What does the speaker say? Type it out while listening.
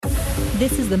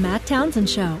This is the Matt Townsend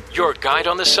Show. Your guide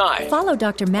on the side. Follow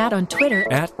Dr. Matt on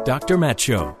Twitter at Dr. Matt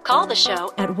Show. Call the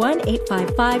show at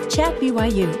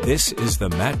 1-855-CHAT-BYU. This is the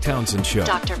Matt Townsend Show.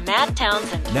 Dr. Matt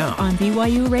Townsend. Now on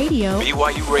BYU Radio.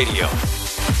 BYU Radio.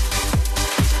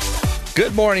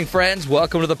 Good morning, friends.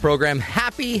 Welcome to the program.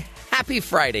 Happy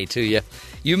Friday to you.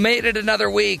 You made it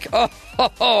another week. Oh,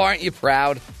 aren't you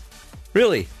proud?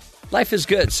 Really, life is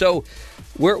good. So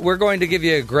we're going to give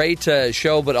you a great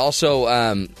show, but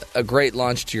also a great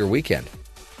launch to your weekend.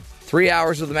 3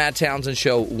 hours of the Matt Townsend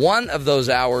Show. One of those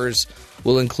hours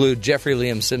will include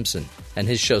Jeffrey Simpson and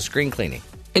his show Screen Cleaning.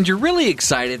 And you're really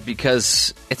excited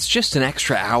because it's just an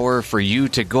extra hour for you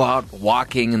to go out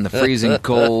walking in the freezing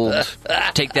cold,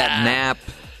 take that nap,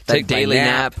 that daily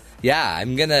nap. Yeah,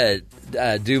 I'm going to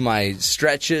do my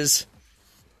stretches.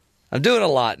 I'm doing a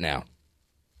lot now.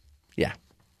 Yeah,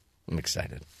 I'm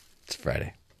excited. It's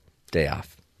Friday. Day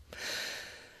off.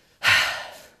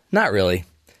 Not really.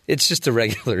 It's just a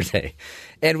regular day.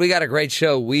 And we got a great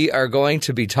show. We are going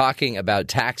to be talking about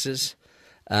taxes.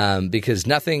 Because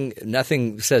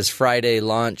nothing says Friday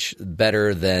launch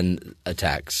better than a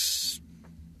tax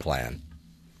plan.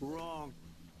 Wrong.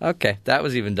 Okay, that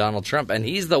was even Donald Trump, and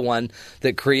he's the one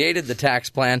that created the tax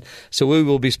plan. So we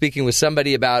will be speaking with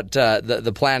somebody about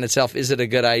the plan itself. Is it a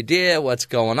good idea? What's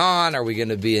going on? Are we going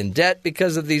to be in debt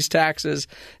because of these taxes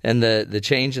and the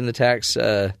change in the tax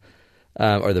or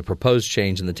the proposed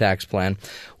change in the tax plan?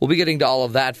 We'll be getting to all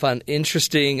of that fun,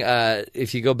 interesting.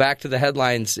 If you go back to the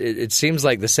headlines, it seems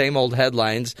like the same old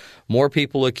headlines. More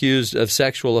people accused of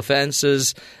sexual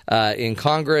offenses in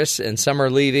Congress, and some are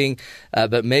leaving.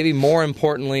 But maybe more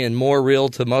importantly and more real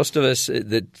to most of us,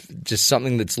 that just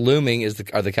something that's looming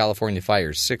are the California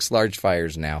fires. 6 large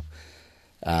fires now.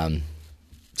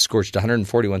 Scorched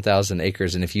 141,000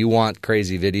 acres. And if you want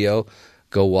crazy video,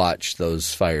 go watch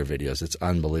those fire videos. It's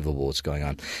unbelievable what's going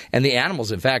on. And the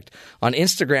animals, in fact, on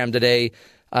Instagram today,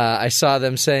 I saw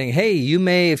them saying, hey, you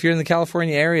may, if you're in the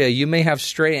California area, you may have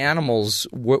stray animals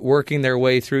working their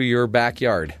way through your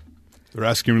backyard. They're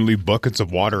asking them to leave buckets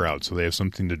of water out so they have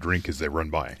something to drink as they run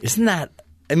by. Isn't that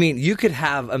 – I mean, you could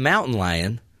have a mountain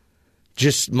lion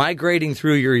just migrating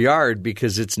through your yard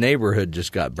because its neighborhood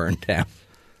just got burned down.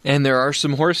 And there are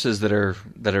some horses that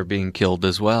are being killed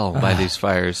as well by these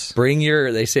fires. Bring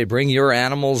your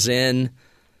animals in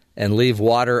and leave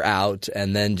water out,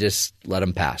 and then just let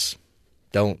them pass.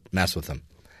 Don't mess with them.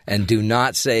 And do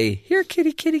not say, here,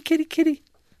 kitty, kitty, kitty, kitty.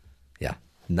 Yeah,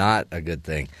 not a good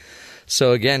thing.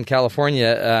 So again,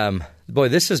 California, boy,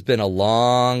 this has been a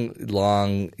long,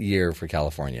 long year for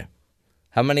California.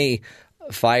 How many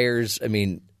fires,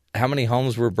 how many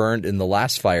homes were burned in the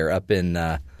last fire up in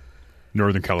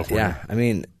Northern California.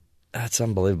 Yeah, that's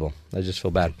unbelievable. I just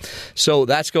feel bad. So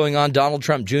that's going on. Donald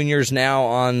Trump Jr. is now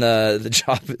on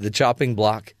the chopping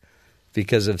block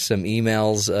because of some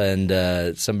emails,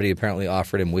 and somebody apparently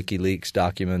offered him WikiLeaks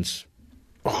documents.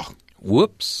 Oh,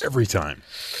 whoops. Every time.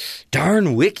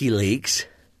 Darn WikiLeaks.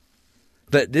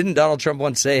 But didn't Donald Trump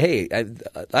once say, hey,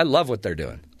 I love what they're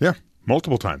doing? Yeah,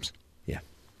 multiple times. Yeah.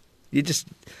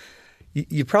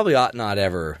 You probably ought not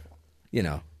ever,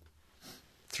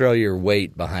 throw your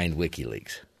weight behind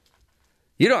WikiLeaks.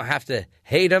 You don't have to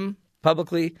hate them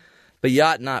publicly, but you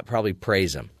ought not probably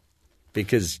praise them,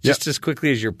 because just as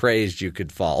quickly as you're praised, you could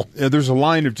fall. Yeah, there's a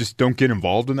line of just don't get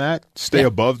involved in that. Stay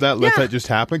above that. Let that just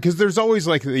happen. Because there's always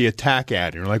like the attack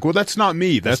ad. And you're like, well, that's not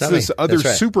me. That's this other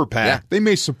super PAC. Yeah. They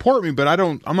may support me, but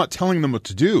I'm not telling them what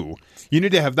to do. You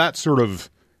need to have that sort of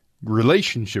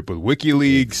relationship with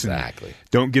WikiLeaks. Exactly. And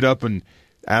don't get up and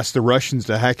ask the Russians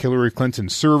to hack Hillary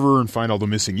Clinton's server and find all the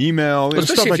missing email. Well,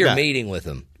 especially stuff if you're that. meeting with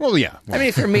them. Well, yeah.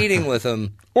 If you're meeting with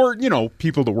them. Or,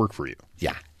 people that work for you.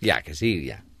 Yeah, because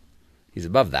he's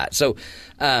above that. So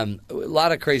a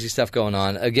lot of crazy stuff going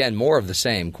on. Again, more of the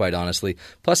same, quite honestly.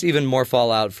 Plus even more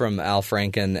fallout from Al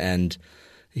Franken. And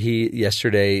he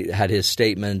yesterday had his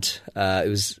statement. It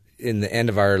was in the end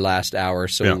of our last hour,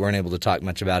 so we weren't able to talk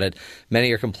much about it.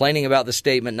 Many are complaining about the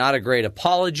statement. Not a great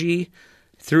apology.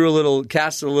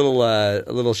 Cast a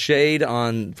little shade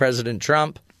on President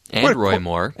Trump and Roy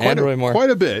Moore.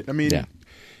 Quite a bit.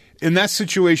 In that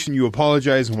situation, you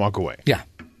apologize and walk away. Yeah.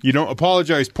 You don't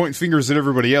apologize, point fingers at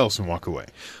everybody else, and walk away.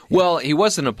 Well, he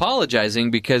wasn't apologizing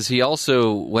because he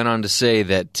also went on to say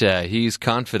that he's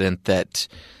confident that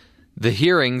the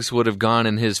hearings would have gone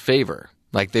in his favor.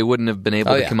 Like they wouldn't have been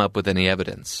able to come up with any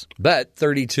evidence. But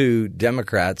 32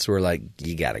 Democrats were like,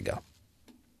 you got to go.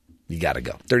 You got to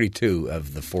go. 32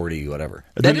 of the 40, whatever.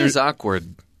 That is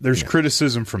awkward. There's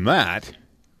criticism from that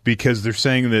because they're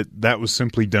saying that was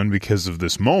simply done because of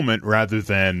this moment rather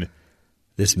than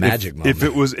this magic moment.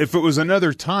 If it was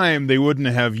another time, they wouldn't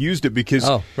have used it because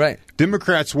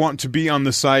Democrats want to be on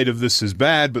the side of this is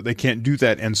bad, but they can't do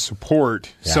that and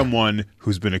support someone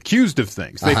who's been accused of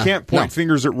things. They can't point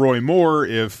fingers at Roy Moore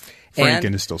if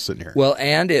Franken is still sitting here. Well,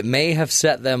 and it may have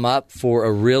set them up for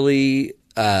a really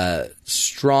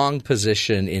strong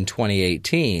position in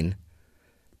 2018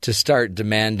 to start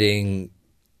demanding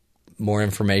more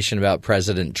information about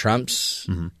President Trump's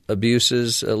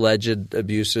alleged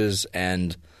abuses,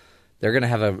 and they're going to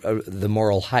have the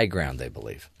moral high ground, they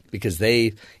believe, because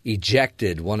they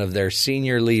ejected one of their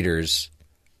senior leaders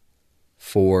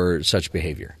for such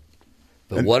behavior.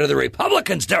 But what are the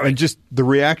Republicans doing? And just the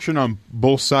reaction on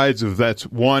both sides of that's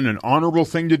one, an honorable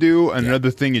thing to do, and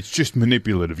another thing, it's just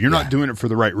manipulative. You're not doing it for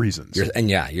the right reasons. You're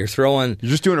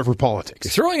just doing it for politics.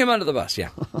 You're throwing him under the bus,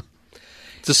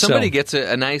 So somebody gets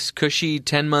a nice, cushy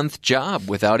 10-month job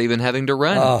without even having to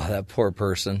run. Oh, that poor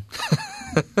person.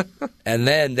 And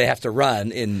then they have to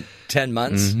run in 10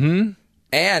 months. Mm-hmm.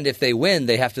 And if they win,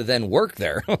 they have to then work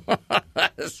there.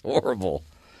 That's horrible.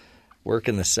 Work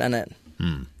in the Senate.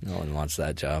 No one wants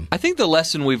that job. I think the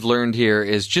lesson we've learned here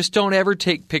is just don't ever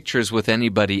take pictures with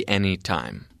anybody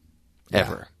anytime.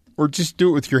 Ever. Or just do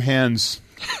it with your hands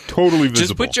totally visible.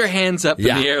 Just put your hands up in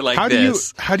the air like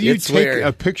this. How do you take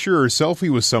a picture or self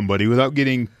with somebody without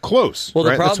getting close? Well,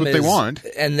 the problem that's what they want.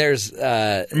 And there's you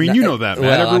know that,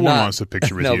 Matt. Everyone wants a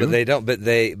picture with you. No, but they don't. But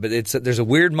there's a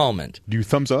weird moment. Do you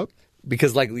thumbs up?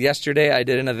 Because like yesterday I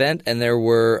did an event and there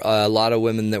were a lot of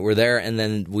women that were there, and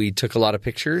then we took a lot of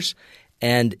pictures.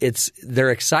 And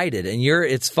they're excited, and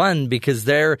it's fun because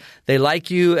they like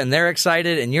you, and they're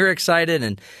excited, and you're excited,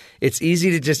 and it's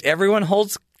easy to everyone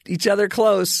holds each other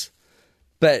close.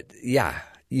 But I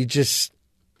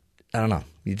don't know.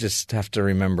 You just have to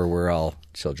remember we're all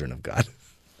children of God,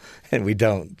 and we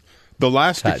don't. The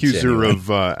last accuser of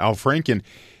Al Franken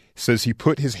says he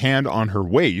put his hand on her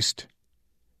waist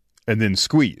and then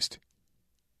squeezed.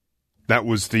 That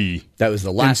was the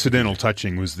last incidental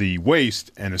touching, was the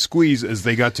waist and a squeeze as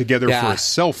they got together for a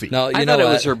selfie. No, I thought it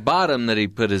was her bottom that he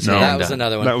put his hand on. That was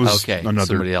another one. That was another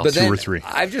somebody else. But then, 2 or 3.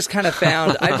 I've just kind of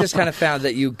found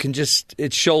that you can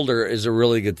its shoulder is a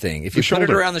really good thing. If you put it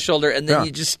around the shoulder and then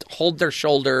you just hold their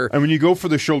shoulder. And when you go for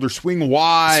the shoulder, swing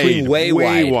wide. Swing way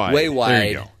wide. There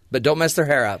you go. But don't mess their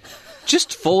hair up.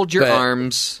 Just fold your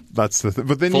arms. That's the thing.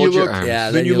 But then fold you look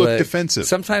then you look defensive.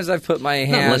 Sometimes I've put my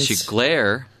hands. Unless you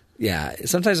glare. Yeah,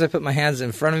 sometimes I put my hands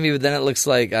in front of me, but then it looks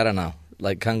like, I don't know,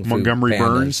 like Kung Fu Montgomery Panda.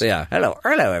 Burns? Yeah. Hello,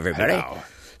 everybody. Hello.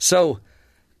 So,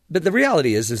 but the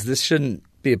reality is this shouldn't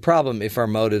be a problem if our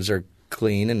motives are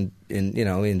clean and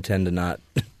we intend to not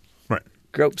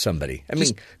grope somebody. I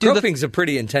mean, groping's a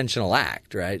pretty intentional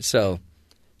act, right? So,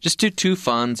 just do 2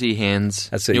 Fonzie hands.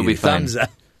 That's what you'll be fine. Thumbs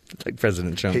up, like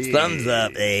President Trump's thumbs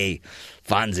up. Hey,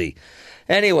 Fonzie.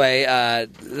 Anyway,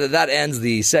 that ends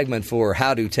the segment for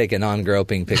how to take a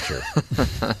non-groping picture.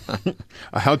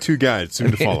 A how-to guide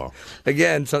soon to follow.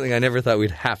 Again, something I never thought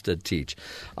we'd have to teach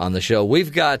on the show.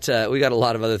 We've got a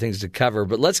lot of other things to cover,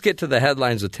 but let's get to the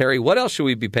headlines with Terry. What else should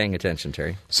we be paying attention,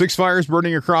 Terry? 6 fires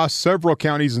burning across several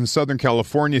counties in Southern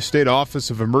California. State Office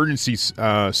of Emergency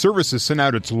Services sent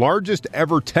out its largest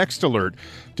ever text alert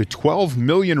to 12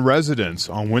 million residents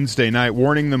on Wednesday night,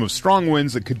 warning them of strong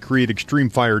winds that could create extreme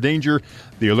fire danger.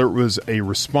 The alert was a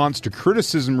response to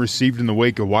criticism received in the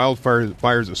wake of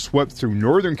wildfires that swept through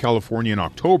Northern California in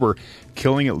October,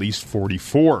 killing at least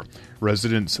 44.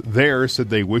 Residents there said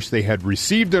they wish they had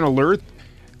received an alert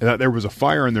that there was a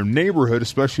fire in their neighborhood,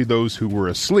 especially those who were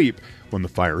asleep when the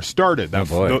fire started.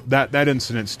 That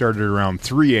incident started around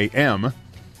 3 a.m.,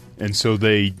 and so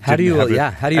they how do you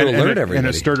alert everybody? And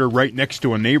it started right next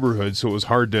to a neighborhood, so it was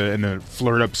hard to and it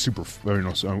flared up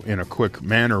in a quick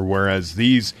manner. Whereas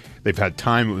they've had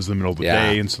time; it was the middle of the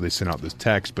day, and so they sent out this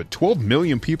text. But 12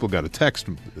 million people got a text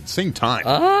at the same time.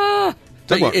 In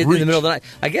the middle of the night.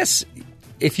 I guess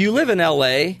if you live in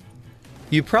L.A.,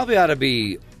 you probably ought to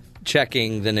be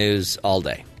checking the news all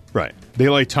day. Right.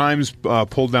 Daylight Times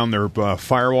pulled down their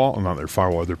firewall. Well, not their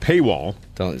firewall, their paywall.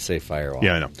 Don't say firewall.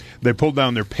 Yeah, I know. They pulled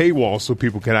down their paywall so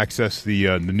people could access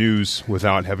the news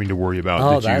without having to worry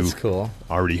about that's cool.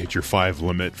 Already hit your 5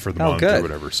 limit for the month or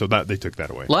whatever. So they took that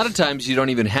away. A lot of times you don't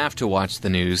even have to watch the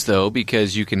news, though,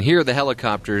 because you can hear the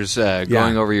helicopters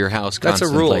going over your house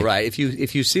constantly. That's a rule, right? If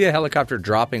you see a helicopter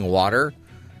dropping water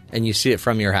and you see it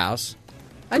from your house,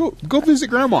 Go visit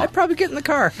Grandma. I'd probably get in the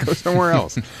car. Go somewhere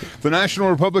else. The National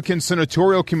Republican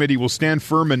Senatorial Committee will stand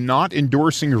firm in not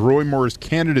endorsing Roy Moore's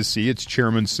candidacy. Its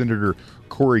chairman, Senator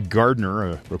Cory Gardner,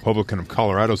 a Republican of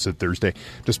Colorado, said Thursday,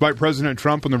 despite President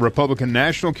Trump and the Republican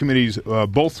National Committees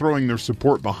both throwing their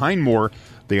support behind Moore,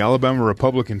 the Alabama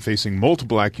Republican facing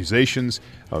multiple accusations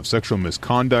of sexual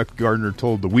misconduct. Gardner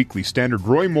told the Weekly Standard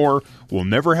Roy Moore will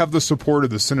never have the support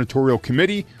of the senatorial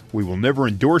committee. We will never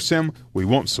endorse him. We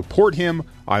won't support him.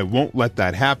 I won't let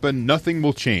that happen. Nothing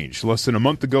will change. Less than a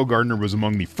month ago, Gardner was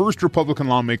among the first Republican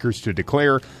lawmakers to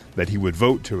declare that he would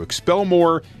vote to expel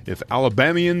Moore if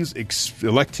Alabamians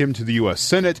elect him to the U.S.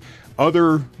 Senate.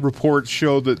 Other reports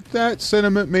show that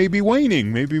sentiment may be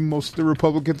waning. Maybe most of the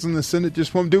Republicans in the Senate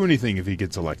just won't do anything if he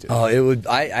gets elected. Oh, it would.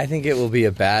 I think it will be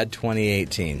a bad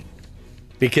 2018.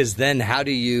 Because then how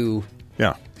do you...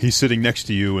 Yeah, he's sitting next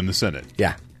to you in the Senate.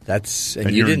 Yeah, that's... And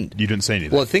you didn't say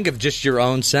anything. Well, think of just your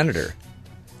own senator.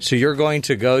 So you're going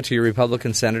to go to your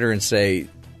Republican senator and say,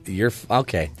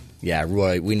 okay, yeah,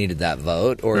 Roy, we needed that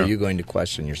vote, or are you going to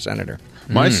question your senator?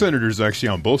 My senator's actually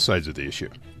on both sides of the issue.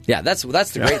 Yeah, that's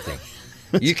the great thing.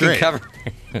 You can cover.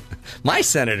 My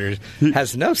senator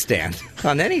has no stand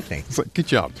on anything. It's like, good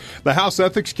job. The House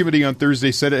Ethics Committee on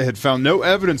Thursday said it had found no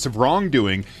evidence of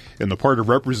wrongdoing in the part of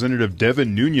Representative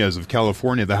Devin Nunes of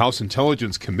California, the House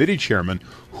Intelligence Committee chairman,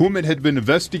 whom it had been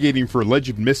investigating for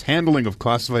alleged mishandling of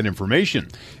classified information.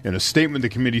 In a statement, the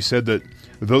committee said that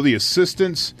through the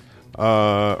assistance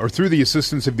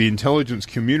of the intelligence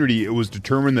community, it was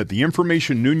determined that the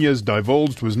information Nunes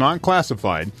divulged was not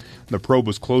classified. The probe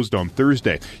was closed on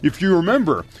Thursday. If you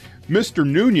remember, Mr.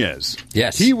 Nunes,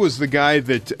 yes, he was the guy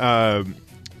that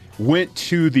went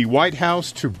to the White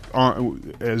House to,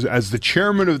 as the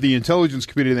chairman of the Intelligence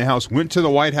Committee in the House, went to the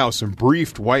White House and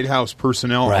briefed White House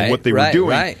personnel on what they were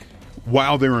doing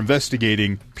while they were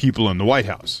investigating people in the White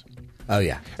House. Oh,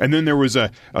 yeah. And then there was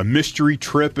a mystery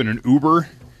trip in an Uber.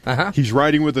 Uh-huh. He's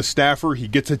riding with a staffer. He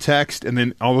gets a text, and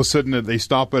then all of a sudden they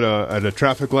stop at a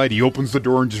traffic light. He opens the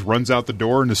door and just runs out the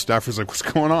door, and the staffer's like, "What's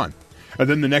going on?" And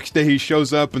then the next day he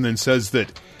shows up and then says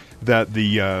that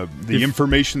the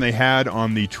information they had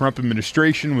on the Trump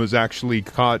administration was actually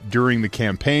caught during the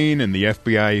campaign, and the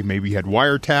FBI maybe had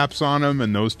wiretaps on him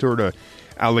and those sort of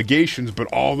allegations. But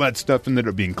all that stuff ended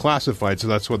up being classified, so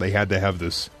that's why they had to have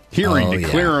this hearing to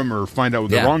clear him or find out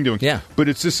what the wrongdoing. Yeah. But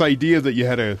it's this idea that you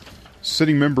had a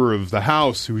sitting member of the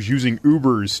House who was using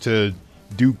Ubers to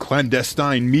do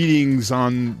clandestine meetings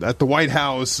at the White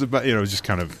House. About, just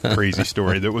kind of crazy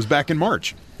story that was back in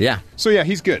March. Yeah. So, yeah,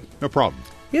 he's good. No problem.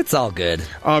 It's all good.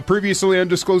 Previously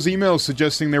undisclosed emails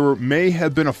suggesting there may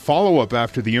have been a follow-up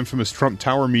after the infamous Trump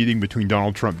Tower meeting between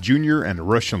Donald Trump Jr. and a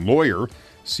Russian lawyer.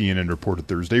 CNN reported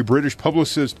Thursday. British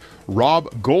publicist Rob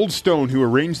Goldstone, who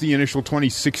arranged the initial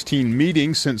 2016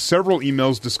 meeting, sent several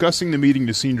emails discussing the meeting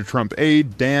to senior Trump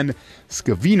aide Dan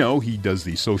Scavino. He does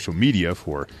the social media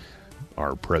for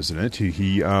our president.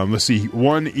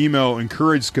 One email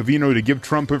encouraged Scavino to give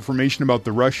Trump information about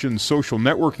the Russian social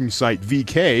networking site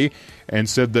VK and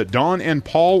said that Don and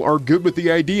Paul are good with the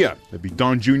idea. That'd be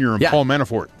Don Jr. and Paul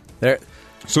Manafort.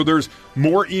 So there's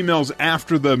more emails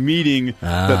after the meeting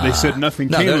that they said nothing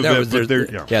came of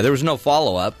it. There was no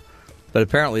follow-up, but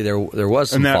apparently there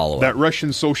was some follow-up. That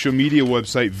Russian social media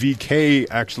website, VK,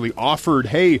 actually offered,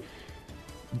 hey,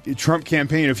 Trump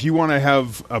campaign, if you want to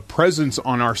have a presence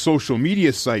on our social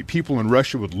media site, people in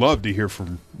Russia would love to hear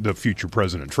from the future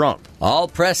President Trump. All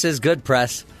press is good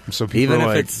press, so even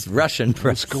if it's Russian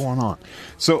press. What's going on?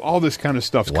 So all this kind of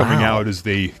stuff's coming out as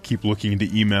they keep looking into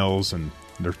emails, and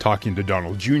they're talking to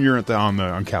Donald Jr.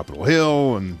 on Capitol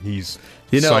Hill, and he's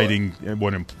citing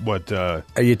what. Are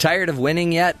you tired of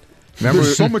winning yet? Remember,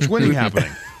 there's so much winning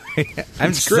happening.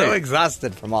 I'm so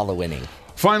exhausted from all the winning.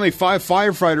 Finally, 5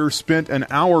 firefighters spent an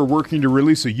hour working to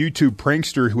release a YouTube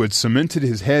prankster who had cemented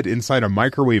his head inside a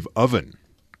microwave oven.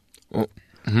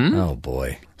 Oh,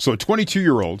 boy. So a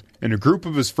 22-year-old and a group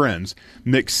of his friends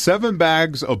mixed 7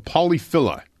 bags of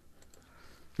polyphila.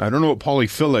 I don't know what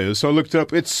polyphila is, so I looked it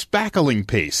up. It's spackling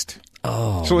paste.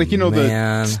 Oh, so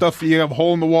the stuff, you have a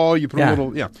hole in the wall, you put a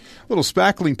little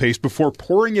spackling paste before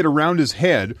pouring it around his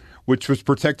head, which was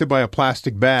protected by a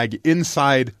plastic bag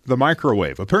inside the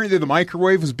microwave. Apparently the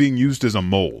microwave was being used as a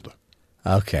mold.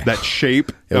 Okay. That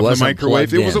shape of the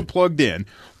microwave, it wasn't plugged in,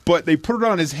 but they put it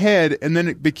on his head and then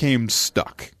it became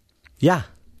stuck. Yeah.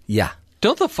 Yeah.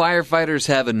 Don't the firefighters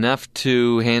have enough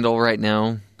to handle right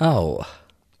now? Oh.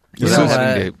 Without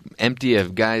having to empty a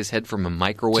guy's head from a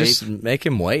microwave? Just make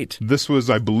him wait. This was,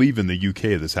 I believe, in the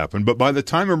UK this happened. But by the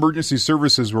time emergency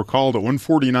services were called at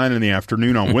 1:49 in the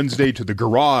afternoon on Wednesday to the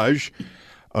garage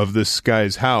of this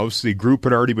guy's house, the group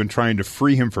had already been trying to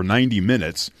free him for 90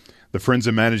 minutes. The friends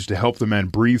have managed to help the man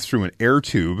breathe through an air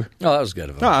tube. Oh, that was good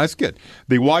of him. Oh, that's good.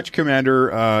 The watch commander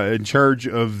in charge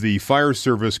of the fire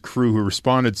service crew who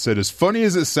responded said, as funny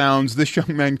as it sounds, this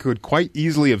young man could quite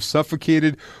easily have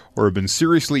suffocated or have been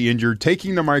seriously injured.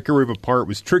 Taking the microwave apart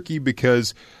was tricky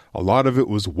because a lot of it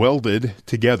was welded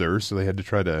together, so they had to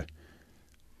try to,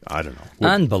 I don't know.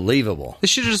 Unbelievable. They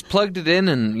should have just plugged it in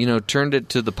and, turned it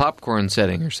to the popcorn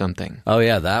setting or something. Oh,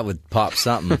 yeah, that would pop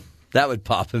something. That would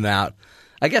pop him out.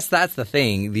 I guess that's the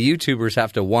thing. The YouTubers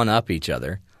have to one-up each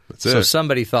other. So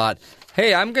somebody thought,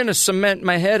 hey, I'm going to cement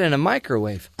my head in a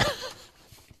microwave.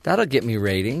 That'll get me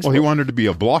ratings. Well, he wanted to be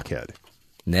a blockhead.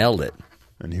 Nailed it.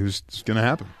 And he was going to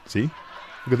happen. See?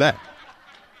 Look at that.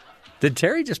 Did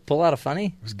Terry just pull out a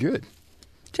funny? It was good.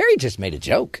 Terry just made a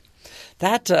joke.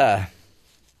 That,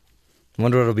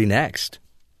 wonder what will be next.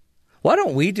 Why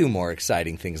don't we do more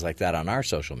exciting things like that on our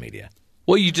social media?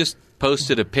 Well, you just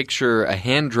posted a picture, a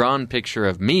hand-drawn picture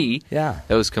of me. Yeah.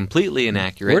 That was completely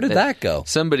inaccurate. Where did that go?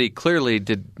 Somebody clearly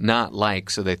did not like,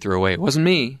 so they threw away. It wasn't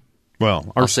me.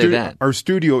 Well, I'll say that. Our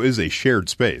studio is a shared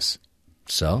space.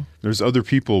 So? There's other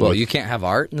people. Well, you can't have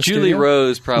art in the Julie studio?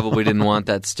 Rose probably didn't want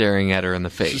that staring at her in the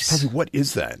face. Probably, what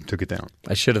is that? And took it down.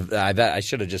 I bet I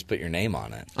should have just put your name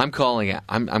on it. I'm calling it.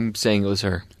 I'm saying it was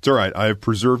her. It's all right. I have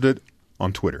preserved it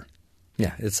on Twitter.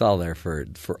 Yeah, it's all there for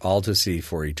all to see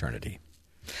for eternity.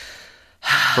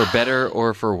 For better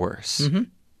or for worse. Mm-hmm.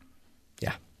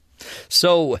 Yeah.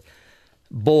 So,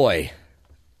 boy,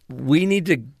 we need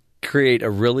to create a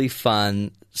really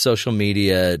fun social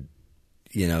media,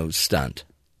 stunt.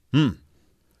 One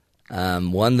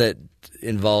that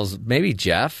involves maybe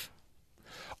Jeff.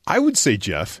 I would say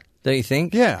Jeff. Don't you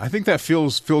think? Yeah, I think that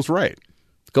feels right.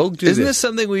 Go do Isn't this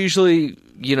something we usually,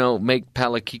 make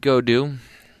Palakiko do?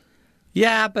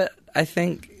 Yeah, but I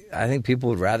think people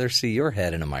would rather see your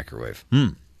head in a microwave.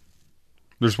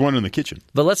 There's one in the kitchen.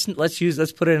 But let's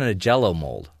put it in a Jell-O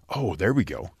mold. Oh, there we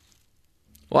go.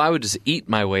 Well, I would just eat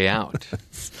my way out.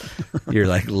 You're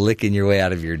like licking your way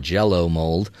out of your Jell-O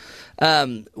mold.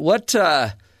 What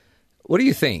do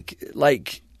you think?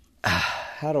 Like,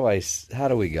 how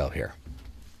do we go here?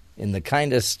 In the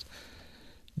kindest,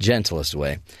 gentlest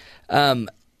way. Do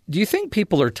you think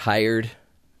people are tired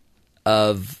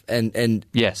of and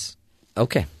Yes.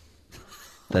 Okay.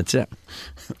 That's it.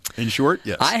 In short,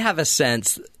 yes. I have a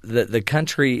sense that the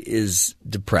country is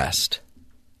depressed.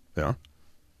 Yeah.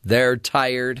 They're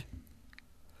tired.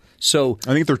 So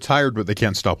I think they're tired, but they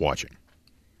can't stop watching.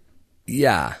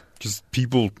 Yeah. Just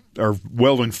people are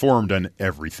well informed on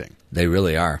everything. They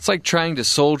really are. It's like trying to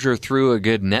soldier through a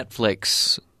good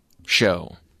Netflix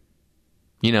show.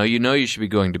 You should be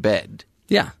going to bed.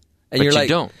 Yeah. And but you're like,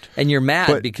 don't. And you're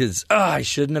mad because, I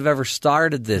shouldn't have ever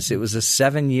started this. It was a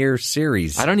 7-year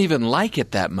series. I don't even like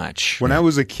it that much. When I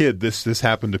was a kid, this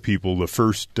happened to people, the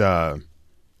first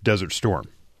Desert Storm.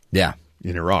 Yeah.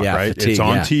 In Iraq, yeah, right? Fatigue, it's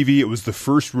on TV. It was the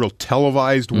first real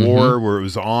televised war where it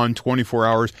was on 24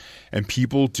 hours, and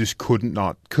people just could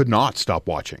not stop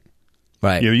watching.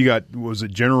 Right. You was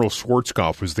it General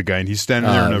Schwarzkopf was the guy, and he's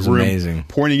standing there in a room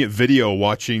pointing at video,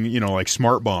 watching, like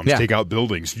smart bombs take out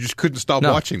buildings. You just couldn't stop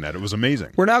watching that. It was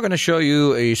amazing. We're now going to show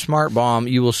you a smart bomb.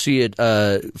 You will see it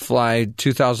fly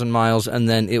 2,000 miles, and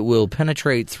then it will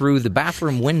penetrate through the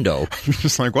bathroom window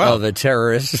just like, wow, of a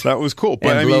terrorist. That was cool.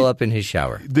 But and blow up in his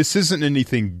shower. This isn't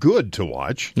anything good to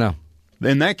watch. No.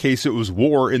 In that case, it was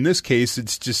war. In this case,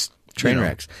 it's just train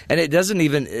wrecks. And it doesn't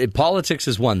even politics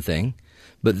is one thing.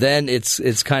 But then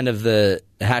it's kind of the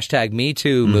hashtag Me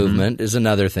Too movement is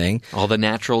another thing. All the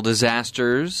natural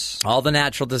disasters.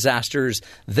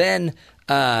 Then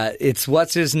it's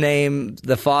what's his name,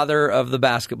 the father of the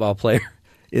basketball player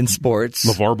in sports.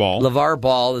 LeVar Ball. LeVar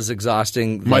Ball is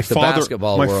exhausting the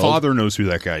basketball world. My father knows who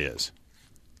that guy is.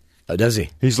 Oh, does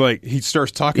he? He's like, he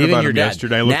starts talking Even about your him dad.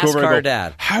 yesterday. I look NASCAR over and I go,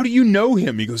 dad. How do you know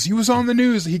him? He goes, he was on the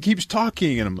news. He keeps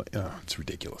talking. And I'm like, oh, it's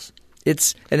ridiculous.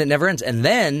 And it never ends. And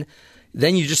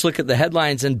then you just look at the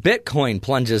headlines, and Bitcoin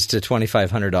plunges to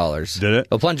 $2,500. Did it?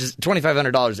 Well, plunges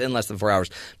 $2,500 in less than 4 hours.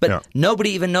 But nobody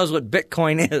even knows what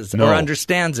Bitcoin is or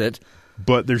understands it.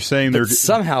 But they're saying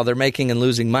somehow they're making and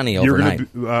losing money overnight.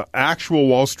 Actual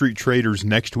Wall Street traders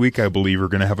next week, I believe, are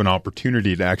going to have an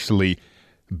opportunity to actually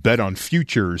bet on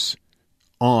futures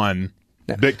on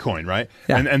Bitcoin, right?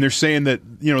 Yeah. And they're saying that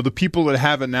the people that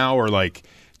have it now are like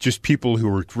just people who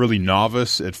are really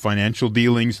novice at financial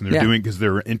dealings, and they're doing it because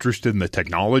they're interested in the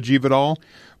technology of it all.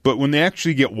 But when they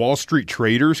actually get Wall Street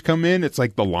traders come in, it's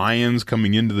like the lions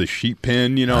coming into the sheep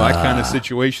pen, that kind of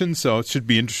situation. So it should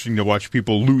be interesting to watch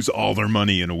people lose all their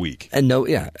money in a week. And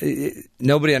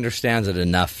nobody understands it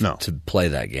enough to play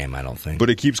that game, I don't think. But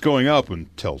it keeps going up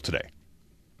until today.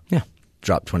 Yeah.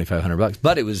 dropped $2,500.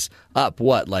 But it was up,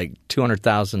 like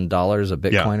 $200,000 a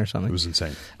Bitcoin or something? It was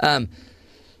insane.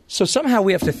 So somehow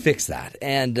we have to fix that.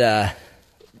 And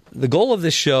the goal of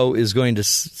this show is going to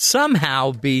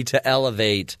somehow be to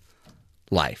elevate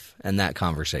life and that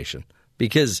conversation,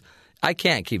 because I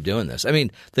can't keep doing this. I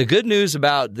mean, the good news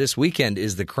about this weekend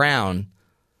is The Crown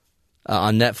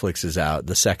on Netflix is out,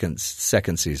 the second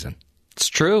season. It's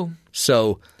true.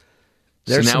 So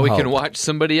now we hope. can watch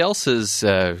somebody else's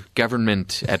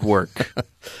government at work.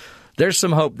 There's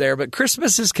some hope there, but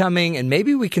Christmas is coming, and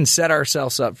maybe we can set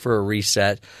ourselves up for a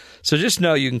reset. So just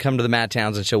know you can come to the Matt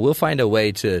Townsend Show. We'll find a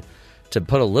way to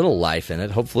put a little life in it,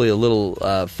 hopefully a little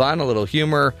fun, a little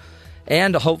humor,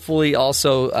 and hopefully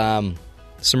also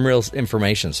some real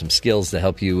information, some skills to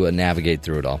help you navigate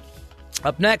through it all.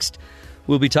 Up next,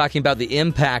 we'll be talking about the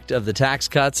impact of the tax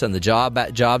cuts and the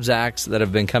Jobs Acts that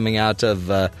have been coming out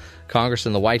of Congress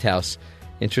and the White House.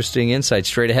 Interesting insights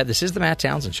straight ahead. This is the Matt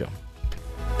Townsend Show.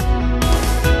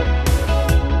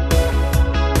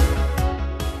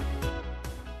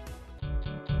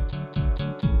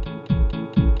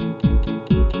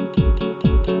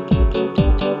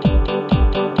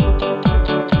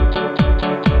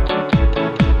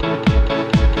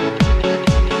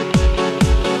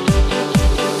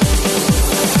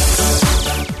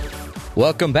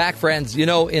 Welcome back, friends. You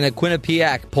know, in a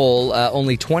Quinnipiac poll,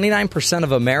 only 29%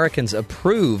 of Americans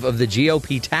approve of the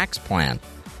GOP tax plan.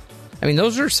 I mean,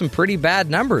 those are some pretty bad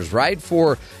numbers, right?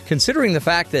 For considering the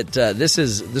fact that this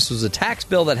was a tax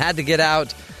bill that had to get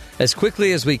out as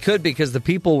quickly as we could because the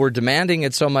people were demanding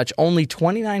it so much. Only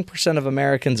 29% of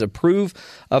Americans approve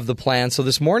of the plan. So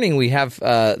this morning we have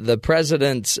the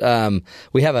president's.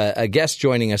 We have a guest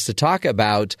joining us to talk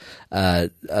about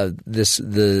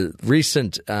the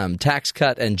recent Tax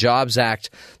Cut and Jobs Act,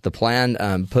 the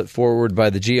plan put forward by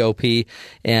the GOP,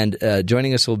 and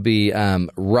joining us will be Miss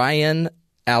Ryan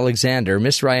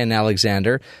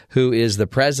Alexander, who is the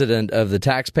president of the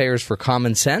Taxpayers for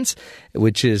Common Sense,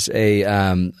 which is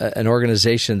an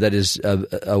organization that is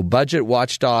a budget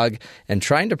watchdog and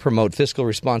trying to promote fiscal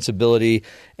responsibility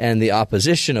and the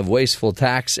opposition of wasteful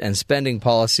tax and spending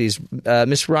policies.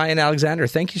 Miss Ryan Alexander,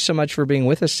 thank you so much for being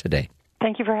with us today.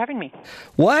 Thank you for having me.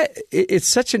 It's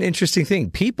such an interesting thing.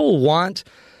 People want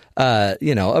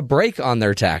a break on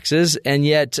their taxes, and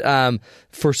yet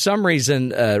for some reason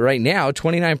right now,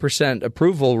 29%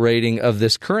 approval rating of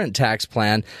this current tax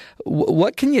plan.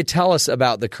 What can you tell us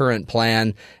about the current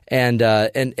plan? And a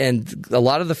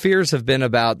lot of the fears have been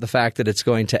about the fact that it's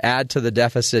going to add to the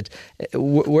deficit.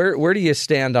 Where do you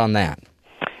stand on that?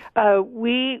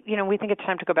 We think it's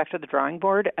time to go back to the drawing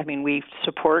board. I mean, we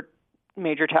support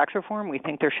major tax reform. We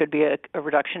think there should be a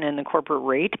reduction in the corporate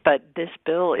rate, but this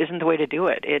bill isn't the way to do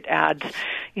it. It adds,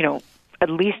 at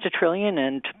least $1 trillion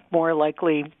and more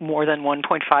likely more than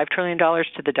 $1.5 trillion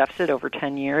to the deficit over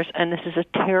 10 years, and this is a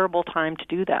terrible time to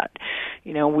do that.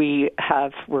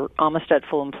 We're almost at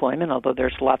full employment, although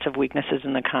there's lots of weaknesses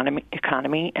in the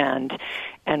economy,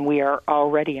 and we are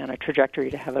already on a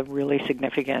trajectory to have a really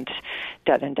significant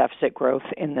debt and deficit growth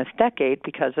in this decade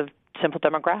because of simple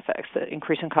demographics, the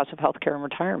increasing cost of healthcare and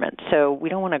retirement. So we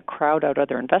don't want to crowd out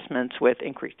other investments with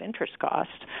increased interest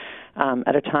costs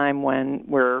at a time when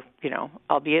we're,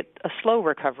 albeit a slow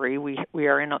recovery, we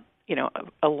are in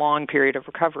a long period of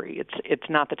recovery. It's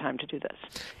not the time to do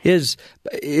this.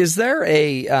 Is there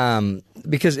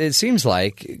because it seems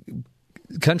like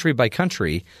country by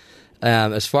country,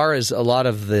 as far as a lot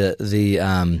of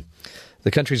the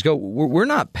countries go, we're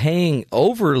not paying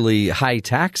overly high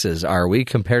taxes, are we,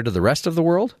 compared to the rest of the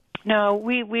world? No,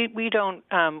 we don't.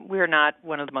 We're not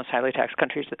one of the most highly taxed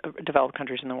countries, developed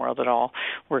countries in the world at all.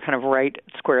 We're kind of right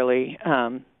squarely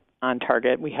on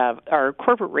target. Our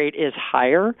corporate rate is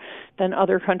higher than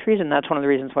other countries, and that's one of the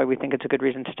reasons why we think it's a good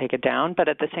reason to take it down. But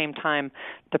at the same time,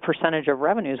 the percentage of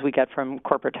revenues we get from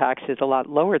corporate tax is a lot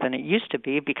lower than it used to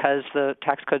be because the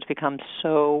tax code's become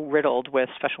so riddled with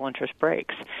special interest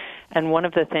breaks. And one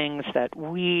of the things that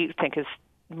we think is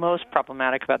most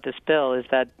problematic about this bill is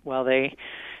that while they,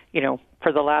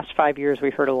 for the last 5 years,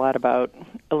 we heard a lot about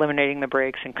eliminating the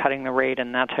breaks and cutting the rate,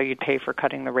 and that's how you'd pay for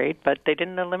cutting the rate, but they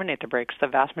didn't eliminate the breaks. The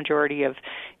vast majority of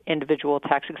individual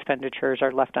tax expenditures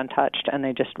are left untouched, and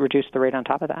they just reduced the rate on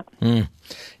top of that.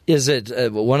 Is it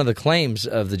one of the claims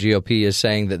of the GOP is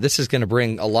saying that this is going to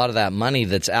bring a lot of that money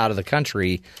that's out of the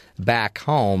country back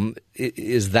home?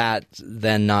 Is that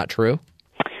then not true?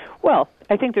 Well,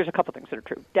 I think there's a couple things that are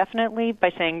true. Definitely by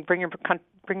saying bring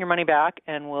your money back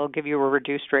and we'll give you a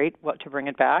reduced rate to bring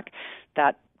it back.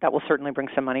 That will certainly bring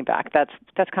some money back. That's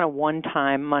kind of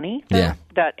one-time money. Yeah.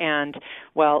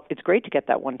 It's great to get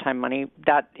that one-time money.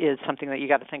 That is something that you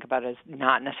got to think about as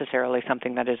not necessarily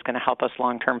something that is going to help us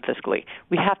long-term fiscally.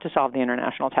 We have to solve the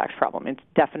international tax problem. It's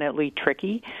definitely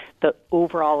tricky. The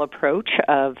overall approach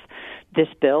of this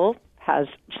bill has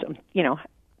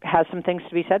some things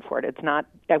to be said for it. It's not.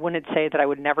 I wouldn't say that I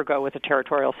would never go with a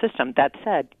territorial system. That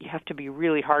said, you have to be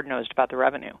really hard-nosed about the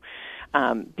revenue,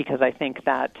 because I think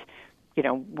that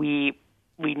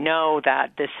we know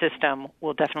that this system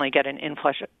will definitely get an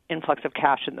influx of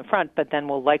cash in the front, but then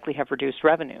will likely have reduced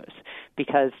revenues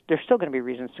because there's still going to be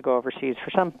reasons to go overseas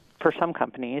for some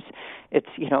companies. It's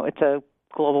a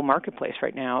global marketplace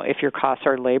right now. If your costs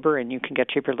are labor and you can get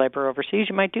cheaper labor overseas,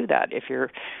 you might do that. If you're,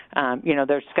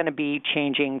 there's going to be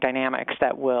changing dynamics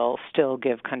that will still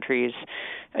give companies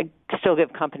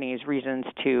reasons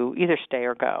to either stay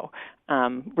or go.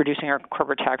 Reducing our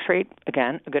corporate tax rate,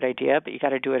 again, a good idea, but you got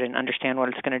to do it and understand what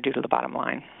it's going to do to the bottom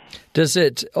line. Does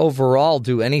it overall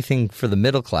do anything for the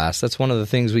middle class? That's one of the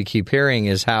things we keep hearing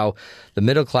is how the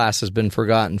middle class has been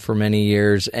forgotten for many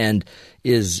years. And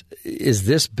is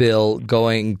this bill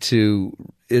going to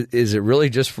 – is it really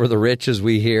just for the rich as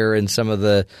we hear in some of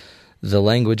the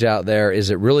language out there?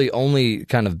 Is it really only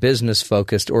kind of business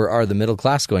focused, or are the middle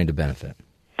class going to benefit?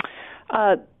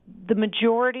 The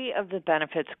majority of the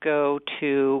benefits go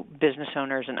to business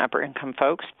owners and upper income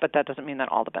folks, but that doesn't mean that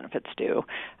all the benefits do.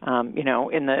 In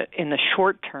the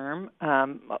short term,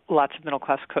 lots of middle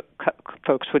class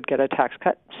folks would get a tax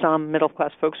cut. Some middle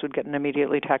class folks would get an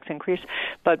immediately tax increase.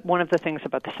 But one of the things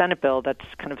about the Senate bill that's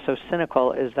kind of so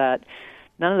cynical is that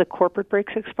none of the corporate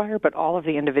breaks expire, but all of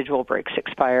the individual breaks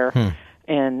expire.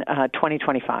 In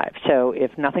 2025. So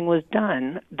if nothing was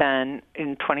done, then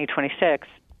in 2026,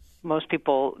 most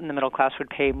people in the middle class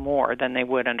would pay more than they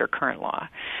would under current law.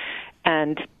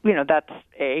 And, that's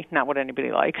A, not what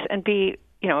anybody likes, and B,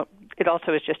 it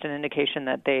also is just an indication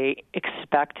that they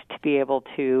expect to be able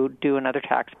to do another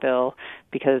tax bill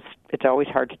because it's always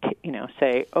hard to,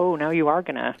 say, oh, now you are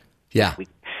going to. Yeah,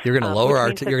 you're going to lower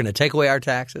you're going to take away our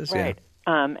taxes. Right.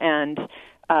 Yeah.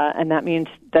 And that means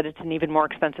that it's an even more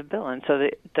expensive bill, and so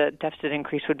the deficit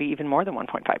increase would be even more than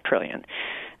 $1.5 trillion.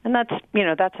 And that's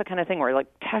the kind of thing where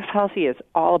tax policy is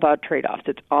all about trade-offs.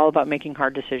 It's all about making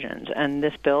hard decisions. And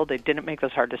this bill, they didn't make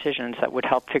those hard decisions that would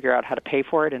help figure out how to pay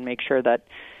for it and make sure that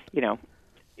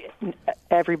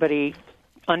everybody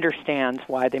understands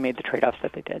why they made the trade-offs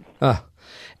that they did.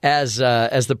 As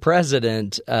the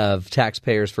president of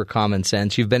Taxpayers for Common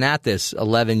Sense, you've been at this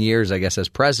 11 years, I guess, as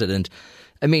president.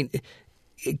 I mean,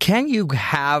 can you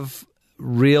have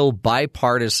real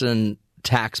bipartisan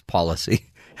tax policy?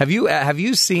 Have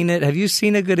you seen it? Have you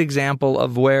seen a good example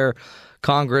of where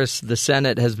Congress, the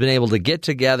Senate, has been able to get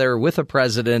together with a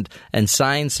president and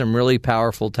sign some really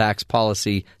powerful tax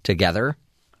policy together?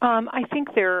 I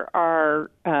think there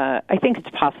are. I think it's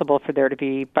possible for there to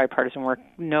be bipartisan work.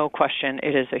 No question,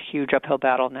 it is a huge uphill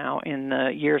battle now. In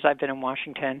the years I've been in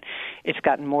Washington, it's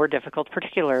gotten more difficult,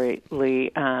 particularly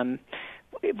in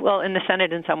the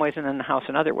Senate in some ways and in the House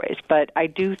in other ways. But I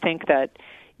do think that,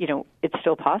 it's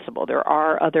still possible. There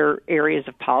are other areas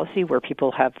of policy where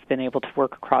people have been able to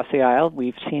work across the aisle.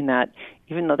 We've seen that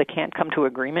even though they can't come to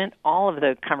agreement, all of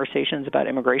the conversations about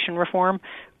immigration reform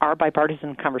are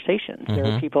bipartisan conversations. Mm-hmm. There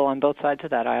are people on both sides of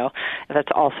that aisle. That's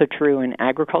also true in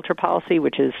agriculture policy,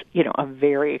 which is, a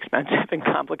very expensive and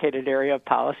complicated area of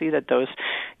policy that those,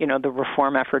 the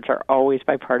reform efforts are always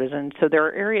bipartisan. So there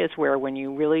are areas where when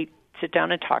you really sit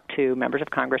down and talk to members of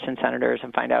Congress and senators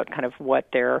and find out kind of what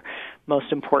their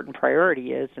most important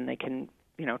priority is, and they can,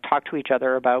 talk to each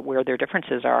other about where their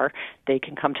differences are, they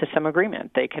can come to some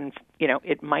agreement. They can,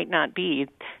 it might not be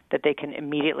that they can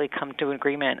immediately come to an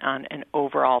agreement on an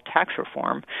overall tax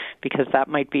reform, because that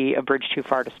might be a bridge too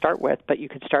far to start with, but you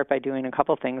could start by doing a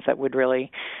couple things that would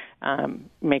really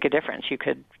make a difference. You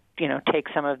could take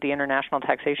some of the international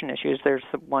taxation issues. There's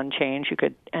one change. You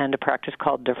could end a practice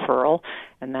called deferral,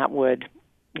 and that would,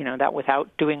 that without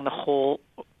doing the whole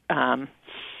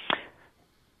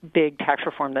big tax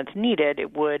reform that's needed,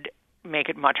 it would make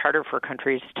it much harder for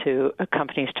companies to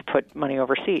put money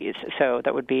overseas. So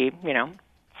that would be,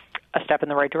 a step in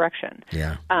the right direction.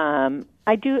 Yeah.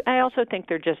 I also think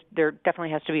there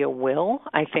definitely has to be a will.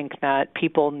 I think that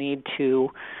people need to,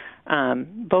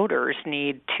 voters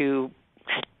need to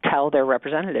tell their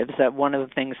representatives that one of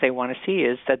the things they want to see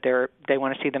is that they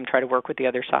want to see them try to work with the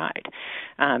other side.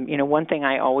 One thing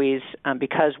I always,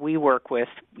 because we work with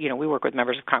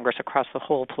members of Congress across the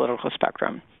whole political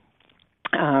spectrum,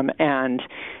 and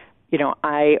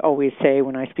I always say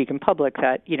when I speak in public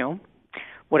that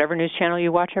whatever news channel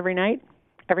you watch every night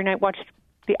watch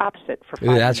the opposite for 5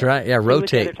 minutes. That's right. Yeah,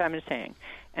 rotate. Other time is saying.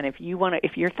 And if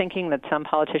you're thinking that some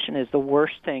politician is the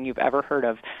worst thing you've ever heard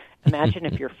of, imagine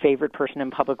if your favorite person in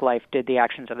public life did the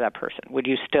actions of that person. Would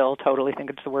you still totally think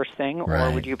it's the worst thing,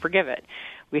 or would you forgive it?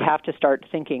 We have to start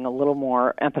thinking a little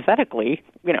more empathetically.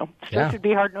 Still should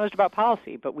be hard-nosed about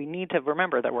policy, but we need to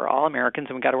remember that we're all Americans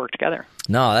and we've got to work together.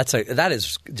 No, that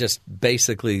is just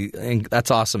basically that's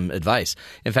awesome advice.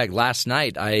 In fact, last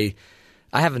night I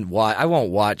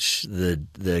won't watch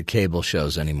the cable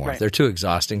shows anymore. Right. They're too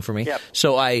exhausting for me. Yep.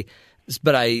 So I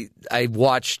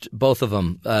watched both of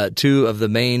them, two of the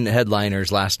main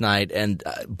headliners last night, and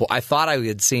I thought I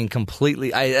had seen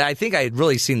completely. I think I had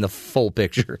really seen the full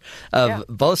picture of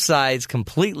both sides,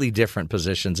 completely different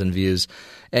positions and views,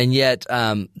 and yet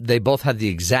they both had the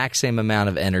exact same amount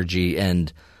of energy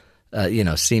and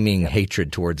seeming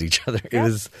hatred towards each other.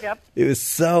 It was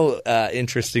so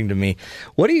interesting to me.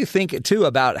 What do you think, too,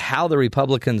 about how the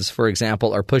Republicans, for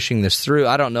example, are pushing this through?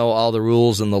 I don't know all the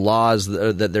rules and the laws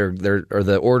that they're or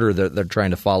the order that they're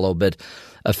trying to follow, but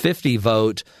a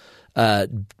 50-vote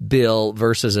bill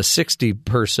versus a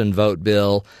 60-person vote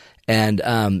bill. And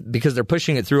because they're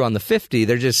pushing it through on the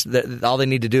 50, all they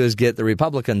need to do is get the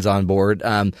Republicans on board.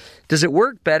 Does it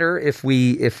work better if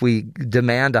we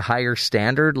demand a higher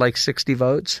standard like 60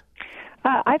 votes?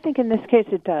 I think in this case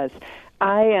it does.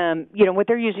 What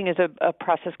they're using is a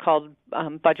process called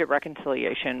budget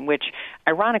reconciliation, which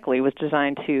ironically was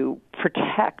designed to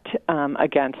protect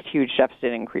against huge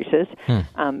deficit increases.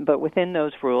 But within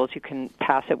those rules, you can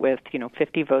pass it with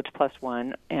 50 votes plus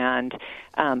one,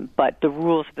 but the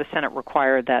rules of the Senate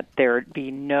require that there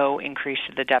be no increase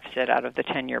to the deficit out of the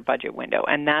 10-year budget window,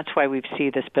 and that's why we see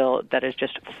this bill that is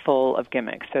just full of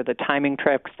gimmicks. So the timing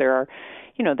tricks, there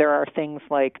are things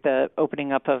like the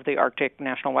opening up of the Arctic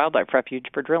National Wildlife Refuge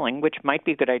for drilling, which might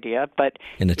be a good idea, but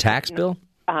in the tax bill?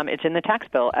 It's in the tax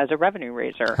bill as a revenue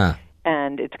raiser. Huh.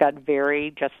 And it's got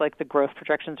just like the growth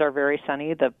projections are very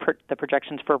sunny, the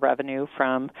projections for revenue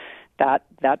from that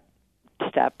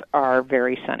step are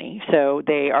very sunny. So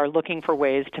they are looking for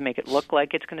ways to make it look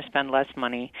like it's going to spend less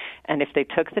money. And if they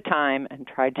took the time and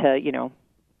tried to,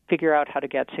 figure out how to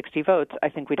get 60 votes, I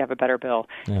think we'd have a better bill.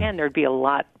 Yeah. And there'd be a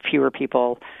lot fewer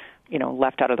people,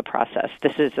 left out of the process.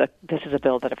 This is a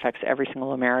bill that affects every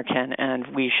single American, and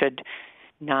we should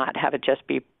not have it just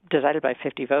be decided by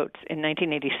 50 votes. In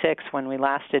 1986, when we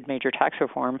last did major tax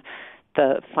reform,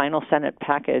 the final Senate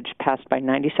package passed by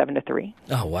 97-3.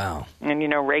 Oh, wow. And,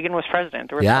 Reagan was president.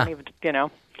 There was plenty of,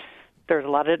 there's a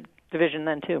lot of division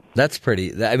then, too. That's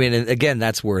pretty – I mean, again,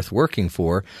 that's worth working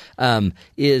for.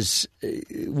 Is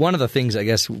one of the things, I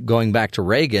guess, going back to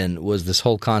Reagan was this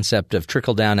whole concept of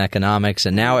trickle-down economics,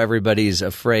 and now everybody's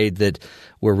afraid that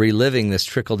we're reliving this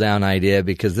trickle-down idea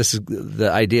because the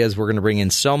idea is we're going to bring in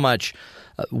so much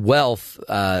wealth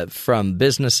from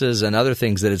businesses and other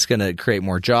things that it's going to create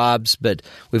more jobs. But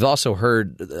we've also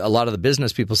heard a lot of the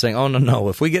business people saying, oh, no,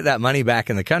 if we get that money back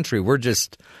in the country,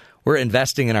 we're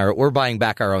investing we're buying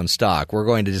back our own stock. We're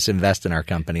going to just invest in our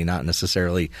company, not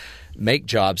necessarily make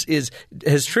jobs.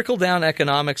 Has trickle-down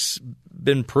economics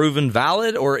been proven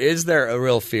valid, or is there a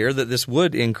real fear that this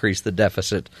would increase the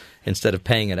deficit instead of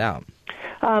paying it out?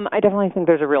 I definitely think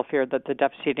there's a real fear that the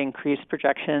deficit increase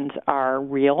projections are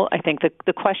real. I think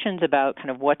the questions about kind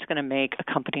of what's going to make a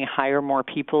company hire more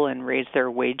people and raise their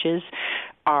wages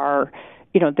are,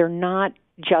 they're not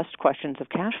just questions of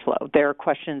cash flow. They're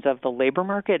questions of the labor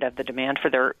market, of the demand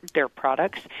for their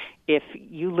products. If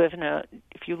you live in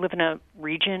a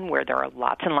region where there are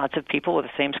lots and lots of people with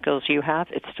the same skills you have,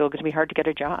 it's still going to be hard to get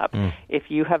a job. If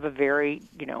you have a very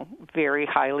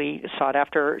highly sought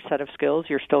after set of skills,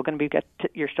 you're still going to get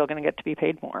to be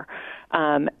paid more.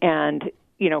 And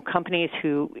companies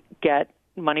who get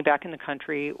money back in the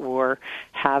country or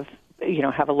have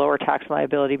a lower tax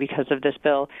liability because of this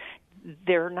bill,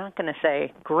 they're not going to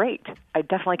say, great, I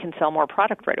definitely can sell more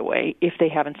product right away if they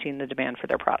haven't seen the demand for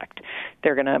their product.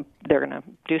 They're going to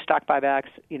do stock buybacks,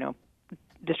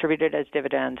 distribute it as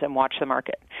dividends and watch the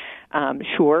market.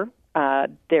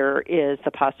 There is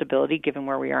the possibility, given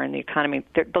where we are in the economy,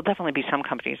 there'll definitely be some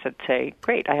companies that say,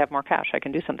 great, I have more cash, I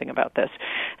can do something about this,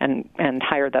 and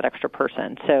hire that extra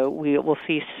person. So we will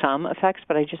see some effects,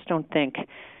 but I just don't think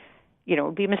it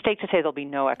would be a mistake to say there'll be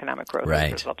no economic growth as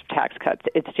a result of tax cuts.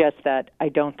 It's just that I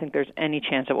don't think there's any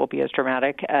chance it will be as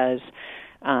dramatic as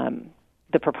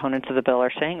the proponents of the bill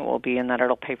are saying it will be, and that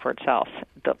it'll pay for itself.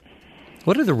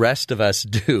 What do the rest of us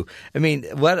do? I mean,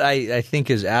 what I think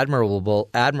is admirable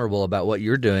about what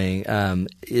you're doing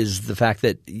is the fact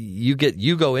that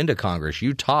you go into Congress,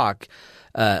 you talk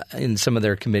in some of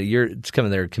their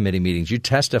committee meetings, you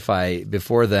testify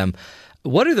before them.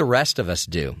 What do the rest of us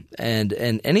do? And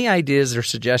any ideas or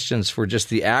suggestions for just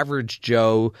the average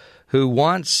Joe who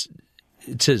wants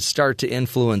to start to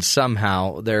influence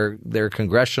somehow their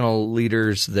congressional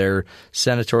leaders, their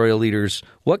senatorial leaders?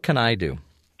 What can I do?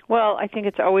 Well, I think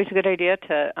it's always a good idea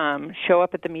to show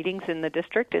up at the meetings in the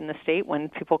district, in the state, when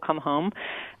people come home.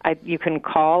 You can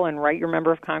call and write your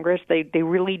member of Congress. They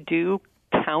really do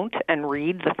count and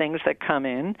read the things that come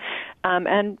in,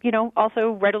 and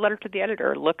also write a letter to the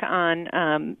editor. Look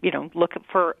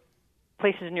for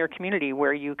places in your community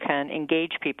where you can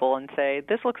engage people and say,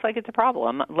 this looks like it's a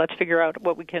problem. Let's figure out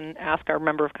what we can ask our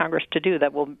member of Congress to do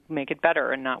that will make it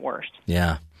better and not worse.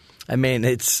 Yeah. I mean,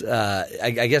 it's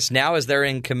I guess now as they're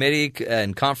in committee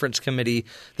and conference committee,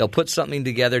 they'll put something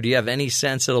together. Do you have any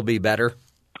sense it'll be better?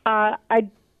 I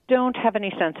don't have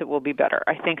any sense it will be better.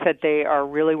 I think that they are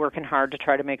really working hard to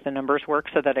try to make the numbers work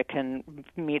so that it can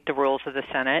meet the rules of the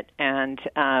Senate. And,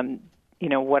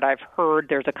 what I've heard,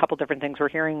 there's a couple different things we're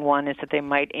hearing. One is that they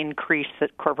might increase the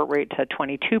corporate rate to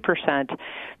 22%,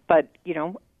 but,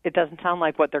 it doesn't sound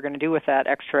like what they're going to do with that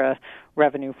extra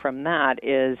revenue from that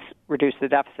is reduce the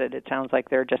deficit. It sounds like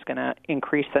they're just going to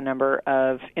increase the number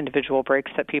of individual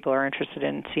breaks that people are interested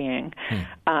in seeing.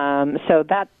 So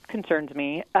that concerns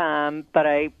me. But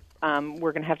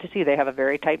we're going to have to see. They have a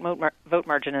very tight vote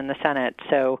margin in the Senate.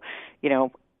 So,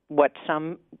 what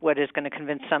is going to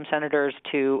convince some senators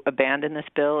to abandon this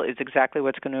bill is exactly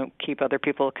what's going to keep other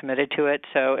people committed to it.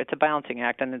 So it's a balancing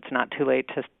act, and it's not too late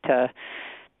to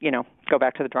go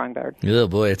back to the drawing board. Oh,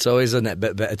 boy, it's always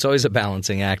a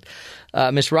balancing act.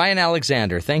 Ms. Ryan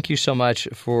Alexander, thank you so much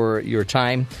for your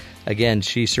time. Again,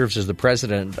 she serves as the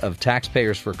president of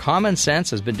Taxpayers for Common Sense,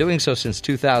 has been doing so since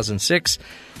 2006.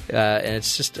 And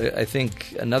it's just, I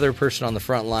think, another person on the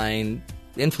front line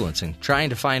influencing,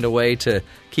 trying to find a way to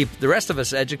keep the rest of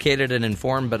us educated and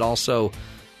informed, but also,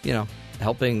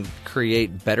 helping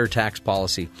create better tax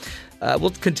policy.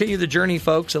 We'll continue the journey,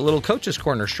 folks. A little Coach's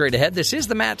Corner straight ahead. This is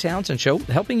the Matt Townsend Show,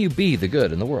 helping you be the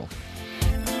good in the world.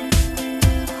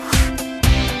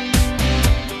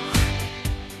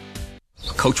 If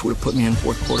a coach would have put me in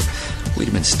fourth quarter, we'd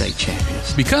have been state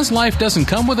champions. Because life doesn't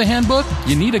come with a handbook,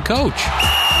 you need a coach.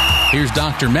 Here's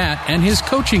Dr. Matt and his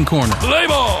Coaching Corner. Play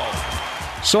ball!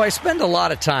 So I spend a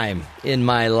lot of time in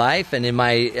my life and in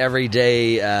my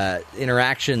everyday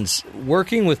interactions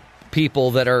working with people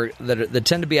that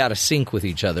tend to be out of sync with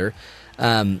each other.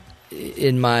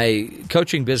 In my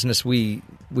coaching business, we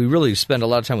really spend a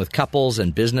lot of time with couples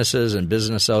and businesses and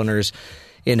business owners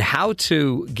in how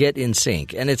to get in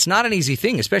sync. And it's not an easy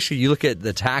thing, especially you look at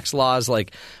the tax laws.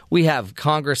 Like, we have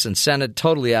Congress and Senate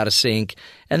totally out of sync,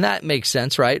 and that makes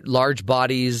sense, right? Large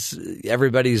bodies,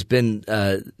 everybody's been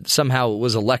somehow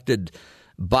was elected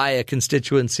by a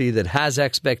constituency that has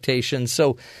expectations.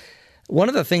 So one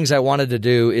of the things I wanted to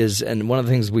do is, and one of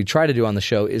the things we try to do on the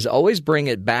show, is always bring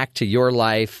it back to your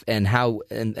life and how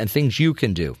and things you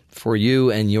can do for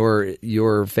you and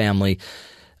your family.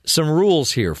 Some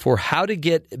rules here for how to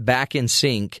get back in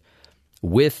sync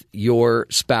with your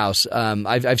spouse.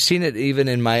 I've seen it even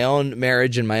in my own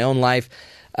marriage, in my own life.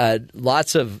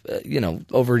 Lots of,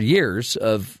 over years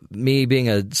of me being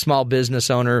a small business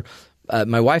owner,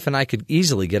 my wife and I could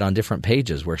easily get on different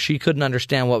pages where she couldn't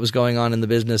understand what was going on in the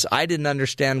business. I didn't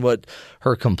understand what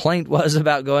her complaint was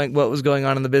about what was going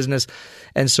on in the business.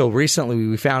 And so recently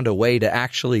we found a way to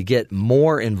actually get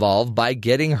more involved by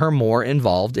getting her more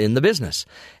involved in the business.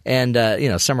 And,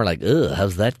 some are like, ugh,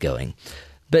 how's that going?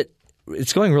 But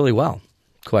it's going really well,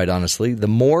 quite honestly. The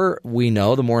more we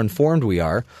know, the more informed we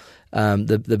are,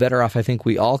 the better off I think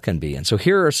we all can be. And so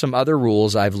here are some other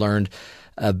rules I've learned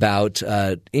about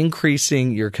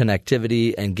increasing your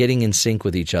connectivity and getting in sync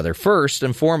with each other. First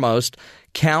and foremost,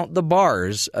 count the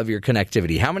bars of your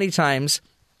connectivity. How many times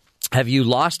have you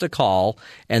lost a call,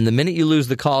 and the minute you lose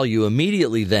the call, you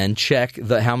immediately then check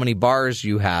how many bars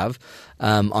you have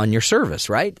on your service,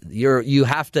 right? You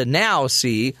have to now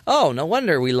see, oh, no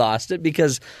wonder we lost it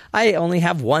because I only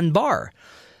have one bar.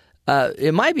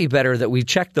 It might be better that we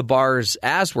check the bars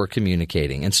as we're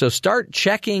communicating. And so start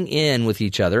checking in with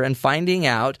each other and finding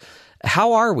out,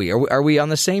 how are we? Are we on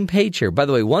the same page here? By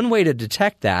the way, one way to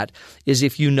detect that is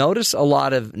if you notice a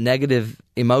lot of negative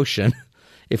emotion,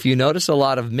 if you notice a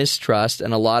lot of mistrust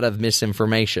and a lot of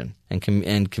misinformation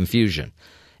and confusion.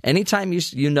 Anytime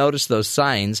you notice those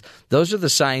signs, those are the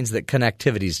signs that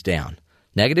connectivity's down.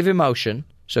 Negative emotion.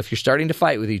 So if you're starting to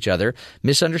fight with each other,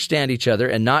 misunderstand each other,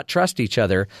 and not trust each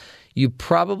other, you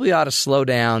probably ought to slow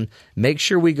down, make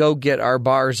sure we go get our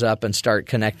bars up and start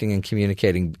connecting and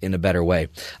communicating in a better way.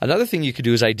 Another thing you could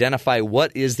do is identify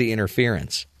what is the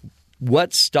interference.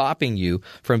 What's stopping you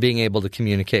from being able to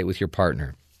communicate with your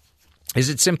partner? Is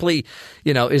it simply,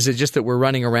 is it just that we're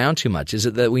running around too much? Is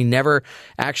it that we never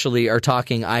actually are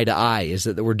talking eye to eye? Is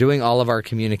it that we're doing all of our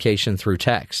communication through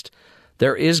text?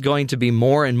 There is going to be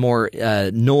more and more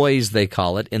noise, they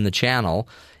call it, in the channel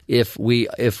if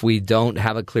we don't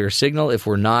have a clear signal, if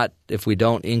we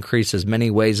don't increase as many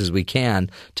ways as we can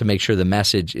to make sure the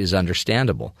message is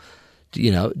understandable. Do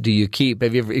you keep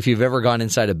if you've ever gone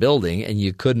inside a building and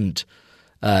you couldn't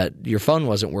your phone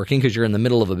wasn't working because you're in the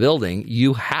middle of a building,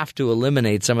 you have to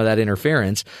eliminate some of that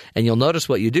interference. And you'll notice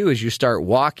what you do is you start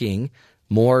walking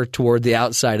more toward the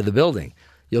outside of the building.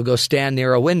 You'll go stand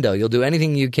near a window. You'll do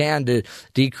anything you can to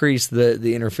decrease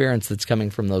the interference that's coming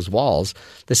from those walls.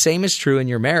 The same is true in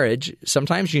your marriage.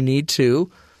 Sometimes you need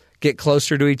to get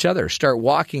closer to each other, start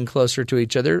walking closer to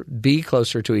each other, be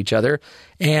closer to each other,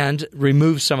 and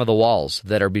remove some of the walls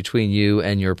that are between you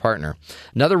and your partner.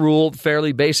 Another rule,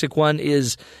 fairly basic one,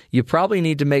 is you probably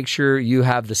need to make sure you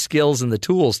have the skills and the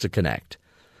tools to connect.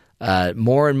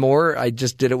 More and more, I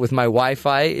just did it with my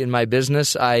Wi-Fi in my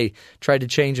business. I tried to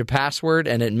change a password,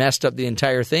 and it messed up the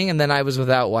entire thing, and then I was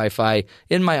without Wi-Fi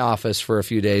in my office for a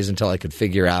few days until I could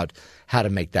figure out how to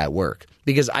make that work.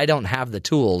 Because I don't have the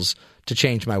tools to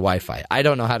change my Wi-Fi. I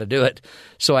don't know how to do it.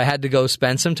 So I had to go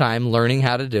spend some time learning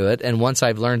how to do it. And once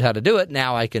I've learned how to do it,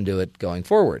 now I can do it going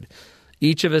forward.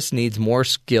 Each of us needs more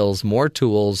skills, more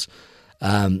tools.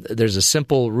 There's a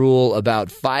simple rule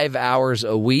about 5 hours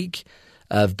a week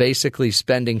of basically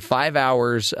spending 5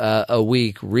 hours a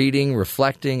week reading,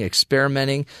 reflecting,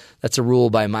 experimenting. That's a rule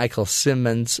by Michael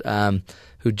Simmons,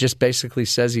 who just basically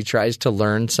says he tries to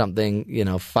learn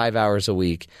something, 5 hours a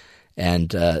week.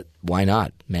 And why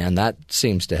not? Man, that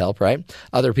seems to help, right?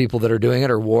 Other people that are doing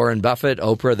it are Warren Buffett,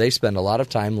 Oprah. They spend a lot of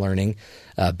time learning.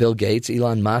 Bill Gates,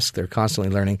 Elon Musk, they're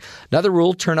constantly learning. Another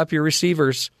rule, turn up your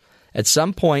receivers. At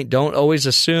some point, don't always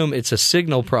assume it's a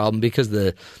signal problem because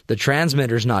the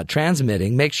transmitter's not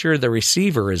transmitting. Make sure the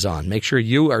receiver is on. Make sure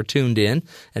you are tuned in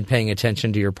and paying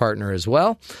attention to your partner as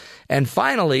well. And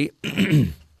finally,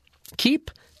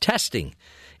 keep testing.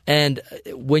 And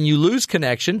when you lose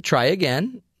connection, try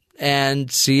again. And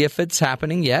see if it's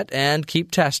happening yet, and keep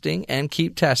testing and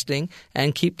keep testing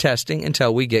and keep testing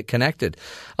until we get connected.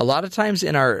 A lot of times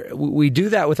we do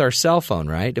that with our cell phone,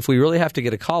 right? If we really have to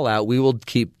get a call out, we will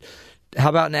keep, how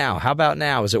about now? How about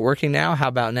now? Is it working now? How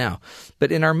about now?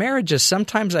 But in our marriages,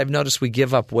 sometimes I've noticed we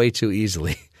give up way too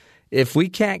easily. If we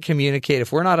can't communicate,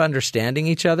 if we're not understanding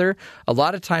each other, a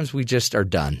lot of times we just are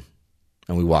done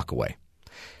and we walk away.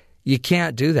 You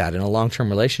can't do that in a long-term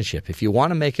relationship. If you want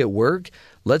to make it work,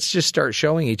 let's just start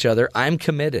showing each other, I'm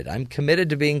committed. I'm committed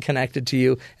to being connected to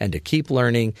you and to keep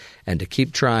learning and to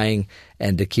keep trying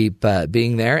and to keep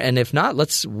being there. And if not,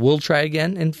 we'll try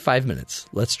again in 5 minutes.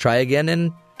 Let's try again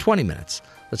in 20 minutes.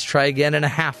 Let's try again in a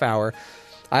half hour.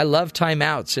 I love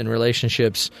timeouts in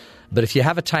relationships, but if you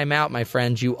have a timeout, my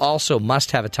friends, you also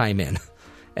must have a time in.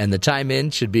 And the time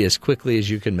in should be as quickly as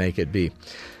you can make it be.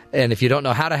 And if you don't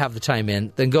know how to have the time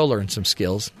in, then go learn some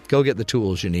skills. Go get the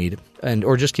tools you need,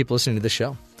 or just keep listening to the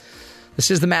show. This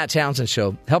is the Matt Townsend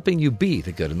Show, helping you be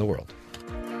the good in the world.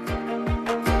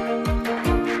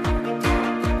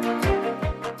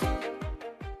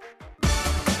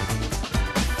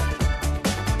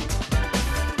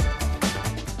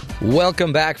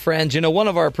 Welcome back, friends. One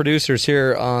of our producers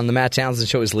here on the Matt Townsend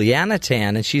Show is Liana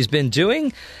Tan, and she's been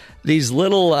doing these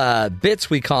little bits,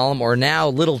 we call them, or now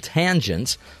little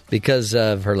tangents, because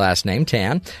of her last name,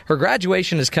 Tan. Her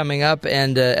graduation is coming up,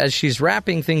 and as she's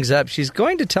wrapping things up, she's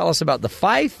going to tell us about the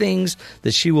 5 things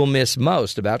that she will miss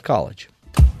most about college.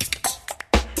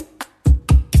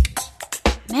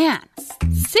 Man,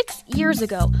 6 years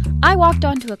ago, I walked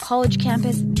onto a college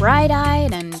campus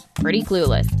bright-eyed and pretty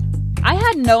clueless. I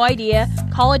had no idea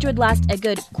college would last a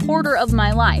good quarter of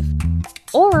my life,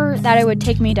 or that it would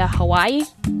take me to Hawaii,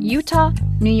 Utah,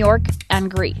 New York,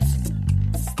 and Greece.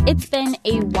 It's been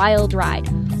a wild ride,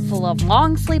 full of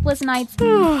long sleepless nights,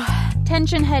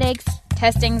 tension headaches,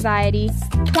 test anxiety,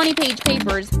 20-page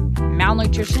papers,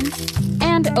 malnutrition,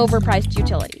 and overpriced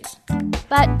utilities.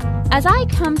 But as I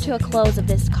come to a close of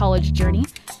this college journey,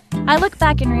 I look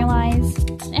back and realize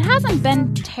it hasn't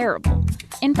been terrible.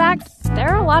 In fact, there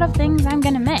are a lot of things I'm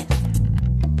going to miss.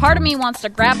 Part of me wants to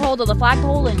grab hold of the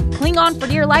flagpole and cling on for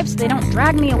dear life so they don't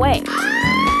drag me away.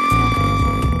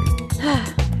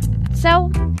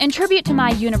 So, in tribute to my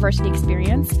university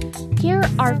experience, here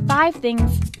are 5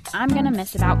 things I'm going to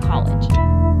miss about college.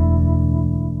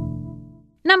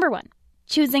 Number 1,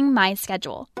 choosing my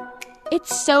schedule.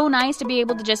 It's so nice to be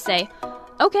able to just say,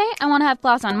 okay, I want to have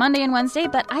class on Monday and Wednesday,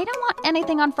 but I don't want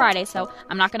anything on Friday, so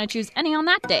I'm not going to choose any on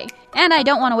that day. And I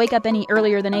don't want to wake up any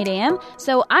earlier than 8 a.m.,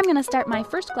 so I'm going to start my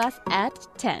first class at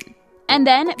 10. And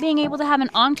then being able to have an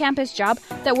on-campus job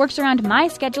that works around my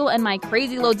schedule and my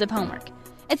crazy loads of homework.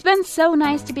 It's been so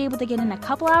nice to be able to get in a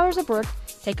couple hours of work,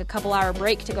 take a couple-hour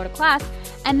break to go to class,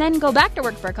 and then go back to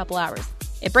work for a couple hours.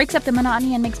 It breaks up the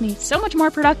monotony and makes me so much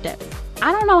more productive.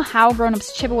 I don't know how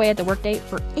grown-ups chip away at the workday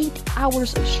for 8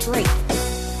 hours straight.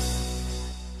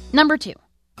 Number 2,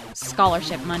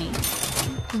 scholarship money.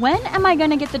 When am I going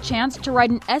to get the chance to write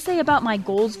an essay about my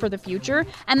goals for the future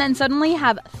and then suddenly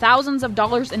have thousands of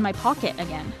dollars in my pocket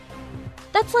again?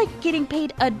 That's like getting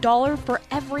paid $1 for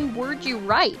every word you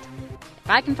write. If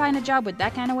I can find a job with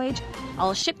that kind of wage,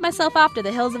 I'll ship myself off to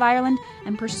the hills of Ireland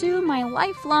and pursue my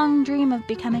lifelong dream of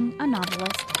becoming a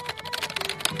novelist.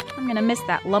 I'm going to miss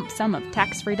that lump sum of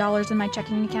tax-free dollars in my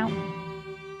checking account.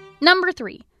 Number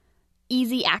 3,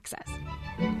 easy access.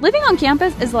 Living on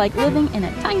campus is like living in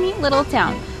a tiny little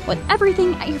town with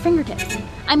everything at your fingertips.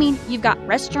 I mean, you've got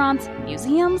restaurants,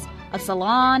 museums, a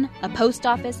salon, a post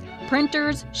office,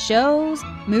 printers, shows,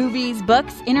 movies,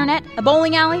 books, internet, a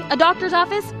bowling alley, a doctor's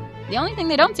office. The only thing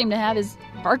they don't seem to have is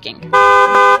parking.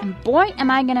 And boy,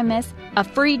 am I going to miss a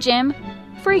free gym,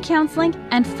 free counseling,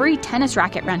 and free tennis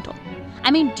racket rental. I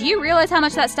mean, do you realize how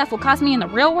much that stuff will cost me in the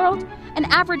real world? An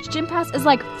average gym pass is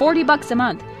like $40 a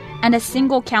month, and a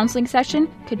single counseling session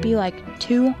could be like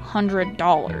 $200.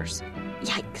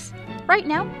 Yikes. Right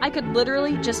now, I could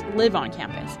literally just live on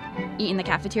campus. Eat in the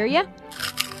cafeteria,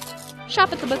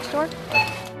 shop at the bookstore,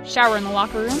 shower in the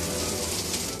locker room,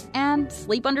 and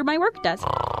sleep under my work desk.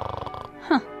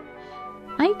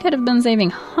 I could have been saving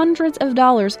hundreds of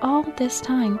dollars all this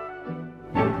time.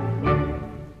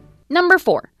 Number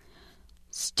 4,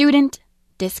 student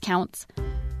discounts.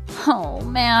 Oh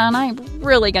man, I'm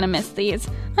really gonna miss these.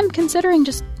 I'm considering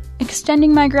just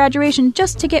extending my graduation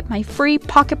just to get my free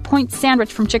Pocket Point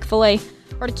sandwich from Chick-fil-A,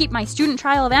 or to keep my student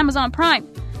trial of Amazon Prime.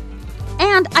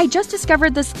 And I just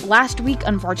discovered this last week,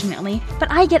 unfortunately,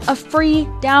 but I get a free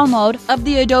download of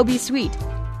the Adobe Suite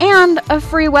and a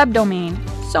free web domain.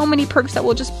 So many perks that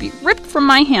will just be ripped from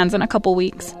my hands in a couple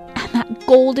weeks. And that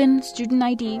golden student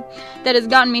ID that has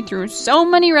gotten me through so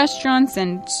many restaurants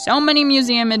and so many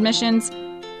museum admissions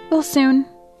will soon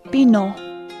be null.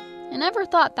 I never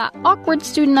thought that awkward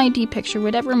student ID picture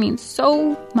would ever mean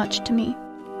so much to me.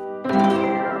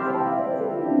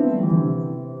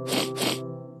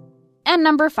 And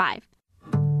number 5,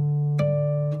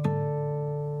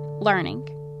 learning.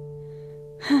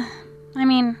 I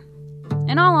mean,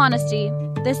 in all honesty,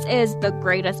 this is the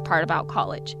greatest part about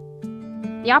college.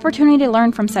 The opportunity to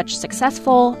learn from such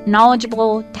successful,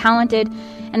 knowledgeable, talented,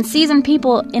 and seasoned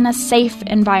people in a safe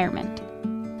environment.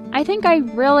 I think I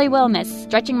really will miss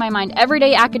stretching my mind every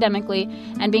day academically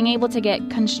and being able to get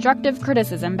constructive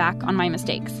criticism back on my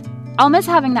mistakes. I'll miss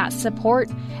having that support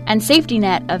and safety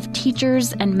net of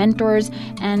teachers and mentors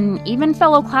and even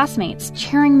fellow classmates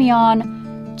cheering me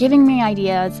on, giving me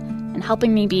ideas, and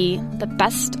helping me be the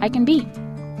best I can be.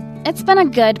 It's been a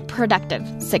good, productive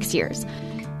 6 years.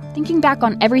 Thinking back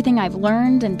on everything I've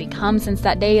learned and become since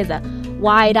that day as a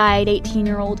wide-eyed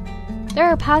 18-year-old, there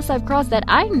are paths I've crossed that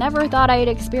I never thought I'd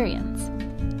experience.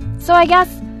 So I guess,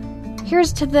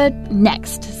 here's to the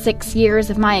next 6 years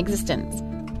of my existence.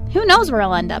 Who knows where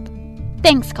I'll end up?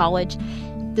 Thanks, college.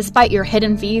 Despite your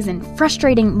hidden fees and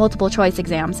frustrating multiple-choice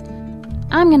exams,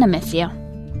 I'm gonna miss you.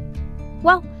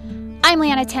 Well, I'm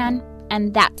Liana Tan,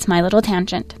 and that's my little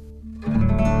tangent.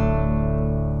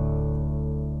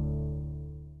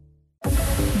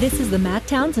 This is the Matt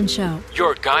Townsend Show.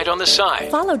 Your guide on the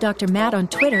side. Follow Dr. Matt on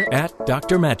Twitter at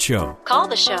Dr. Matt Show. Call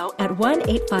the show at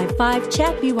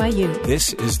 1-855-CHAT-BYU.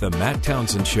 This is the Matt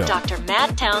Townsend Show. Dr.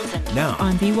 Matt Townsend. Now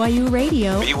on BYU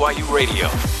Radio. BYU Radio.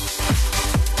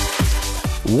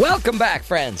 Welcome back,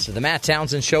 friends, to the Matt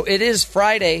Townsend Show. It is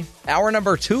Friday, hour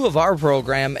number 2 of our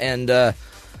program, and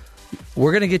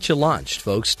we're going to get you launched,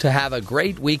 folks, to have a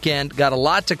great weekend. Got a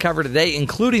lot to cover today,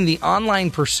 including the online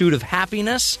pursuit of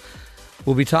happiness.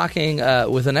 We'll be talking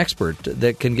with an expert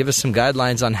that can give us some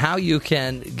guidelines on how you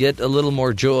can get a little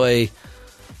more joy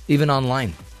even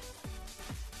online.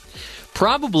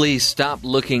 Probably stop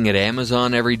looking at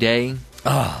Amazon every day.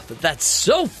 Oh, but that's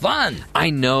so fun. I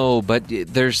know, but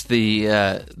there's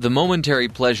the momentary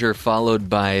pleasure followed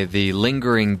by the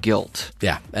lingering guilt.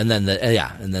 Yeah, and then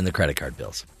the credit card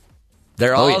bills.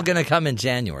 They're all going to come in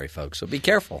January, folks, so be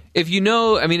careful. If you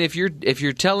know, I mean, if you're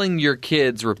telling your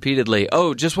kids repeatedly,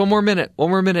 "Oh, just one more minute,"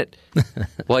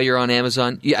 while you're on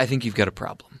Amazon, yeah, I think you've got a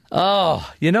problem. Oh,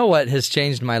 you know what has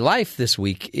changed my life this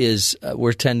week is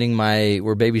we're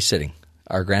babysitting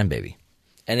our grandbaby,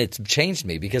 and it's changed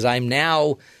me because I'm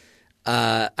now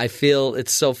I feel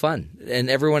it's so fun. And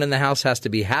everyone in the house has to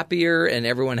be happier and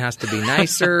everyone has to be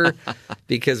nicer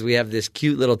because we have this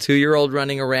cute little 2-year-old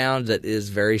running around that is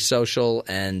very social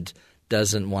and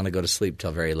doesn't want to go to sleep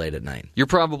till very late at night. You're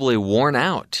probably worn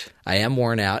out. I am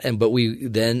worn out. But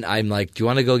I'm like, do you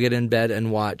want to go get in bed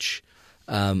and watch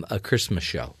a Christmas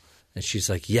show? And she's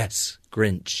like, yes,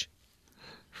 Grinch.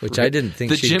 Which I didn't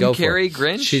think she'd go for. The Jim Carrey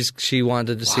Grinch? She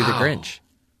wanted to see the Grinch,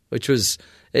 which was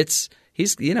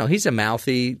he's a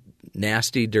mouthy,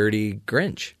 nasty, dirty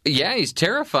Grinch. Yeah, he's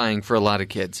terrifying for a lot of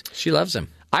kids. She loves him.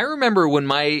 I remember when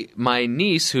my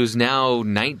niece, who's now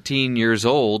 19 years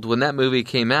old, when that movie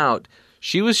came out,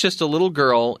 she was just a little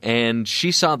girl and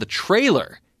she saw the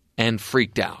trailer and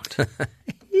freaked out.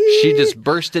 She just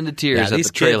burst into tears at the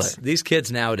trailer. These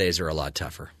kids nowadays are a lot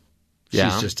tougher.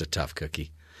 She's just a tough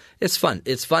cookie. It's fun.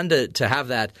 It's fun to have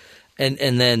that. And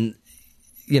then,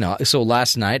 so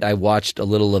last night I watched a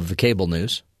little of the cable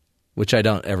news, which I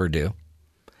don't ever do.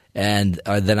 And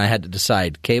then I had to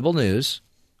decide cable news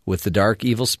with the dark,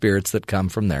 evil spirits that come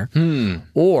from there,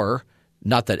 or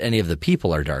not that any of the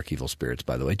people are dark, evil spirits,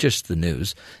 by the way, just the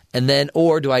news. And then,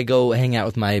 or do I go hang out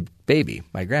with my baby,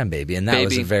 my grandbaby? And that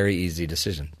was a very easy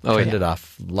decision. Turned it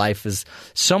off. Life is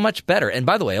so much better. And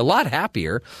by the way, a lot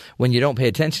happier when you don't pay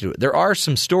attention to it. There are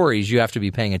some stories you have to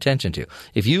be paying attention to.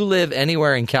 If you live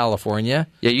anywhere in California.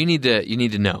 Yeah, you need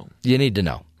to know. You need to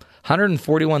know.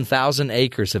 141,000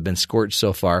 acres have been scorched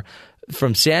so far.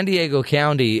 From San Diego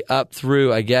County up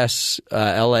through, I guess,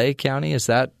 L.A. County. Is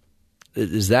that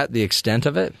the extent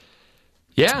of it?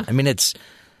 Yeah. I mean,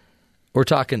 we're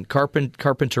talking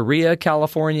Carpinteria,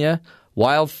 California.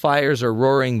 Wildfires are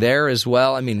roaring there as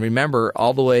well. I mean, remember,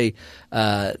 all the way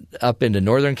up into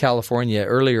Northern California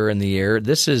earlier in the year,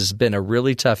 this has been a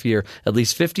really tough year. At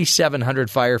least 5,700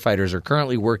 firefighters are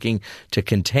currently working to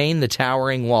contain the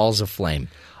towering walls of flame.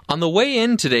 On the way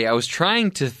in today, I was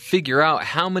trying to figure out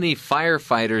how many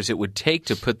firefighters it would take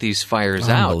to put these fires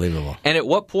out. Unbelievable. And at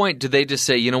what point do they just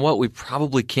say, you know what, we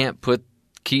probably can't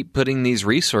keep putting these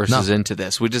resources into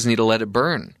this. We just need to let it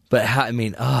burn. But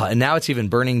and now it's even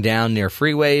burning down near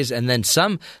freeways. And then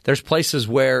there's places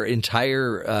where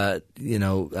entire,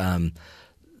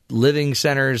 living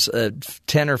centers,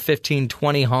 10 or 15,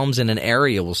 20 homes in an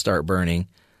area will start burning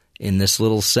in this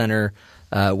little center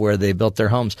where they built their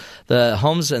homes. The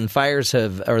fires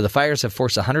have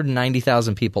forced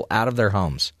 190,000 people out of their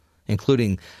homes,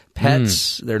 including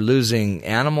pets. They're losing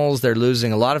animals. They're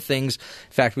losing a lot of things.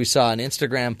 In fact, we saw an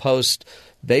Instagram post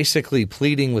basically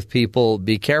pleading with people,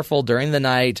 be careful during the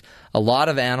night. A lot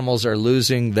of animals are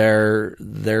losing their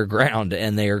ground,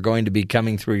 and they are going to be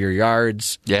coming through your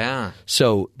yards. Yeah.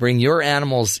 So bring your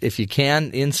animals, if you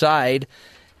can, inside,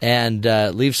 and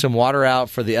leave some water out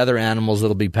for the other animals that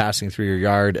will be passing through your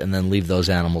yard, and then leave those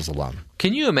animals alone.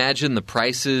 Can you imagine the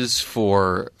prices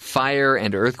for fire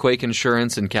and earthquake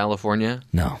insurance in California?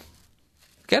 No.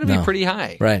 Got to be pretty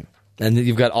high. Right. And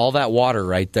you've got all that water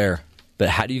right there. But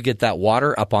how do you get that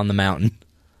water up on the mountain?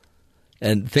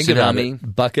 And think about it.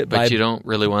 But you don't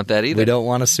really want that either. We don't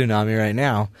want a tsunami right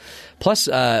now. Plus,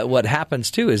 what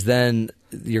happens, too, is then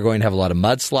you're going to have a lot of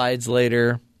mudslides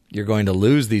later. You're going to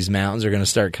lose these mountains. They're going to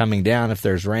start coming down if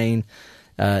there's rain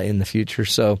in the future.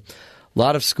 So a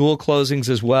lot of school closings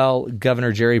as well.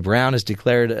 Governor Jerry Brown has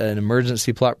declared an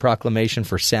emergency proclamation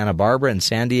for Santa Barbara and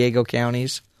San Diego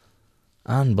counties.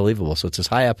 Unbelievable. So it's as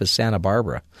high up as Santa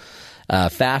Barbara.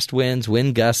 Fast winds,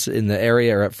 wind gusts in the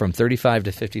area are up from 35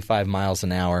 to 55 miles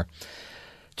an hour.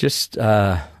 Just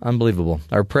unbelievable.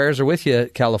 Our prayers are with you,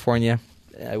 California.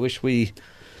 I wish we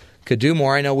could do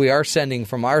more. I know we are sending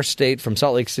from our state, from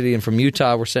Salt Lake City and from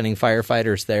Utah, we're sending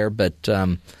firefighters there. But,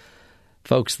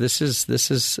 folks, this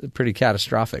is pretty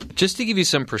catastrophic. Just to give you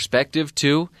some perspective,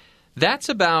 too, that's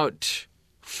about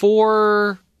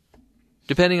 4,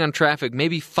 depending on traffic,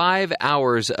 maybe 5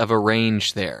 hours of a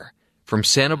range there from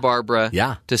Santa Barbara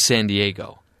to San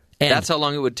Diego. And that's how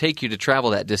long it would take you to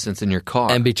travel that distance in your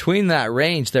car. And between that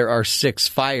range, there are 6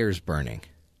 fires burning.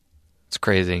 It's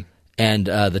crazy. And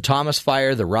the Thomas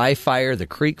Fire, the Rye Fire, the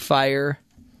Creek Fire,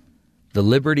 the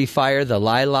Liberty Fire, the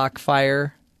Lilac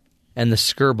Fire, and the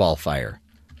Skirball Fire.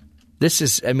 This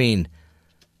is, it's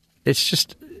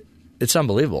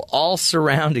unbelievable. All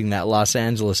surrounding that Los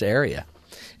Angeles area.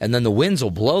 And then the winds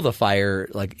will blow the fire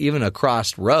like even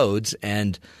across roads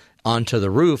and onto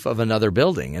the roof of another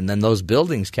building. And then those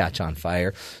buildings catch on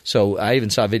fire. So I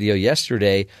even saw a video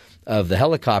yesterday of the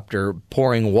helicopter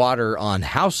pouring water on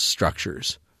house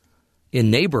structures in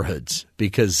neighborhoods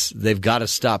because they've got to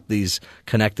stop these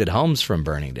connected homes from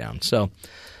burning down. So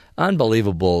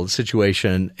unbelievable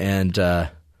situation. And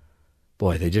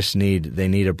Boy, they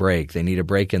need a break. They need a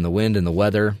break in the wind and the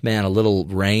weather. Man, a little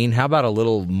rain. How about a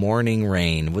little morning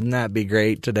rain? Wouldn't that be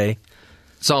great today?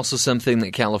 It's also something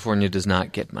that California does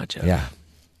not get much of. Yeah.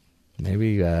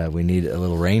 Maybe we need a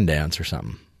little rain dance or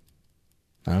something.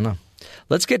 I don't know.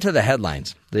 Let's get to the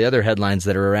headlines, the other headlines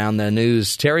that are around the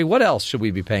news. Terry, what else should we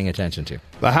be paying attention to?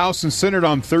 The House and Senate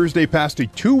on Thursday passed a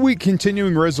 2-week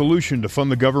continuing resolution to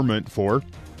fund the government for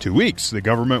 2 weeks. The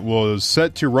government was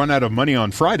set to run out of money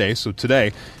on Friday, so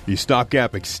today the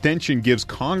stopgap extension gives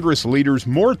Congress leaders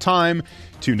more time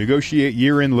to negotiate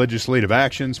year-end legislative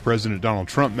actions. President Donald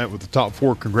Trump met with the top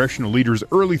 4 congressional leaders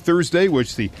early Thursday,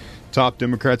 which the top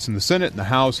Democrats in the Senate and the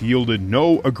House yielded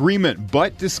no agreement,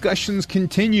 but discussions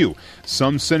continue.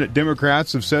 Some Senate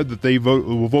Democrats have said that they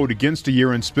will vote against a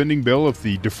year-end spending bill if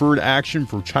the Deferred Action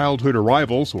for Childhood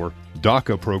Arrivals, or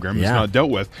DACA program, is not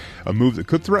dealt with, a move that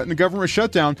could threaten the government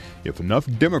shutdown if enough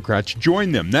Democrats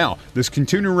join them. Now, this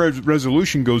continuing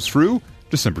resolution goes through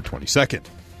December 22nd.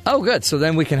 Oh, good. So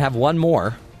then we can have one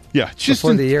more. Yeah, just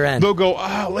before the year end. They'll go,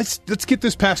 let's get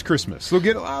this past Christmas. They'll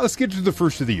get, let's get to the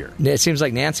first of the year. It seems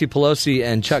like Nancy Pelosi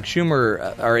and Chuck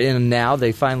Schumer are in now.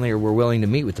 They finally were willing to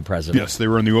meet with the president. Yes, they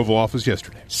were in the Oval Office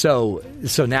yesterday. So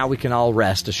now we can all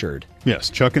rest assured. Yes,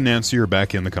 Chuck and Nancy are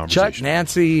back in the conversation. Chuck,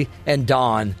 Nancy, and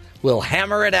Dawn will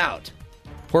hammer it out.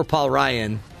 Poor Paul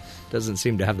Ryan doesn't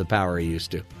seem to have the power he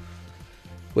used to.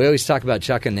 We always talk about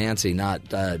Chuck and Nancy, not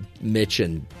Mitch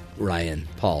and Ryan,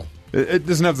 Paul. It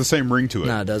doesn't have the same ring to it.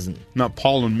 No, it doesn't. Not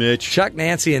Paul and Mitch. Chuck,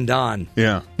 Nancy, and Don.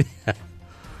 Yeah.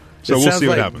 So we'll see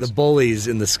what happens. The bullies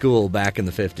in the school back in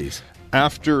the 50s.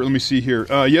 Let me see here.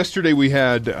 Yesterday we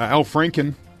had Al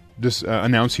Franken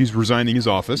announce he's resigning his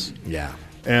office. Yeah.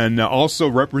 And also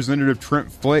Representative Trent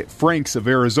Franks of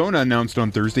Arizona announced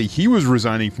on Thursday he was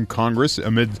resigning from Congress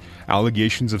amid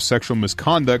allegations of sexual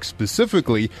misconduct,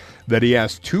 specifically that he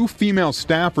asked 2 female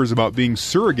staffers about being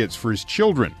surrogates for his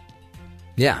children.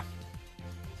 Yeah.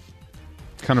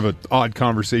 Kind of an odd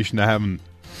conversation to have.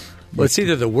 Well, it's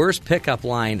either the worst pickup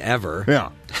line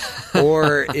ever,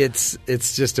 or it's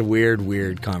just a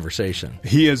weird conversation.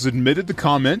 He has admitted the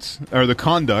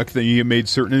conduct that he made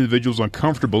certain individuals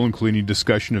uncomfortable, including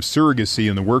discussion of surrogacy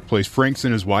in the workplace. Franks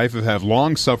and his wife have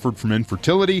long suffered from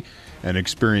infertility and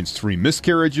experienced 3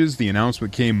 miscarriages. The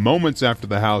announcement came moments after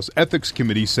the House Ethics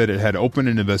Committee said it had opened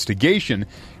an investigation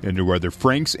into whether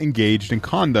Franks engaged in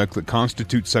conduct that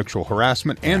constitutes sexual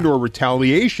harassment and or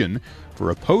retaliation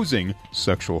for opposing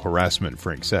sexual harassment,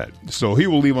 Frank said. So he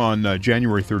will leave on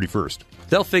January 31st.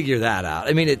 They'll figure that out.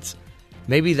 I mean,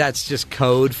 maybe that's just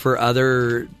code for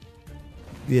other,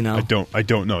 I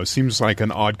don't know. It seems like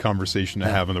an odd conversation to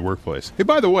have in the workplace. Hey,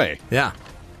 by the way. Yeah.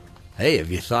 Hey,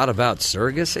 have you thought about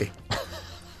surrogacy?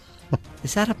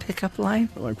 Is that a pickup line?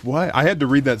 Like, what? I had to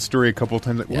read that story a couple of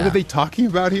times. Like, what are they talking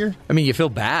about here? I mean, you feel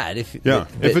bad. If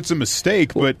it's a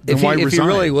mistake, but then why resign? If he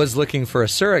really was looking for a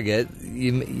surrogate,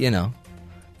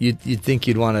 you'd think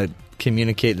you'd want to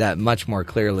communicate that much more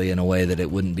clearly in a way that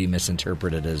it wouldn't be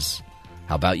misinterpreted as,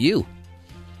 how about you?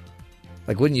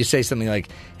 Like, wouldn't you say something like,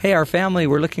 hey, our family,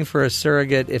 we're looking for a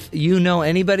surrogate. If you know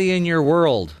anybody in your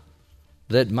world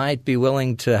that might be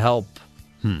willing to help,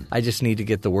 I just need to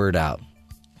get the word out.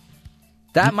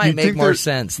 That might make more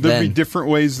sense. There'd be different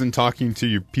ways than talking to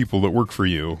your people that work for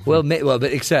you. Well, but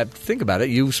except, think about it.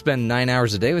 You spend 9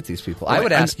 hours a day with these people. I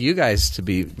would ask you guys to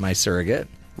be my surrogate.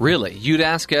 Really? You'd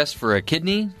ask us for a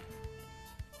kidney?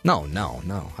 No.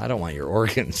 I don't want your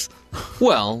organs.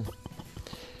 Well.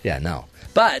 Yeah, no.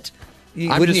 But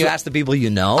wouldn't you ask the people you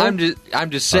know?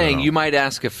 I'm just saying you might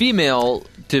ask a female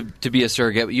to be a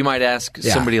surrogate. You might ask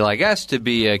somebody like us to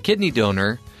be a kidney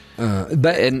donor.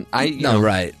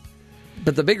 Right.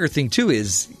 But the bigger thing, too,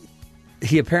 is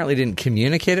he apparently didn't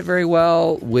communicate it very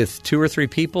well with 2 or 3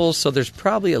 people, so there's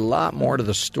probably a lot more to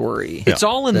the story. It's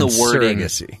all in the wording.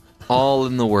 Surrogacy. All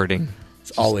in the wording.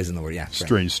 It's always in the wording, yeah.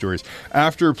 Strange stories.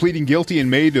 After pleading guilty in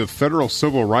May to a federal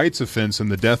civil rights offense in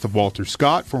the death of Walter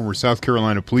Scott, former South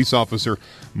Carolina police officer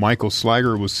Michael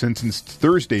Slager was sentenced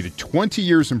Thursday to 20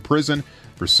 years in prison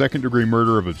for second-degree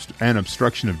murder and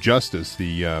obstruction of justice,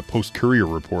 the Post-Courier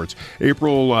reports.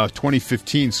 April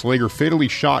 2015, Slager fatally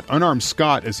shot unarmed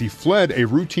Scott as he fled a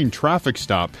routine traffic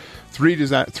stop. 3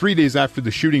 days after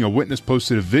the shooting, a witness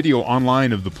posted a video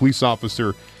online of the police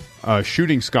officer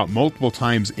shooting Scott multiple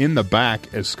times in the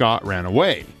back as Scott ran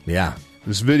away. Yeah.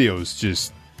 This video is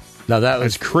just... No, that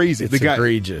was crazy. It's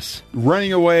egregious.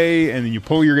 Running away, and then you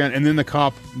pull your gun, and then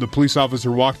the police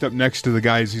officer walked up next to the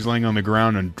guy as he's laying on the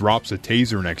ground and drops a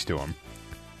taser next to him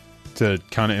to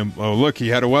kind of, look, he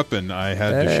had a weapon. I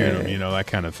had to shoot him, that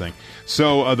kind of thing.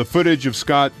 So the footage of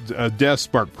Scott's death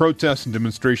sparked protests and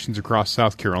demonstrations across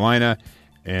South Carolina,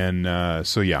 and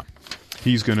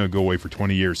he's going to go away for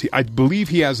 20 years. I believe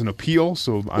he has an appeal,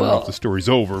 so I don't know if the story's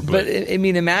over. But I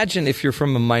mean, imagine if you're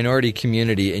from a minority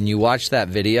community and you watch that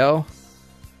video,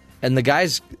 and the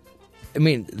guy's, I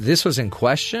mean, this was in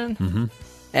question,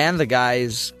 and the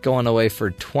guy's going away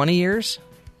for 20 years?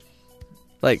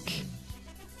 Like,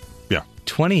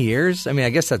 20 years? I mean, I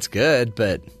guess that's good,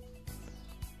 but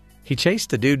he chased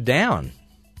the dude down.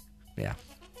 Yeah.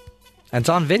 And it's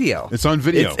on video. It's on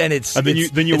video. Then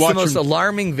you watch the most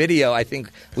alarming video I think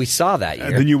we saw that year.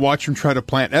 And then you watch him try to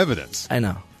plant evidence. I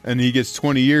know. And he gets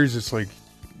 20 years. It's like...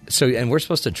 So, and we're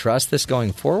supposed to trust this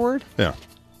going forward? Yeah.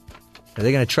 Are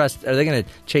they going to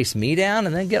chase me down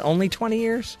and then get only 20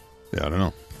 years? Yeah, I don't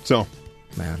know. So,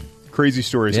 man, crazy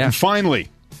stories. Yeah. And finally,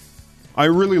 I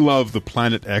really love the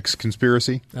Planet X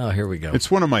conspiracy. Oh, here we go.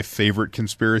 It's one of my favorite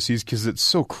conspiracies because it's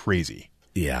so crazy.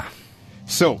 Yeah.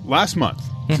 So, last month,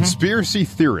 conspiracy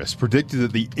theorists predicted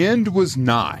that the end was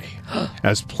nigh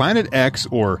as Planet X,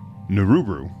 or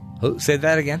Nibiru. Oh, say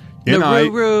that again.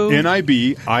 Nibiru.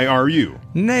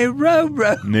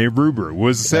 Nibiru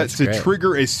was set to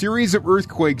trigger a series of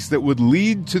earthquakes that would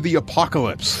lead to the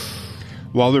apocalypse.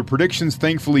 While their predictions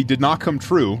thankfully did not come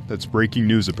true, that's breaking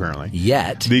news apparently,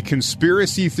 yet, the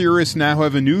conspiracy theorists now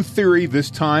have a new theory, this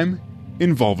time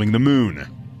involving the moon.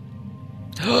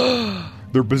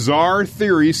 Their bizarre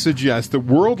theory suggests that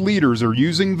world leaders are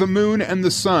using the moon and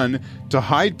the sun to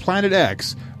hide Planet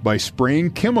X by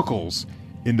spraying chemicals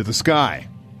into the sky.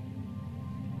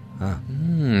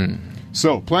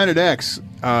 So, Planet X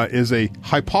is a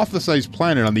hypothesized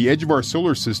planet on the edge of our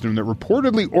solar system that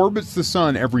reportedly orbits the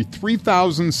sun every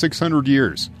 3,600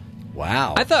 years.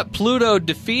 Wow. I thought Pluto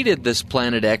defeated this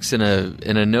Planet X in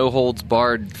a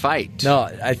no-holds-barred fight. No,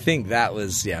 I think that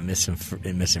was,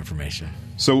 misinformation.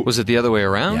 So was it the other way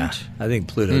around? Yeah, I think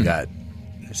Pluto got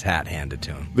his hat handed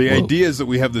to him. The idea is that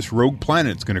we have this rogue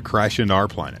planet that's going to crash into our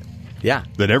planet. Yeah.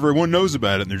 That everyone knows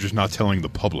about it, and they're just not telling the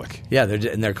public. Yeah,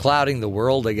 they're clouding the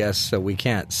world, I guess, so we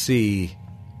can't see.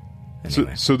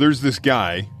 Anyway. So there's this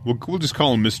guy. We'll just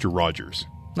call him Mr. Rogers.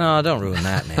 No, don't ruin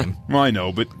that name. Well, I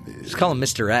know, but... Just call him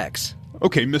Mr. X.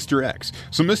 Okay, Mr. X.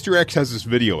 So Mr. X has this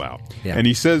video out, and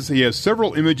he says he has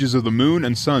several images of the moon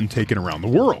and sun taken around the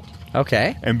world.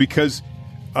 Okay. And because...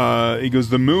 he goes,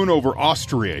 the moon over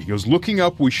Austria. He goes, looking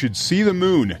up, we should see the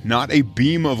moon, not a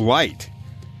beam of light.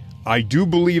 I do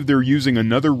believe they're using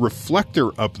another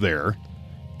reflector up there.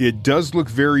 It does look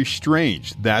very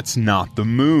strange. That's not the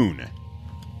moon.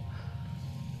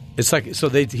 It's like,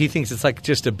 he thinks it's like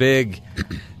just a big,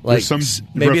 like, some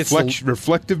maybe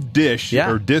reflective dish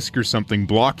or disc or something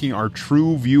blocking our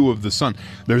true view of the sun.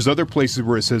 There's other places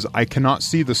where it says, I cannot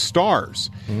see the stars.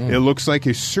 It looks like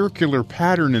a circular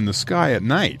pattern in the sky at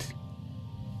night.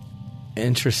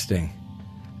 Interesting.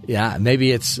 Yeah,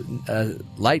 maybe it's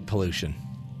light pollution.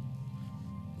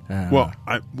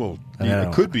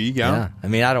 It could be, yeah. I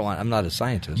mean, I'm not a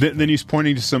scientist. Then he's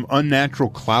pointing to some unnatural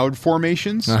cloud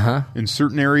formations in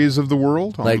certain areas of the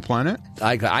world on the planet.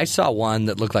 I saw one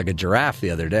that looked like a giraffe the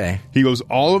other day. He goes,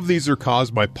 all of these are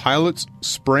caused by pilots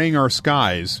spraying our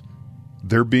skies.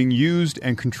 They're being used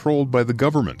and controlled by the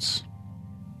governments.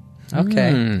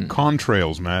 Okay.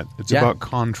 Contrails, Matt. It's about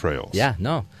contrails. Yeah,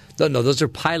 no, those are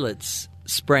pilots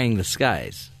spraying the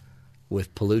skies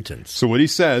with pollutants. So what he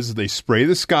says, they spray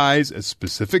the skies at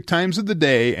specific times of the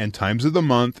day and times of the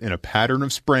month in a pattern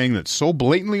of spraying that's so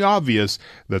blatantly obvious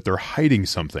that they're hiding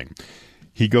something.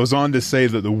 He goes on to say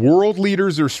that the world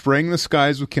leaders are spraying the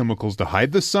skies with chemicals to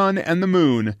hide the sun and the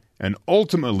moon and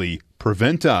ultimately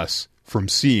prevent us from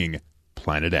seeing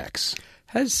Planet X.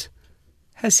 Has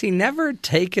he never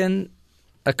taken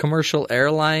a commercial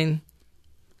airline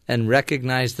and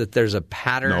recognize that there's a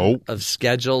pattern of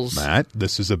schedules? Matt,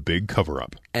 this is a big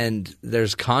cover-up. And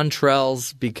there's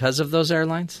contrails because of those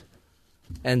airlines?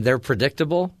 And they're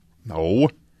predictable? No.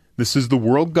 This is the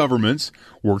world governments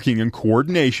working in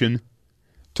coordination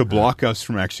to block us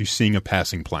from actually seeing a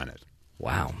passing planet.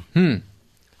 Wow.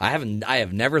 I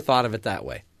have never thought of it that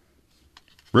way.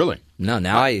 Really? No,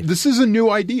 this is a new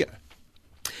idea.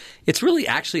 It's really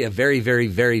actually a very, very,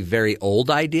 very, very old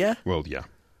idea. Well, yeah.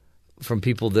 From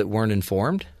people that weren't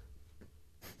informed,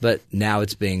 but now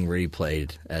it's being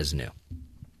replayed as new.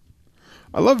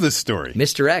 I love this story.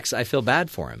 Mr. X, I feel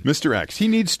bad for him. Mr. X, he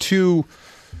needs to...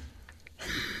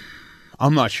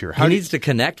 I'm not sure. He needs to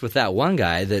connect with that one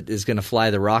guy that is going to fly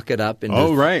the rocket up into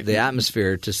the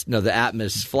atmosphere. The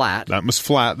atmosphere flat. That was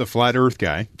flat, the flat Earth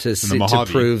guy. To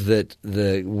prove that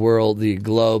the world, the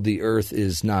globe, the Earth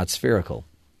is not spherical.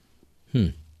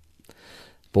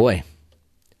 Boy,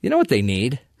 you know what they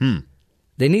need?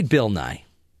 They need Bill Nye.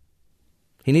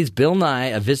 He needs Bill Nye,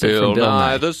 a visit from Bill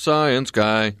Nye. The science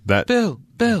guy. Bill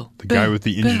Bill. The guy with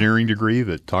the engineering degree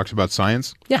that talks about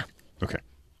science? Yeah. Okay.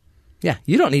 Yeah,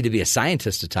 you don't need to be a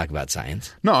scientist to talk about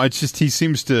science. No, it's just he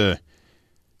seems to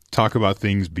talk about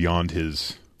things beyond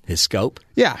his scope.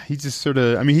 Yeah, he just sort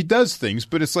of, I mean, he does things,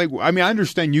 but it's like, I mean, I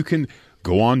understand you can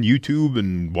go on YouTube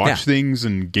and watch things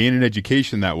and gain an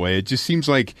education that way. It just seems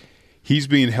like he's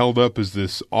being held up as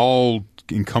this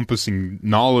all-encompassing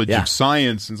knowledge of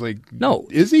science. It's like, no,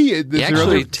 is he? He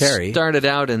actually started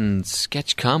out in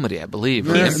sketch comedy, I believe.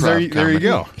 There you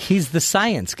go. He's the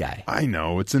science guy. I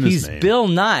know, it's in his name. He's Bill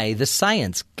Nye, the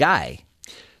science guy.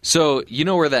 So you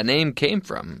know where that name came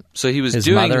from. So he was his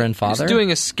mother and father? He was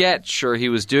doing a sketch, or he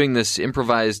was doing this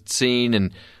improvised scene,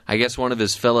 and I guess one of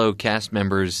his fellow cast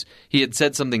members, he had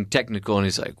said something technical, and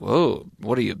he's like, "Whoa,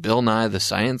 what are you, Bill Nye, the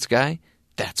science guy?"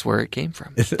 That's where it came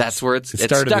from. That's where it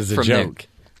started stuck as a from joke.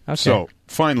 There. Okay. So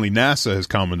finally, NASA has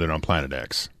commented on Planet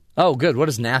X. Oh, good. What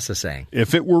is NASA saying?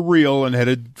 If it were real and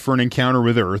headed for an encounter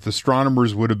with Earth,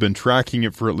 astronomers would have been tracking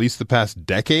it for at least the past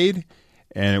decade,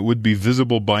 and it would be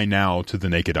visible by now to the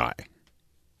naked eye.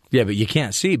 Yeah, but you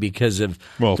can't see because of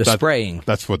the spraying.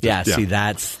 That's what. See,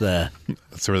 that's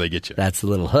where they get you. That's the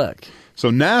little hook.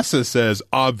 So NASA says,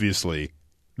 obviously,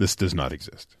 this does not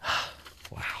exist.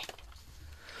 Wow.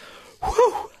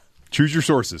 Whew. Choose your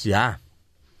sources. Yeah.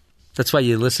 That's why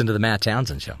you listen to the Matt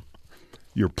Townsend Show.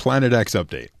 Your Planet X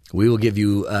update. We will give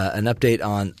you an update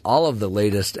on all of the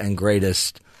latest and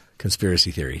greatest conspiracy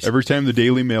theories. Every time the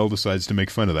Daily Mail decides to make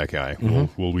fun of that guy,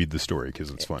 we'll read the story because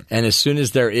it's fun. And as soon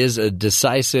as there is a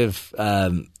decisive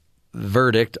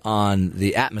verdict on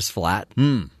the Atmos flat,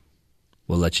 we'll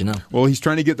let you know. Well, he's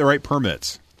trying to get the right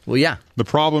permits. Well, yeah. The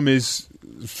problem is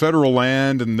federal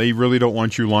land, and they really don't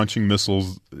want you launching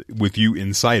missiles with you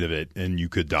inside of it, and you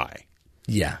could die.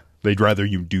 Yeah. They'd rather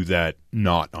you do that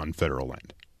not on federal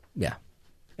land. Yeah.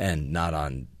 And not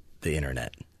on the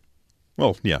internet.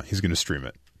 Well, yeah, he's going to stream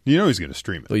it. You know he's going to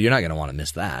stream it. Well, you're not going to want to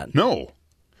miss that. No.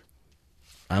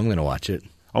 I'm going to watch it.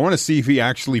 I want to see if he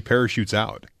actually parachutes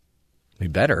out. He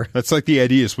better. That's like the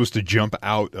idea is supposed to jump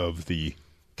out of the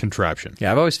contraption.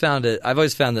 Yeah, I've always found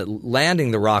that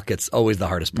landing the rocket's always the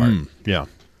hardest part. Yeah.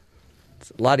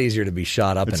 It's a lot easier to be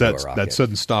shot up into a rocket. That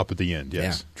sudden stop at the end,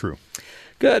 yes. Yeah. True.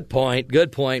 Good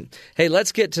point. Hey,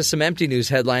 let's get to some empty news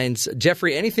headlines.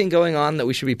 Jeffrey, anything going on that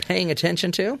we should be paying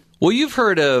attention to? Well, you've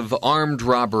heard of armed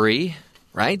robbery,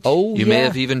 right? Oh, You may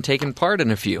have even taken part in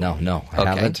a few. No, I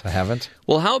haven't.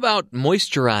 Well, how about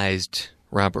moisturized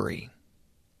robbery?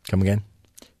 Come again?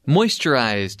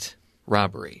 Moisturized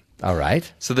robbery. All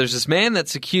right. So there's this man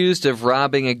that's accused of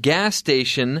robbing a gas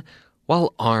station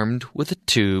while armed with a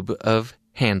tube of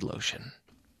hand lotion.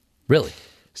 Really?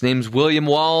 His name's William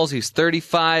Walls. He's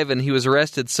 35, and he was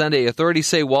arrested Sunday. Authorities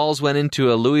say Walls went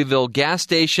into a Louisville gas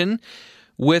station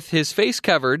with his face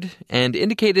covered and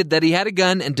indicated that he had a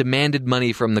gun and demanded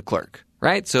money from the clerk.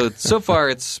 Right? So far,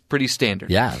 it's pretty standard.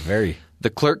 Yeah, very. The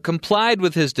clerk complied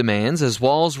with his demands. As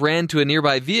Walls ran to a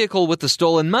nearby vehicle with the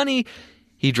stolen money,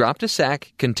 he dropped a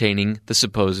sack containing the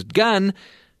supposed gun,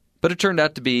 but it turned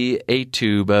out to be a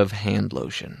tube of hand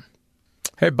lotion.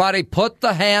 Hey, buddy, put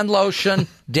the hand lotion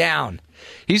down.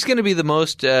 He's going to be the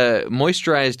most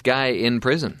moisturized guy in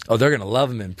prison. Oh, they're going to love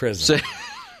him in prison. So,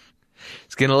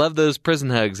 he's going to love those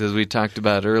prison hugs, as we talked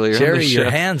about earlier. Jerry, on the show.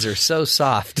 Your hands are so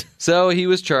soft. So he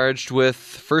was charged with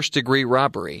first-degree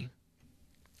robbery.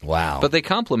 Wow. But they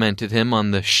complimented him on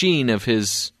the sheen of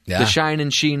the shine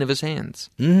and sheen of his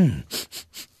hands.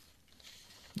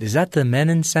 Is that the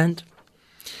Menon scent?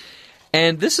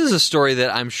 And this is a story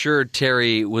that I'm sure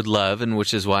Terry would love, and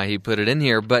which is why he put it in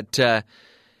here. But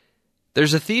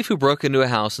there's a thief who broke into a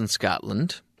house in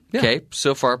Scotland. Yeah. Okay,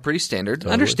 so far pretty standard.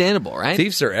 Totally. Understandable, right?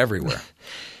 Thieves are everywhere.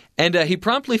 And he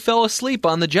promptly fell asleep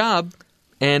on the job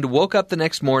and woke up the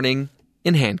next morning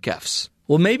in handcuffs.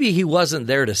 Well, maybe he wasn't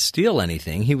there to steal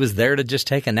anything. He was there to just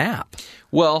take a nap.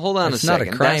 Well, hold on a second.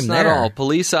 Not a crime. That's not all.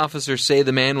 Police officers say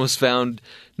the man was found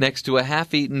next to a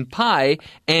half-eaten pie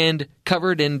and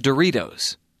covered in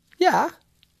Doritos. Yeah.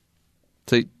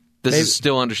 So this is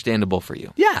still understandable for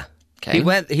you. Yeah. Okay.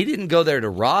 He didn't go there to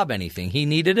rob anything. He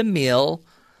needed a meal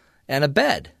and a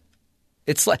bed.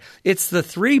 It's the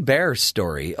Three Bears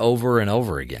story over and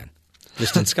over again.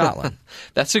 Just in Scotland.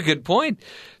 That's a good point.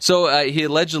 So he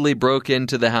allegedly broke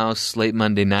into the house late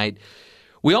Monday night.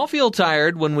 We all feel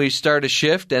tired when we start a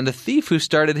shift, and a thief who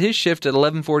started his shift at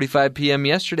 11:45 p.m.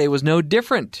 yesterday was no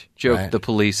different, joked the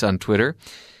police on Twitter.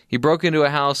 He broke into a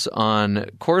house on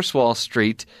Corswall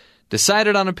Street,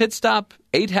 decided on a pit stop,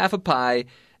 ate half a pie,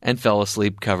 and fell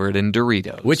asleep covered in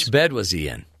Doritos. Which bed was he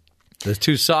in? The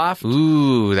too soft?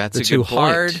 Ooh, that's a good point. Too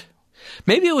hard?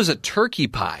 Maybe it was a turkey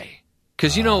pie.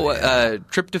 Because,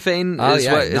 tryptophan is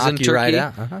what is in turkey. Right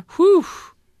out. Uh-huh. Whew.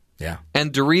 Yeah.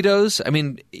 And Doritos, I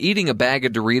mean, eating a bag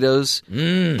of Doritos,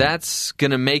 that's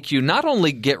going to make you not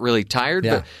only get really tired,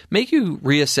 but make you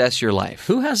reassess your life.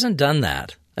 Who hasn't done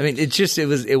that? I mean,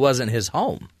 it wasn't his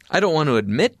home. I don't want to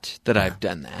admit that I've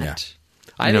done that. Yeah.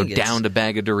 I downed a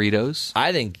bag of Doritos.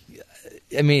 I think,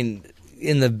 I mean,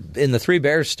 in the Three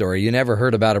Bears story, you never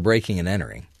heard about a breaking and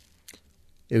entering.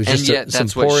 It was just that's some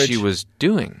porridge. what she was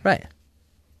doing. Right.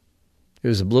 It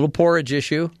was a little porridge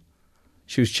issue.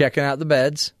 She was checking out the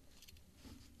beds.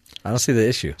 I don't see the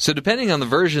issue. So depending on the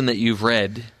version that you've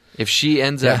read, if she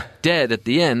ends up dead at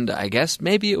the end, I guess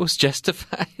maybe it was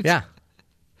justified. Yeah.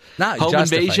 Not home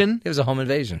justified. invasion? It was a home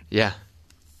invasion. Yeah.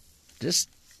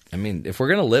 If we're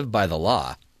going to live by the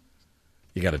law,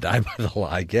 you got to die by the law,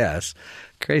 I guess.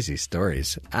 Crazy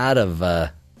stories out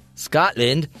of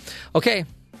Scotland. Okay,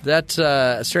 that's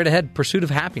straight ahead. Pursuit of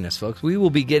happiness, folks. We will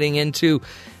be getting into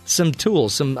some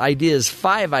tools, some ideas,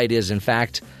 5 ideas, in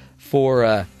fact,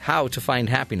 for how to find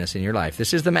happiness in your life.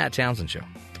 This is the Matt Townsend Show.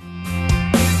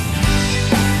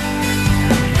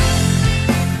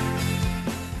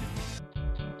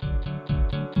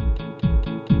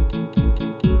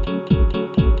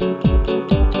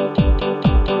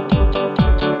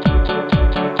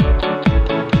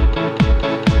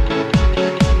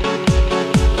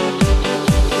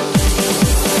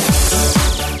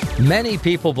 Many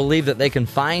people believe that they can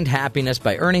find happiness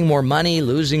by earning more money,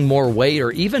 losing more weight,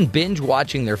 or even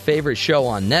binge-watching their favorite show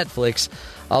on Netflix.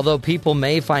 Although people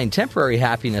may find temporary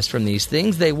happiness from these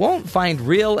things, they won't find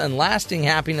real and lasting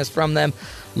happiness from them.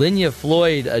 Lynya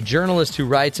Floyd, a journalist who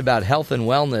writes about health and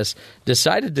wellness,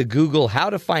 decided to Google how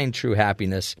to find true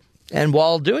happiness. And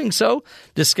while doing so,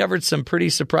 discovered some pretty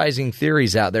surprising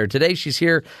theories out there. Today, she's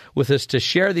here with us to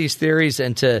share these theories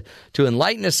and to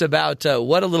enlighten us about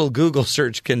what a little Google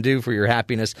search can do for your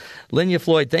happiness. Lynya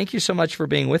Floyd, thank you so much for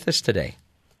being with us today.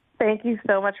 Thank you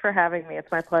so much for having me. It's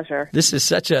my pleasure. This is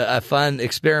such a fun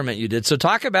experiment you did. So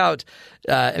talk about,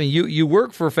 you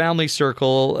work for Family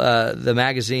Circle, the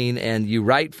magazine, and you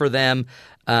write for them.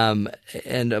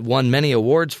 And won many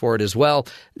awards for it as well.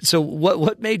 So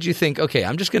what made you think, okay,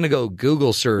 I'm just going to go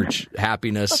Google search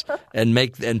happiness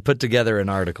and put together an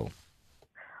article?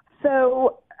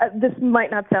 So this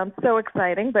might not sound so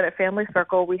exciting, but at Family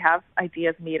Circle we have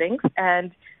ideas meetings,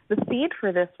 and the seed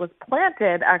for this was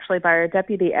planted actually by our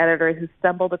deputy editor who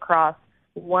stumbled across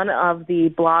one of the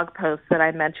blog posts that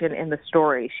I mentioned in the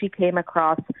story. She came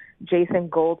across Jason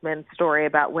Goldman's story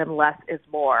about when less is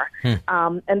more.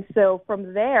 And so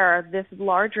from there, this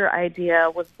larger idea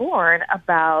was born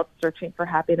about searching for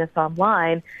happiness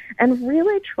online and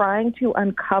really trying to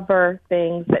uncover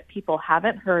things that people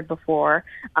haven't heard before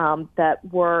that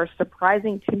were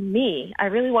surprising to me. I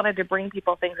really wanted to bring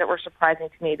people things that were surprising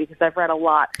to me because I've read a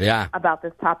lot about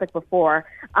this topic before,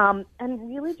 and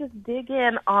really just dig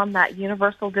in on that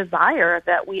universal desire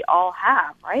that we all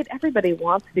have, right? Everybody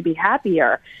wants to be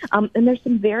happier. And there's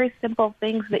some very simple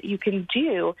things that you can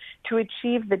do to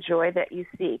achieve the joy that you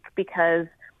seek because,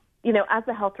 you know, as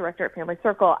a health director at Family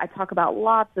Circle, I talk about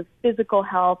lots of physical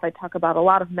health. I talk about a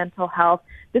lot of mental health.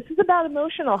 This is about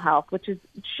emotional health, which is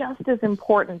just as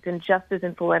important and just as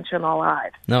influential in our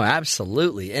lives. No,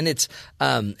 absolutely. And it's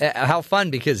how fun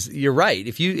because you're right.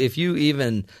 If you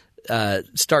even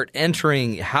start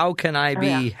entering how can I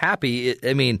be happy,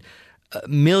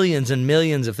 millions and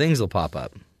millions of things will pop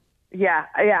up. Yeah.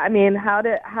 I mean, how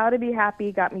to be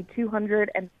happy got me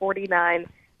 249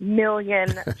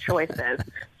 million choices.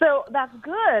 So that's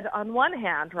good on one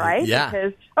hand, right? Yeah.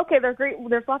 Because, okay,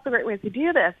 there's lots of great ways to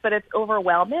do this, but it's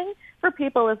overwhelming for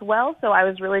people as well. So I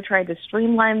was really trying to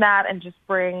streamline that and just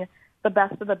bring the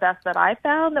best of the best that I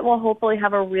found that will hopefully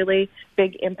have a really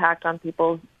big impact on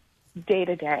people's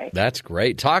day-to-day. That's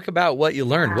great. Talk about what you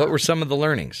learned. What were some of the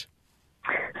learnings?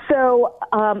 So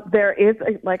there is,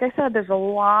 like I said, there's a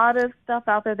lot of stuff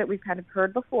out there that we've kind of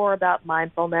heard before about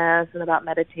mindfulness and about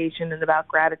meditation and about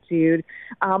gratitude.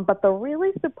 But the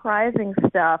really surprising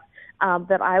stuff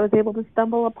that I was able to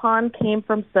stumble upon came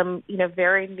from some,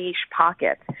 very niche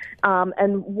pockets.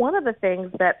 And one of the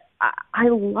things that I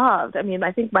loved,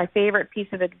 I think my favorite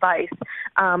piece of advice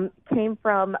came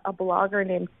from a blogger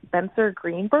named Spencer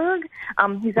Greenberg.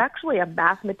 He's actually a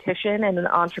mathematician and an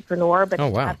entrepreneur, but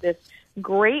he had this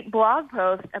great blog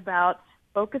post about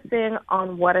focusing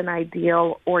on what an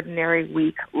ideal ordinary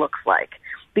week looks like.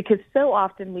 Because so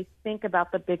often we think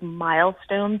about the big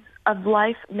milestones of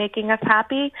life making us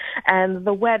happy and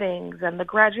the weddings and the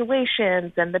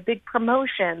graduations and the big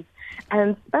promotions.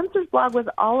 And Spencer's blog was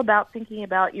all about thinking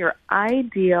about your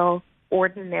ideal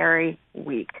ordinary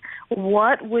week.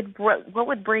 What would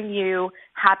bring you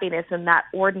happiness in that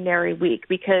ordinary week?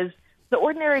 Because the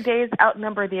ordinary days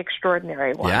outnumber the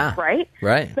extraordinary ones, right?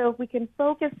 Right. So if we can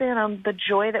focus in on the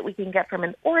joy that we can get from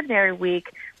an ordinary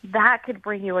week, that could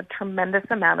bring you a tremendous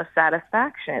amount of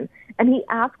satisfaction. And he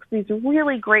asks these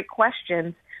really great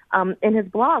questions in his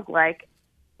blog, like,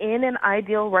 in an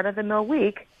ideal run-of-the-mill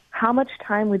week, how much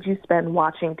time would you spend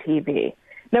watching TV?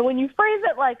 Now, when you phrase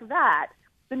it like that,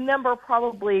 the number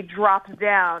probably drops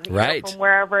down from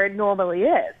wherever it normally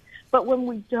is. But when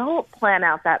we don't plan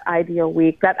out that ideal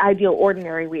week, that ideal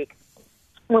ordinary week,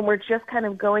 when we're just kind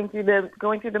of going through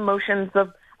the motions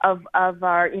of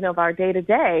our day to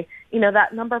day,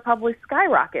 that number probably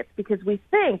skyrockets because we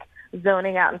think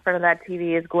zoning out in front of that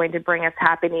TV is going to bring us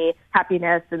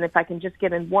happiness, and if I can just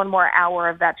get in one more hour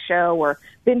of that show or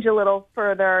binge a little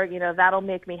further, that'll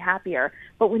make me happier.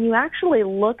 But when you actually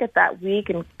look at that week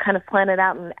and kind of plan it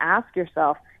out and ask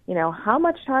yourself, how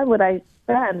much time would I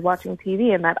spend watching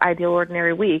TV in that ideal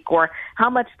ordinary week, or how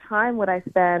much time would I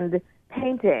spend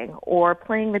painting or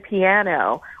playing the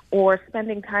piano or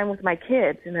spending time with my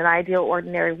kids in an ideal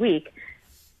ordinary week,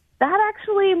 that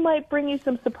actually might bring you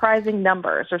some surprising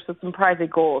numbers or some surprising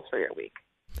goals for your week.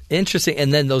 Interesting.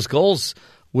 And then those goals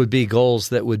would be goals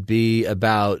that would be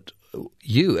about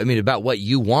you. I mean, about what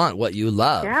you want, what you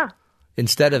love. Yeah.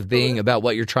 Instead of being about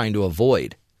what you're trying to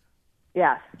avoid.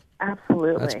 Yes,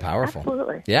 absolutely. That's powerful.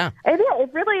 Absolutely. Yeah. It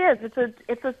really is.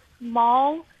 It's a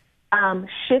small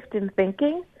shift in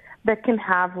thinking that can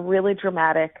have really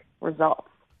dramatic results.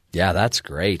 Yeah, that's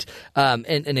great. And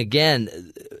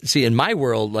again, see, in my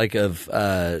world, like of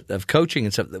coaching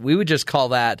and stuff, we would just call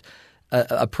that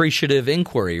appreciative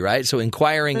inquiry, right? So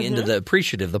inquiring into the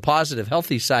appreciative, the positive,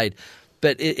 healthy side.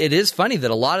 But it is funny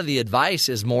that a lot of the advice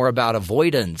is more about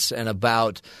avoidance and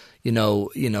about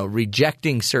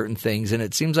rejecting certain things. And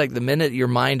it seems like the minute your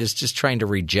mind is just trying to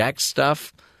reject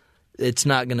stuff, it's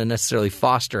not going to necessarily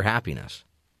foster happiness.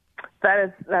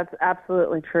 That's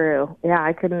absolutely true. Yeah,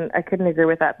 I couldn't agree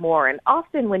with that more. And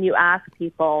often when you ask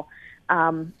people,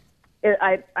 I'm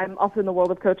also in the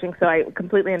world of coaching, so I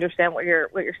completely understand what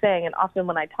you're saying. And often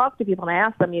when I talk to people and I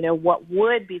ask them, what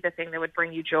would be the thing that would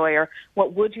bring you joy, or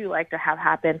what would you like to have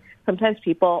happen? Sometimes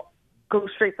people go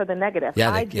straight for the negative.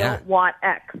 I don't want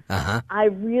X. I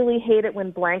really hate it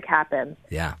when blank happens.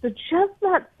 Yeah. So just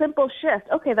that simple shift.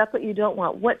 Okay, that's what you don't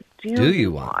want. What do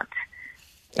you want?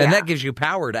 And that gives you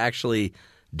power to actually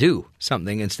do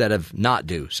something instead of not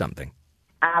do something.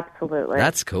 Absolutely.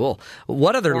 That's cool.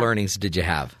 What other learnings did you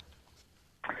have?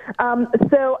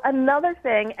 So another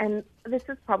thing, and this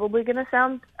is probably going to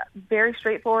sound very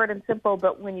straightforward and simple,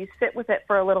 but when you sit with it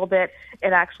for a little bit,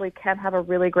 it actually can have a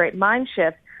really great mind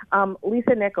shift.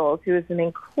 Lisa Nichols, who is an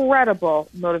incredible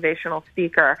motivational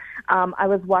speaker, I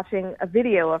was watching a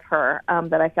video of her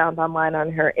that I found online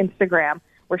on her Instagram,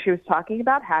 where she was talking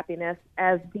about happiness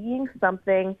as being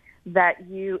something that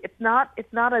it's not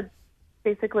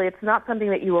something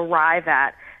that you arrive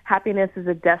at. Happiness is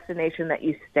a destination that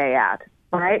you stay at,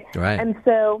 right? Right. And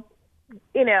so,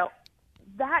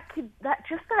 that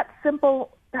simple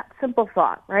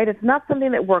thought, right? It's not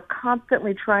something that we're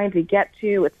constantly trying to get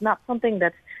to. It's not something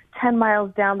that's 10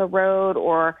 miles down the road,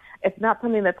 or it's not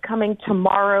something that's coming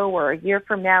tomorrow or a year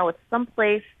from now. It's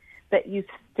someplace that you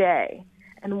stay.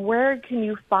 And where can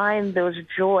you find those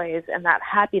joys and that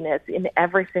happiness in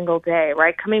every single day,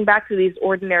 right? Coming back to these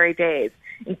ordinary days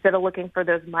instead of looking for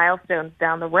those milestones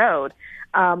down the road.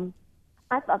 I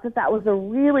thought that was a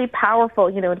really powerful,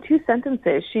 in 2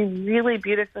 sentences, she really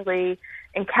beautifully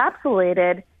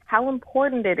encapsulated how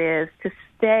important it is to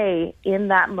stay in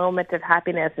that moment of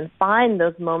happiness and find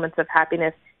those moments of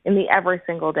happiness in the every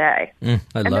single day.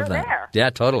 I love that. There.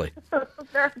 Yeah, totally.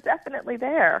 They're definitely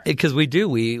there. Because we do.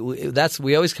 We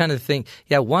always kind of think,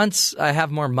 once I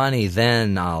have more money,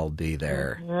 then I'll be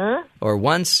there. Mm-hmm. Or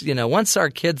once our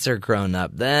kids are grown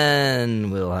up,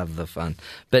 then we'll have the fun.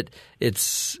 But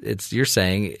it's you're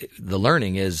saying the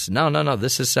learning is no.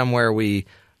 This is somewhere we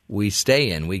stay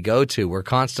in, we go to, we're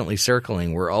constantly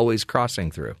circling, we're always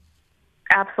crossing through.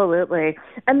 Absolutely.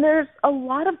 And there's a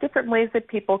lot of different ways that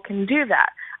people can do that.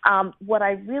 What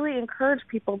I really encourage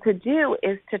people to do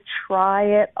is to try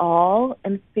it all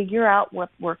and figure out what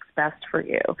works best for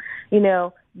you.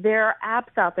 There are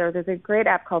apps out there. There's a great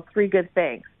app called 3 Good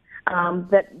Things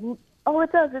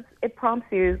it prompts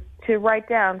you to write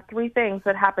down 3 things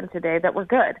that happened today that were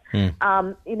good.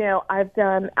 I've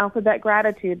done alphabet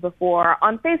gratitude before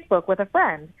on Facebook with a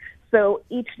friend. So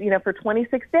each, for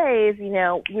 26 days,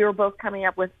 we were both coming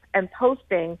up with and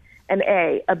posting an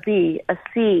A, a B, a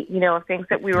C, of things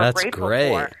that we were grateful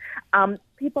for.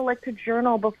 People like to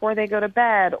journal before they go to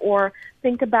bed or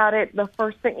think about it the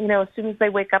first thing, as soon as they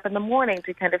wake up in the morning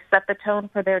to kind of set the tone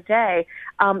for their day.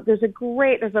 There's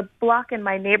a block in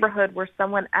my neighborhood where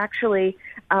someone actually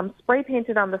spray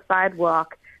painted on the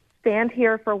sidewalk, stand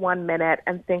here for 1 minute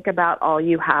and think about all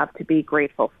you have to be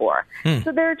grateful for.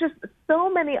 So there are just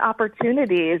so many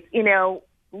opportunities,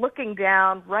 looking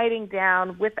down, writing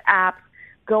down with apps,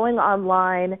 going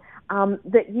online,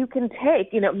 that you can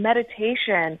take,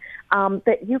 meditation,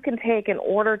 that you can take in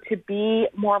order to be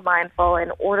more mindful,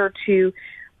 in order to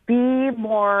be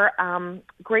more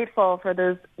grateful for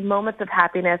those moments of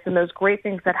happiness and those great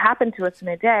things that happen to us in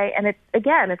a day. And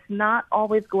it's not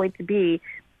always going to be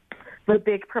the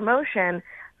big promotion.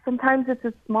 Sometimes it's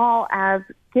as small as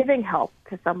giving help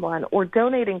to someone or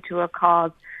donating to a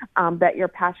cause that you're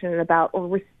passionate about, or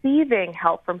receiving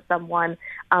help from someone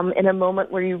in a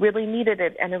moment where you really needed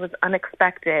it and it was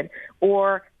unexpected,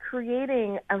 or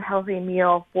creating a healthy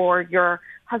meal for your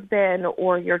husband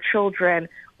or your children,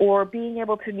 or being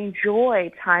able to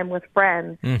enjoy time with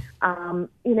friends.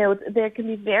 There can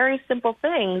be very simple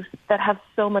things that have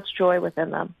so much joy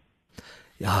within them.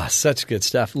 Ah, such good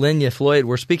stuff. Lynya Floyd.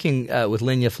 We're speaking with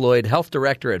Lynya Floyd, health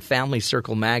director at Family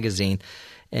Circle Magazine,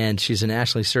 and she's a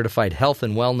nationally certified health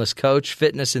and wellness coach,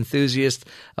 fitness enthusiast,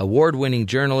 award-winning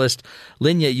journalist.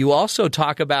 Lynya, you also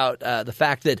talk about the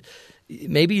fact that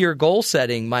maybe your goal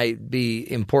setting might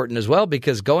be important as well,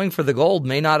 because going for the gold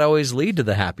may not always lead to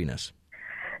the happiness.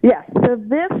 Yes, so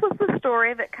this was the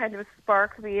story that kind of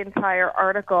sparked the entire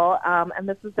article, and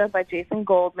this was done by Jason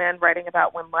Goldman, writing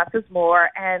about when less is more,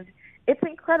 and it's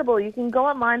incredible. You can go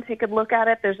online, take a look at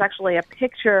it. There's actually a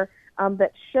picture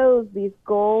that shows these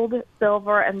gold,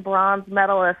 silver, and bronze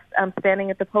medalists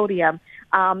standing at the podium.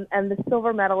 And the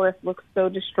silver medalist looks so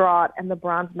distraught, and the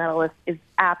bronze medalist is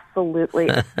absolutely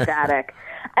ecstatic.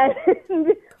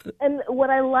 And what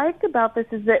I liked about this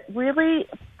is it really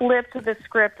flipped the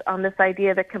script on this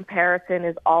idea that comparison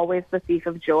is always the thief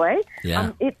of joy.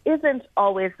 Yeah. It isn't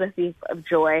always the thief of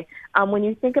joy. When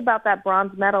you think about that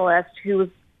bronze medalist who was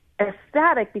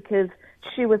ecstatic because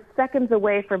she was seconds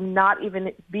away from not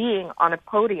even being on a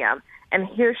podium, and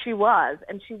here she was,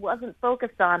 and she wasn't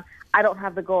focused on, I don't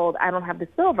have the gold, I don't have the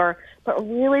silver, but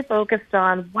really focused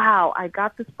on, wow, I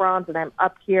got this bronze and I'm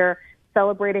up here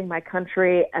celebrating my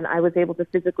country, and I was able to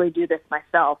physically do this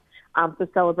myself, so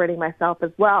celebrating myself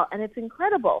as well, and it's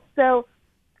incredible. So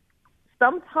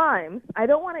sometimes I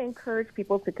don't want to encourage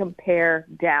people to compare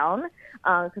down,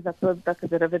 because that's a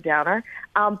bit of a downer.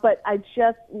 But I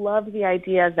just love the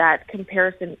idea that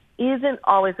comparison isn't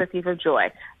always a thief of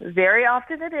joy. Very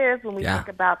often it is when we think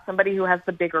about somebody who has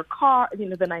the bigger car,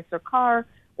 the nicer car,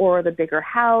 or the bigger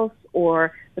house,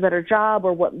 or the better job,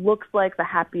 or what looks like the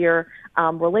happier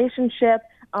relationship,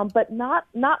 but not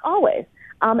always.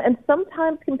 And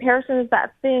sometimes comparison is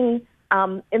that thing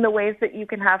in the ways that you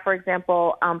can have, for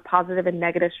example, positive and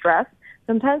negative stress.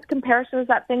 Sometimes comparison is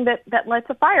that thing that lights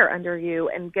a fire under you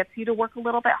and gets you to work a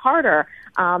little bit harder,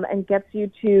 and gets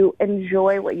you to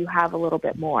enjoy what you have a little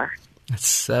bit more. That's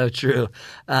so true.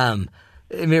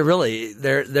 Really,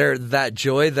 they're that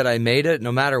joy that I made it.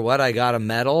 No matter what, I got a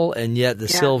medal, and yet the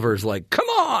silver's like, come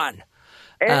on.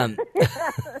 Exactly.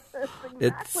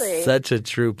 It's such a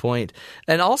true point.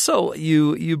 And also,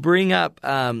 you bring up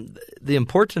the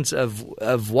importance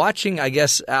of watching, I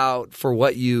guess, out for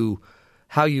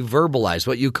how you verbalize,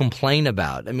 what you complain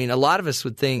about. I mean, a lot of us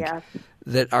would think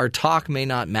that our talk may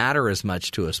not matter as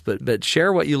much to us, but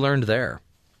share what you learned there.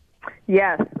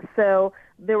 Yes. So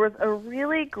there was a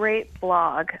really great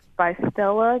blog by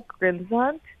Stella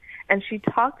Grinzant, and she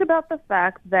talked about the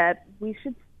fact that we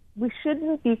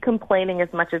shouldn't be complaining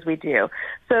as much as we do.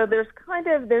 So there's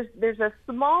a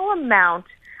small amount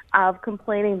of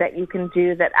complaining that you can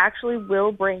do that actually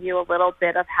will bring you a little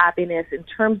bit of happiness in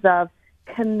terms of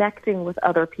connecting with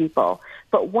other people.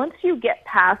 But once you get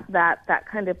past that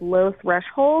kind of low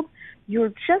threshold, you're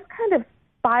just kind of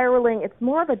spiraling. It's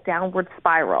more of a downward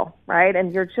spiral, right?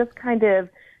 And you're just kind of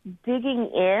digging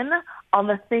in on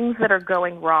the things that are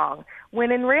going wrong.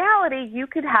 When in reality, you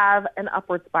could have an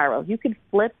upward spiral. You could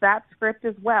flip that script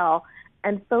as well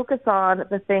and focus on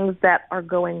the things that are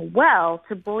going well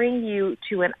to bring you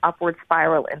to an upward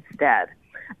spiral instead.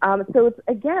 So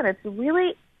it's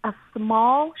really a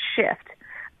small shift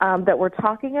that we're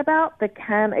talking about that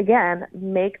can, again,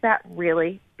 make that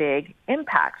really big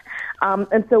impact.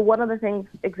 And so one of the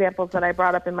examples that I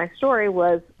brought up in my story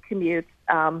was commutes.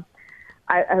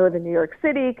 I live in New York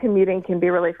City. Commuting can be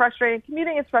really frustrating.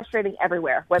 Commuting is frustrating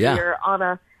everywhere, whether you're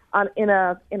in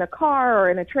a car or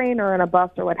in a train or in a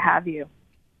bus or what have you.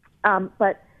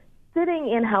 But sitting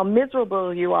in how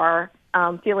miserable you are,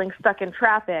 feeling stuck in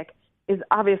traffic, is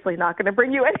obviously not going to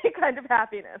bring you any kind of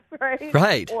happiness, right?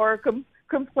 Right. Or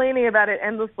complaining about it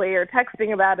endlessly or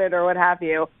texting about it or what have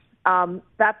you.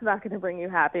 That's not going to bring you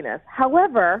happiness.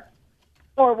 However,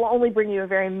 or will only bring you a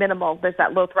very minimal, there's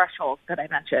that low threshold that I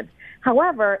mentioned.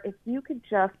 However, if you could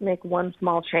just make one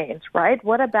small change, right?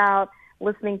 What about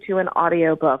listening to an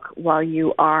audiobook while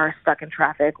you are stuck in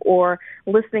traffic, or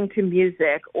listening to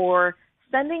music, or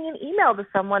sending an email to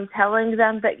someone telling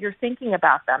them that you're thinking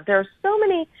about them? There are so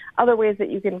many other ways that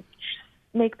you can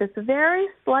make this very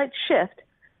slight shift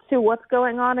to what's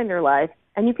going on in your life,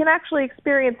 and you can actually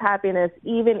experience happiness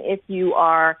even if you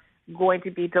are going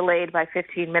to be delayed by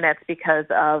 15 minutes because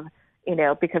of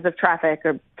traffic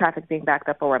or traffic being backed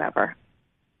up or whatever.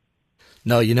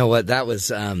 No, you know what? That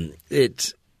was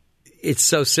it's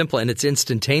so simple and it's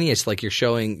instantaneous. Like you're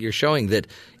showing that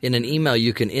in an email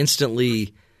you can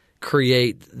instantly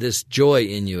create this joy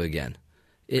in you again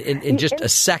in just a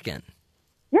second.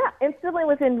 Yeah, instantly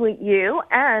within you,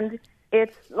 and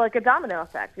it's like a domino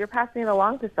effect. You're passing it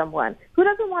along to someone. Who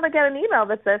doesn't want to get an email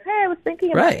that says, "Hey, I was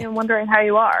thinking about you and wondering how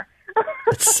you are."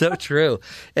 It's so true.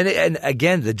 And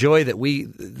again, the joy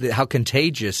how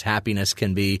contagious happiness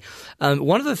can be.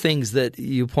 One of the things that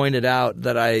you pointed out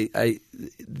that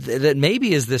that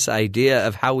maybe is this idea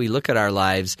of how we look at our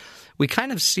lives. We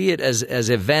kind of see it as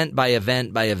event by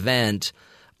event by event,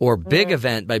 or big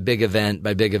event by big event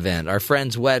by big event. Our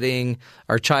friend's wedding,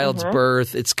 our child's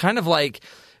birth. It's kind of like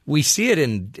we see it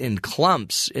in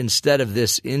clumps instead of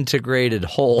this integrated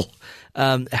whole.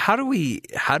 How do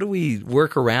we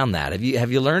work around that?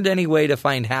 Have you learned any way to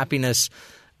find happiness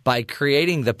by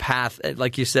creating the path,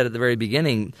 like you said at the very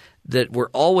beginning, that we're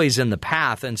always in the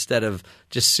path instead of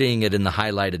just seeing it in the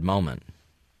highlighted moment?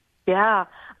 Yeah,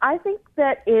 I think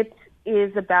that it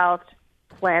is about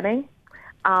planning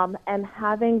and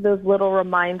having those little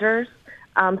reminders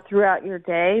throughout your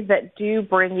day that do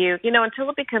bring you, until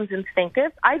it becomes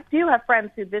instinctive. I do have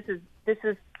friends who this is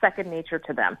second nature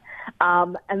to them,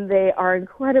 and they are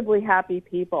incredibly happy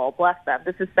people. Bless them.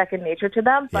 This is second nature to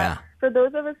them. But for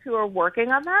those of us who are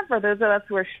working on that, for those of us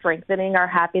who are strengthening our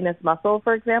happiness muscle,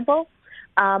 for example,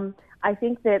 I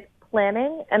think that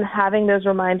planning and having those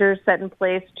reminders set in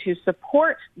place to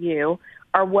support you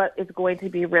are what is going to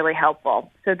be really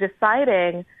helpful. So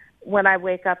deciding when I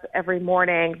wake up every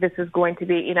morning, this is going to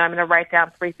be, I'm going to write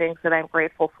down 3 things that I'm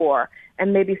grateful for,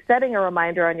 and maybe setting a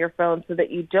reminder on your phone so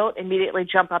that you don't immediately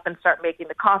jump up and start making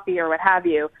the coffee or what have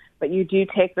you, but you do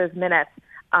take those minutes,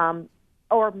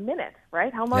 or minutes,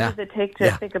 right? How long does it take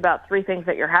to think about 3 things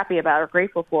that you're happy about or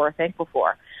grateful for or thankful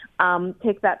for?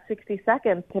 Take that 60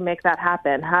 seconds to make that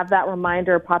happen. Have that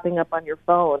reminder popping up on your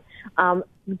phone.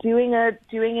 Doing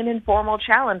an informal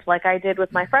challenge like I did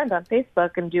with my friend on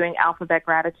Facebook and doing alphabet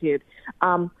gratitude.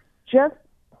 Just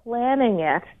planning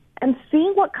it and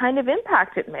seeing what kind of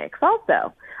impact it makes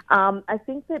also. I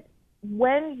think that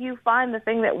when you find the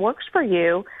thing that works for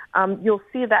you, you'll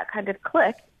see that kind of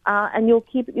click, and you'll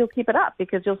keep it up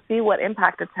because you'll see what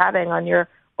impact it's having on your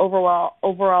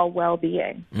overall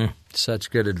well-being.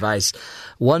 Such good advice.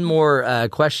 One more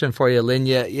question for you,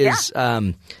 Lynya, is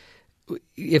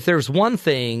if there's one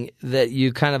thing that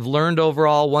you kind of learned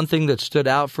overall, one thing that stood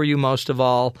out for you most of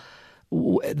all,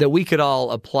 that we could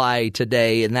all apply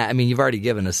today, and that, I mean, you've already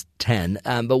given us 10,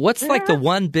 but what's like the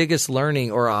one biggest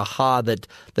learning or aha that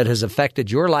has affected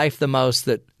your life the most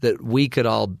that we could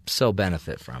all so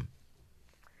benefit from?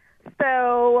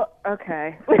 So,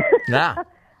 okay. Yeah.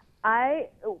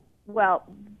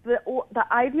 The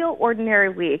ideal ordinary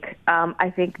week,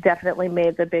 I think, definitely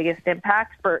made the biggest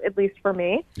impact, at least for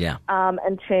me. Yeah.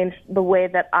 And changed the way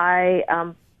that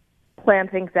I plan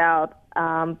things out.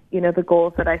 The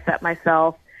goals that I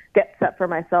get set for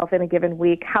myself in a given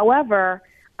week. However,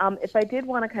 if I did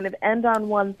want to kind of end on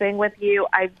one thing with you,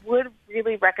 I would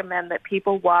really recommend that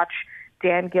people watch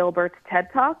Dan Gilbert's TED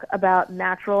Talk about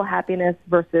natural happiness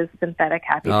versus synthetic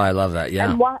happiness. Oh, I love that.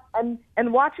 Yeah.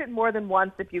 And watch it more than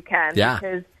once if you can. Yeah.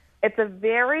 Because it's a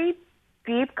very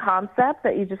deep concept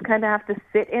that you just kind of have to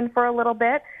sit in for a little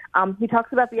bit. He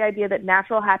talks about the idea that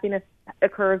natural happiness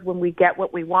occurs when we get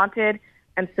what we wanted,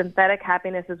 and synthetic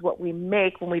happiness is what we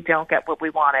make when we don't get what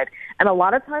we wanted. And a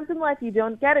lot of times in life, you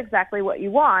don't get exactly what you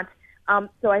want.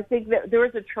 So I think that there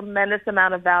is a tremendous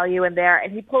amount of value in there.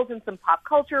 And he pulls in some pop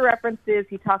culture references.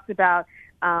 He talks about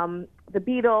the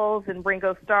Beatles and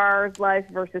Ringo Starr's life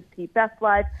versus Pete Best's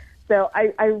life. So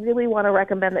I really want to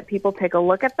recommend that people take a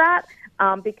look at that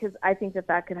because I think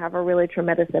that could have a really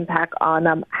tremendous impact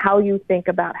on how you think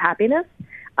about happiness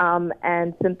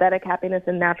and synthetic happiness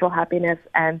and natural happiness,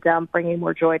 and bringing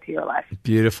more joy to your life.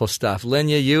 Beautiful stuff.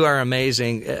 Lynya, you are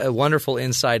amazing. A wonderful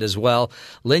insight as well.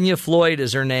 Lynya Floyd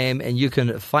is her name, and you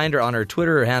can find her on her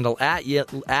Twitter handle at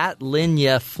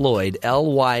Lynya Floyd,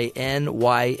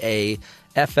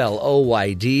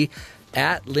 LYNYAFLOYD,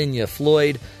 at Lynya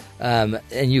Floyd.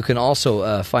 And you can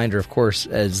also find her, of course,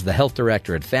 as the health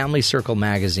director at Family Circle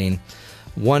Magazine.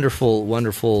 Wonderful,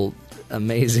 wonderful,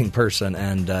 amazing person.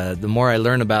 And the more I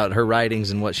learn about her writings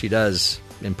and what she does,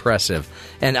 impressive.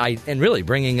 And really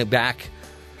bringing it back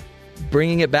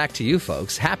to you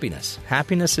folks. Happiness.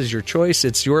 Happiness is your choice.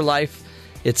 It's your life.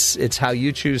 It's how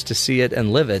you choose to see it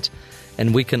and live it.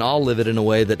 And we can all live it in a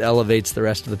way that elevates the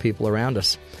rest of the people around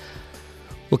us.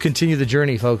 We'll continue the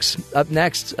journey, folks. Up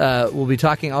next, we'll be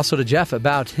talking also to Jeff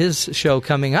about his show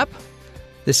coming up.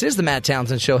 This is the Matt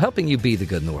Townsend Show, helping you be the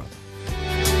good in the world.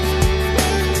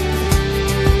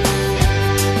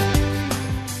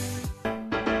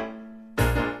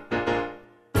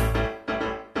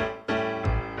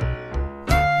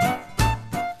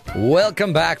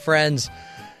 Welcome back, friends.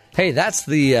 Hey, that's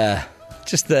the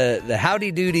just the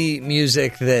howdy-doody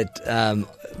music that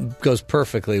goes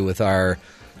perfectly with our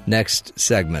next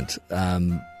segment,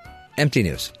 Empty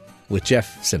News with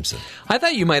Jeff Simpson. I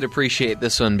thought you might appreciate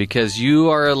this one because you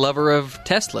are a lover of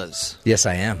Teslas. Yes,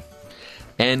 I am.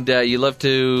 And you love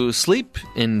to sleep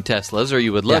in Teslas, or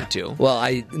you would love to. Well,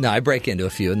 I break into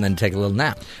a few and then take a little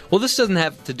nap. Well, this doesn't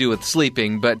have to do with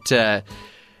sleeping, but... and,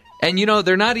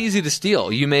 they're not easy to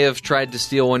steal. You may have tried to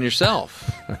steal one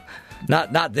yourself.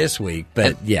 Not this week,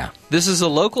 but yeah. This is a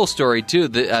local story, too.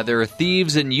 There are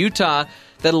thieves in Utah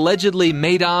that allegedly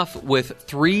made off with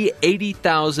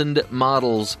 380,000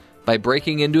 models by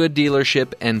breaking into a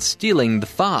dealership and stealing the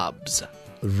fobs.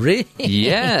 Really?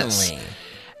 Yes.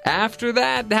 After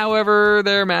that, however,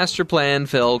 their master plan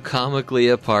fell comically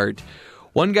apart.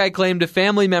 One guy claimed a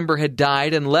family member had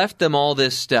died and left them all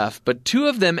this stuff, but two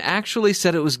of them actually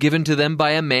said it was given to them by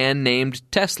a man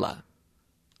named Tesla.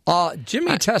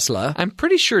 Jimmy Tesla. I'm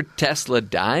pretty sure Tesla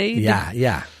died.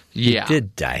 Yeah. He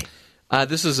did die.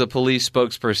 This is a police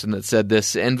spokesperson that said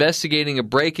this. Investigating a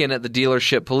break-in at the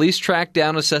dealership, police tracked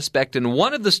down a suspect in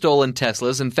one of the stolen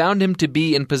Teslas and found him to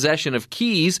be in possession of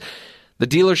keys, the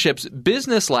dealership's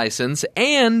business license,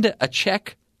 and a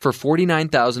check for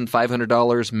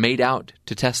 $49,500 made out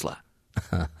to Tesla.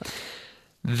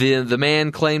 The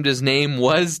man claimed his name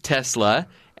was Tesla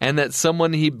and that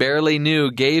someone he barely knew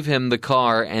gave him the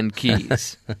car and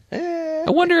keys. I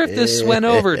wonder if this went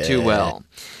over too well.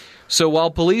 So while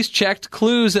police checked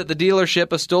clues at the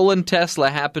dealership, a stolen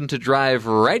Tesla happened to drive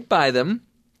right by them.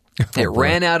 It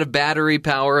ran out of battery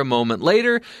power a moment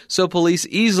later, so police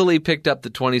easily picked up the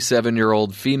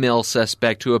 27-year-old female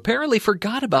suspect who apparently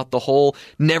forgot about the whole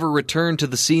never return to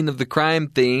the scene of the crime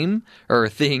thing.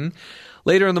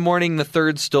 Later in the morning, the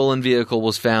third stolen vehicle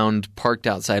was found parked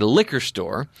outside a liquor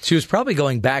store. She was probably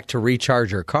going back to recharge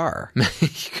her car.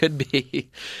 Could be.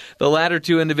 The latter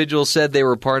two individuals said they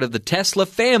were part of the Tesla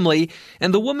family,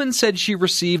 and the woman said she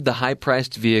received the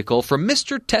high-priced vehicle from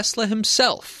Mr. Tesla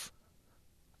himself.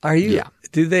 Are you? Yeah.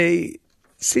 Do they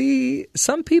see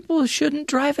some people shouldn't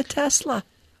drive a Tesla?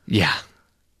 Yeah.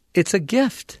 It's a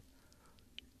gift.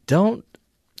 Don't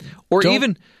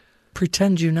even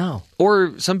pretend you know.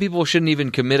 Or some people shouldn't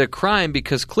even commit a crime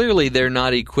because clearly they're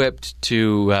not equipped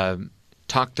to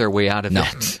talk their way out of it. No,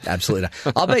 absolutely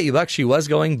not. I'll bet you bucks she was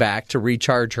going back to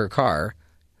recharge her car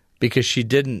because she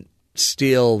didn't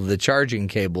steal the charging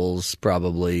cables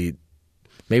probably.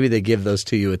 Maybe they give those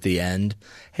to you at the end.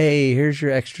 Hey, here's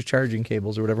your extra charging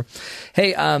cables or whatever.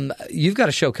 Hey, you've got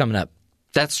a show coming up.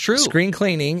 That's true. Screen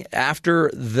cleaning at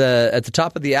the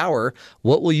top of the hour.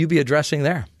 What will you be addressing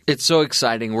there? It's so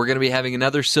exciting. We're going to be having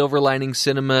another Silver Lining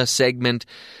Cinema segment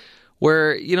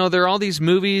where, there are all these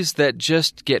movies that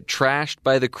just get trashed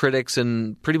by the critics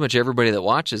and pretty much everybody that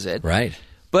watches it. Right.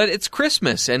 But it's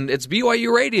Christmas, and it's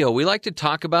BYU Radio. We like to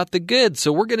talk about the good,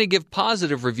 so we're going to give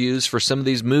positive reviews for some of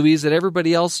these movies that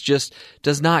everybody else just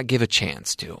does not give a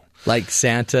chance to. Like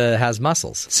Santa Has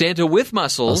Muscles. Santa with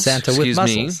Muscles. Oh, Santa with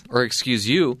Muscles. Or excuse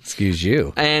you. Excuse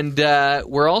you. And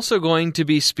we're also going to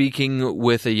be speaking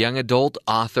with a young adult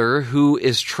author who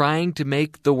is trying to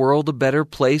make the world a better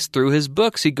place through his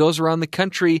books. He goes around the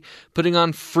country putting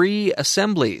on free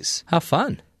assemblies. How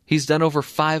fun. He's done over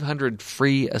 500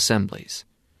 free assemblies.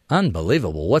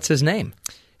 Unbelievable. What's his name?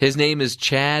 His name is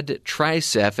Chad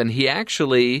Trisef, and he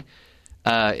actually,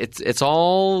 it's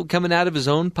all coming out of his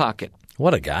own pocket.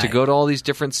 What a guy. To go to all these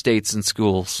different states and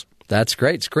schools. That's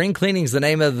great. Screen Cleaning is the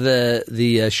name of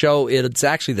the show. It's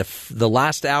actually the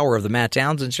last hour of the Matt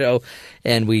Townsend Show,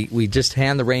 and we just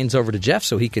hand the reins over to Jeff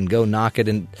so he can go knock it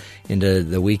into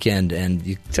the weekend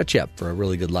and set you up for a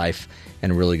really good life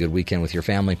and a really good weekend with your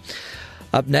family.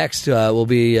 Up next, we'll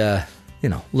be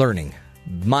learning.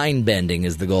 Mind bending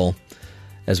is the goal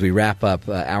as we wrap up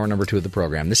hour number 2 of the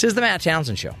program. This is the Matt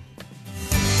Townsend Show.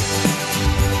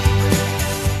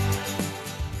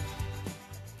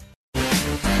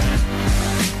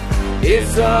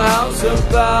 It's the House of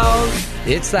Bauss.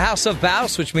 It's the House of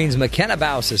Bauss, which means Makena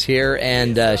Bauss is here,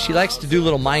 and she likes to do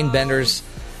little mind benders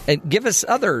and give us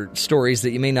other stories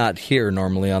that you may not hear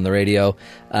normally on the radio.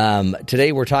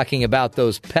 Today we're talking about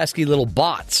those pesky little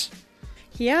bots.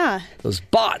 Yeah. Those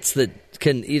bots that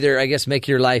can either, I guess, make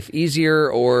your life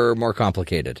easier or more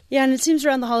complicated. Yeah, and it seems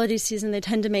around the holiday season they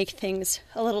tend to make things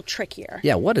a little trickier.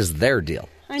 Yeah, what is their deal?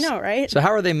 I know, right? So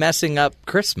how are they messing up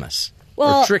Christmas?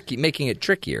 Well, or making it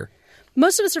trickier?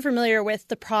 Most of us are familiar with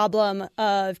the problem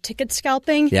of ticket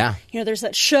scalping. Yeah. There's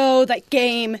that show, that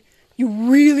game you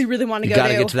really, really want to go to. You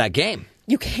got to get to that game.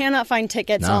 You cannot find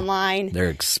tickets online. They're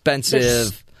expensive.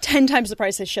 There's 10 times the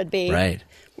price they should be. Right.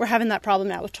 We're having that problem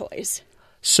now with toys.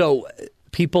 So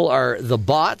the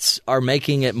bots are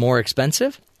making it more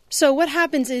expensive? So what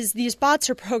happens is these bots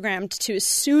are programmed to, as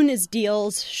soon as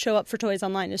deals show up for toys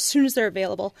online, as soon as they're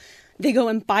available, they go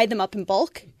and buy them up in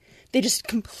bulk. They just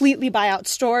completely buy out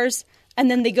stores. And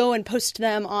then they go and post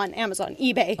them on Amazon,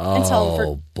 eBay, and sell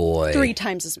them for 3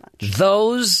 times as much.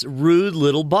 Those rude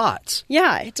little bots.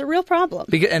 Yeah, it's a real problem.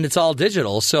 And it's all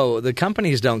digital, so the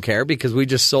companies don't care because we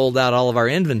just sold out all of our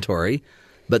inventory.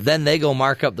 But then they go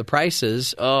mark up the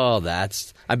prices. I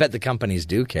bet the companies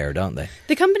do care, don't they?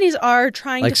 The companies are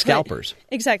trying like scalpers.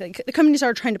 Exactly. The companies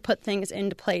are trying to put things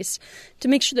into place to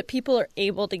make sure that people are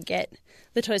able to get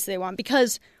the toys they want,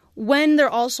 because when they're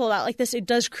all sold out like this, it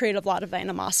does create a lot of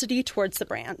animosity towards the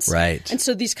brands. Right. And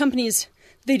so these companies,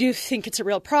 they do think it's a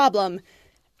real problem.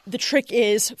 The trick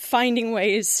is finding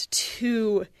ways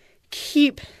to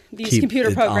keep these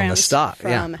computer programs on the stock.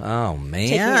 From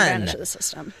taking advantage of the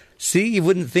system. See, you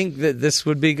wouldn't think that this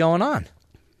would be going on.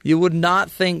 You would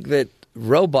not think that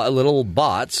little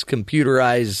bots,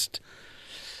 computerized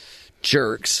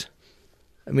jerks.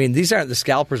 I mean, these aren't the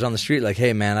scalpers on the street like,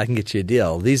 hey, man, I can get you a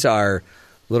deal. These are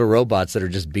little robots that are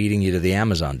just beating you to the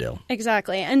Amazon deal.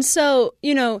 Exactly. And so,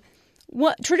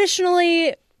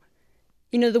 traditionally,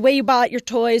 the way you bought your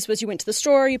toys was you went to the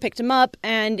store, you picked them up,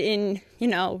 and in,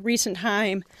 recent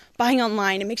time, buying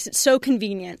online, it makes it so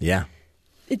convenient. Yeah.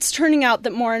 It's turning out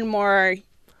that more and more,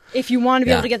 if you want to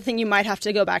be able to get the thing, you might have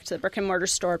to go back to the brick and mortar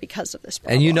store because of this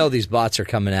problem. And these bots are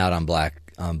coming out on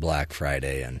Black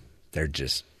Friday, and they're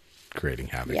just creating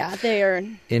havoc. Yeah, they are.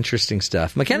 Interesting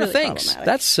stuff. Makena, really thanks.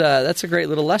 That's a great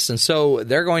little lesson. So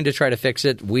they're going to try to fix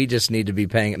it. We just need to be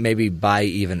paying, maybe buy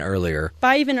even earlier.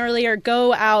 Buy even earlier.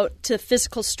 Go out to the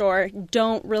physical store.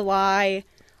 Don't rely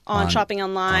on shopping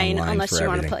online unless you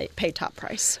want to pay top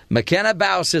price. Makena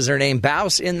Bauss is her name.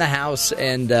 Bauss in the house,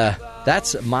 and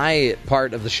that's my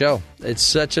part of the show. It's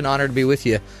such an honor to be with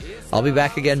you. I'll be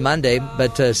back again Monday,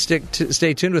 but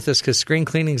stay tuned with us because Screen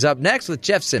Cleaning's up next with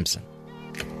Jeff Simpson.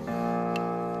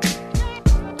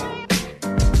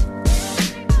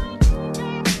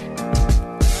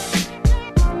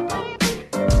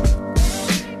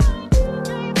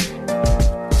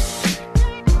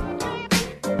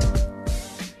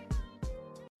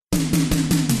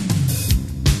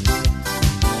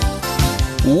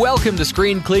 Welcome to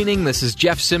Screen Cleaning. This is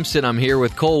Jeff Simpson. I'm here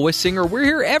with Cole Wissinger. We're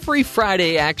here every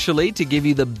Friday, actually, to give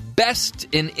you the best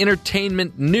in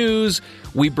entertainment news.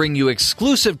 We bring you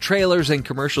exclusive trailers and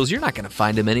commercials. You're not going to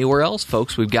find them anywhere else,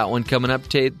 folks. We've got one coming up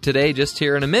today, just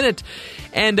here in a minute.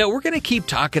 And we're going to keep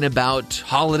talking about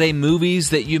holiday movies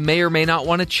that you may or may not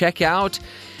want to check out.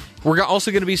 We're also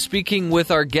going to be speaking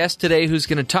with our guest today who's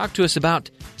going to talk to us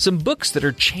about some books that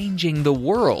are changing the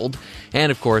world.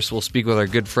 And, of course, we'll speak with our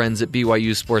good friends at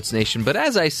BYU Sports Nation. But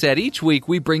as I said, each week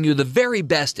we bring you the very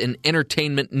best in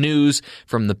entertainment news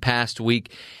from the past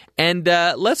week. And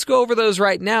let's go over those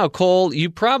right now. Cole,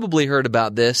 you probably heard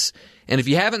about this. And if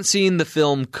you haven't seen the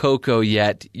film Coco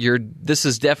yet, this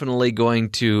is definitely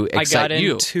going to excite you.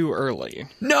 I got in too early.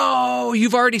 No,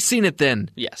 you've already seen it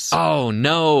then? Yes. Oh,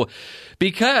 no.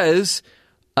 Because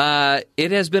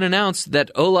it has been announced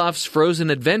that Olaf's Frozen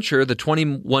Adventure, the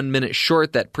 21-minute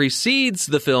short that precedes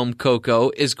the film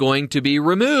Coco, is going to be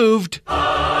removed.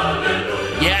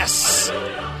 Hallelujah. Yes!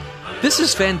 This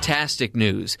is fantastic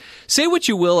news. Say what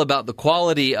you will about the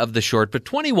quality of the short, but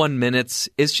 21 minutes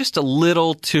is just a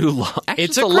little too long. Actually,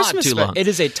 it's a lot too long. It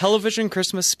is a television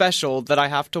Christmas special that I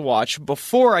have to watch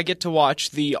before I get to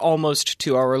watch the almost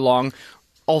 2-hour-long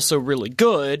also really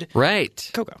good. Right.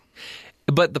 Coco.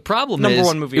 But the problem Number is...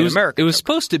 one movie in America. It was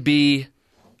supposed to be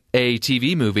a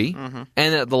TV movie, and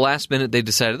at the last minute they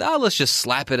decided, let's just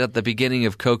slap it at the beginning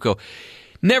of Coco.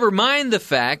 Never mind the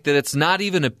fact that it's not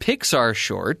even a Pixar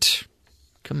short.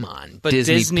 Come on, but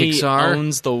Disney Pixar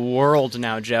owns the world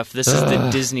now, Jeff. This is the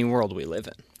Disney world we live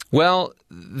in. Well,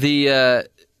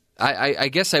 I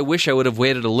guess I wish I would have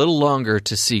waited a little longer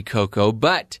to see Coco,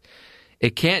 but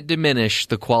it can't diminish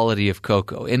the quality of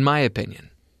Coco, in my opinion.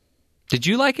 Did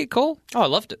you like it, Cole? Oh, I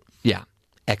loved it. Yeah,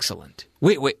 excellent.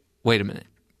 Wait a minute.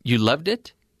 You loved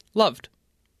it? Loved.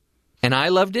 And I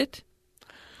loved it?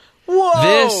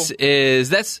 Whoa!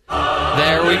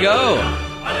 There we go.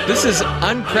 This is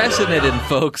unprecedented,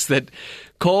 folks, that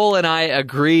Cole and I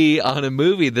agree on a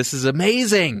movie. This is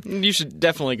amazing. You should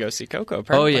definitely go see Coco,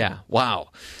 apparently. Oh, yeah. Wow.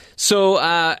 So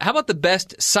how about the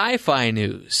best sci-fi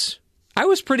news? I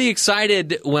was pretty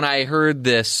excited when I heard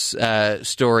this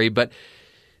story, but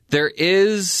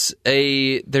there's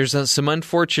some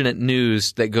unfortunate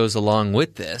news that goes along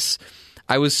with this.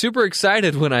 I was super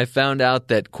excited when I found out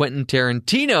that Quentin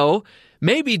Tarantino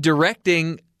may be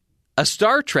directing a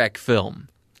Star Trek film.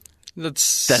 That's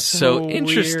so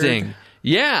interesting. Weird.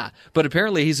 Yeah, but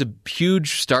apparently he's a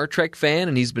huge Star Trek fan,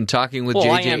 and he's been talking with J.J.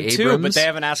 Well, I am Abrams. too, but they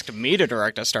haven't asked me to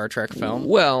direct a Star Trek film.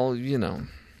 Well,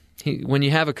 when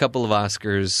you have a couple of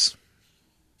Oscars...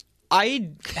 I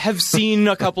have seen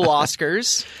a couple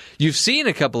Oscars. You've seen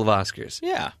a couple of Oscars?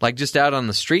 Yeah. Like just out on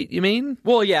the street, you mean?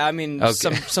 Well, yeah, I mean,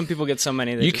 okay. some people get so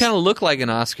many. You kind of look like an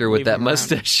Oscar with that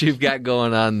mustache you've got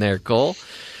going on there, Cole.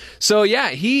 So,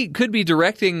 yeah, he could be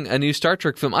directing a new Star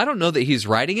Trek film. I don't know that he's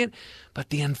writing it, but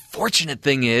the unfortunate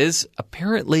thing is,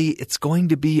 apparently it's going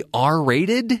to be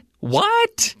R-rated.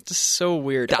 What? It's so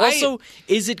weird. Also,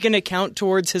 is it going to count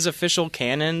towards his official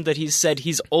canon that he's said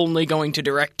he's only going to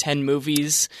direct 10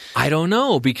 movies? I don't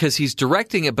know, because he's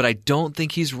directing it, but I don't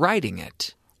think he's writing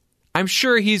it. I'm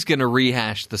sure he's going to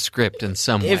rehash the script in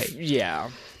some way. Yeah.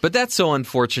 But that's so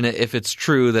unfortunate if it's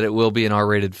true that it will be an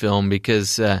R-rated film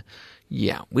because,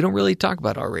 we don't really talk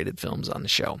about R-rated films on the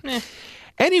show.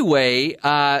 Anyway,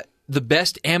 the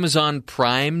best Amazon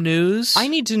Prime news. I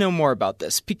need to know more about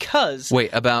this because...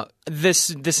 Wait, about...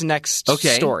 This next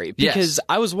story. Because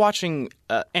I was watching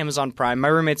Amazon Prime. My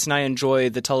roommates and I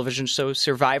enjoy the television show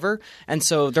Survivor. And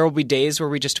so there will be days where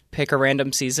we just pick a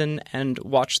random season and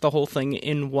watch the whole thing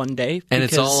in one day. And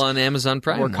it's all on Amazon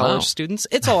Prime? We're college students.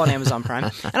 It's all on Amazon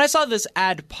Prime. And I saw this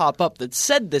ad pop up that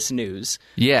said this news.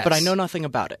 Yes. But I know nothing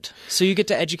about it. So you get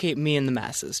to educate me and the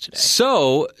masses today.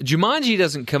 So Jumanji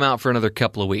doesn't come out for another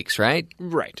couple of weeks, right?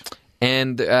 Right.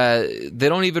 And they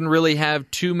don't even really have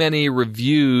too many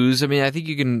reviews. I mean, I think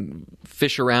you can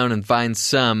fish around and find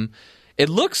some. It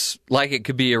looks like it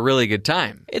could be a really good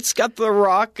time. It's got The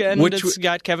Rock and it's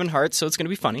got Kevin Hart, so it's going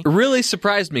to be funny. Really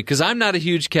surprised me because I'm not a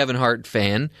huge Kevin Hart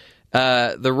fan.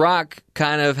 The Rock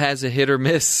kind of has a hit or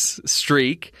miss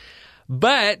streak.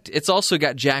 But it's also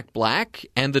got Jack Black,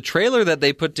 and the trailer that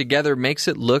they put together makes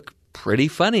it look pretty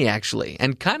funny, actually,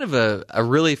 and kind of a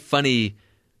really funny,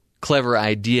 clever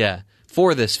idea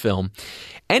for this film.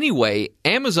 Anyway,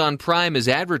 Amazon Prime is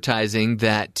advertising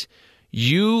that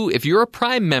if you're a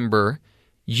Prime member,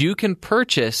 you can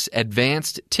purchase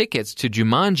advanced tickets to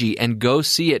Jumanji and go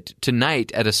see it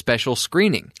tonight at a special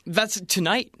screening. That's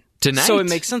tonight? Tonight. So it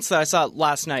makes sense that I saw it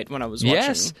last night when I was watching.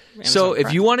 Yes. Amazon So Prime.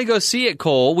 if you want to go see it,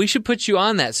 Cole, we should put you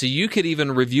on that so you could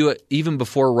even review it even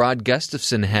before Rod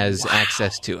Gustafson has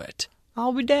access to it.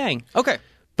 I'll be dang. Okay.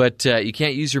 But you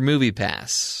can't use your movie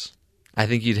pass. I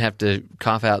think you'd have to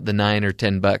cough out the $9 or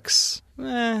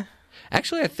 $10.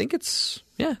 Actually, I think it's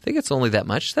only that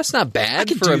much. That's not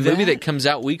bad for a movie that comes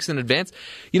out weeks in advance.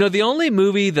 The only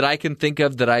movie that I can think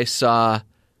of that I saw,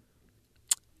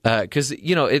 because it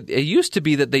used to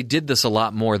be that they did this a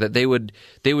lot more. That they would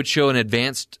show an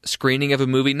advanced screening of a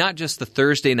movie, not just the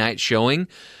Thursday night showing,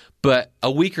 but a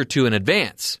week or two in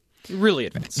advance. Really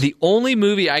advanced. The only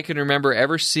movie I can remember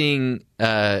ever seeing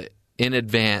in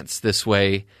advance this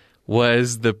way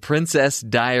was The Princess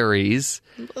Diaries.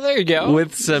 Well, there you go.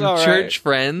 With some church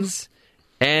friends.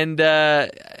 And, I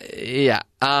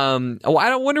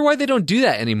don't wonder why they don't do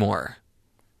that anymore.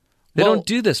 They don't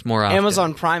do this more often.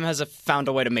 Amazon Prime has found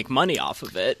a way to make money off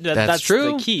of it. That's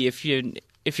true. The key. If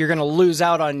you're going to lose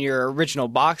out on your original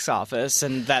box office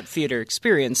and that theater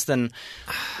experience, then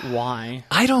why?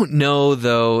 I don't know,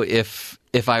 though, if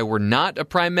I were not a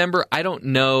Prime member, I don't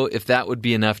know if that would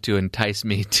be enough to entice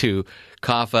me to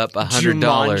cough up $100.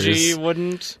 Jumanji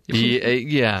wouldn't.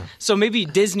 Yeah. So maybe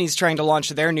Disney's trying to launch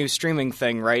their new streaming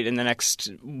thing, right, in the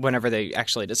next, whenever they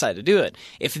actually decide to do it.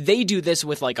 If they do this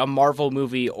with like a Marvel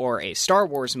movie or a Star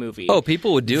Wars movie,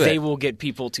 people would do it. They will get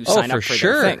people to sign up for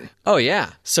their thing. Oh,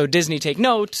 yeah. So Disney, take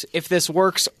note, if this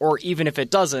works or even if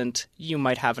it doesn't, you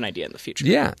might have an idea in the future.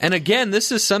 Yeah. And again,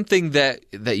 this is something that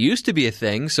used to be a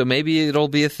thing, so maybe it'll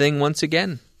be a thing once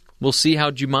again. We'll see how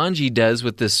Jumanji does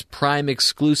with this Prime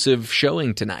exclusive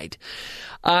showing tonight.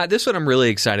 This one I'm really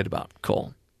excited about,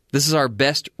 Cole. This is our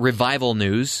best revival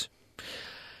news.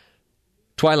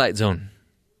 Twilight Zone.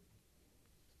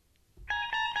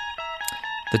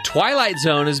 The Twilight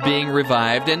Zone is being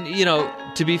revived, and,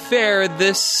 to be fair,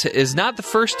 this is not the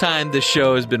first time this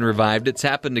show has been revived. It's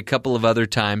happened a couple of other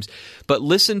times, but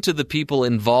listen to the people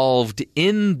involved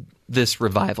in this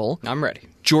revival. I'm ready.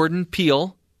 Jordan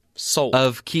Peele. Sold.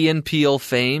 Of Key and Peele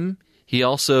fame. He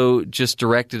also just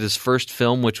directed his first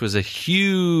film, which was a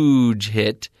huge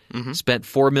hit. Mm-hmm. Spent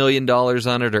 $4 million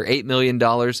on it, or $8 million.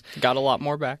 Got a lot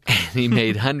more back. And he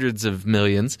made hundreds of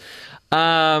millions.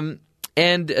 And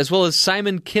as well as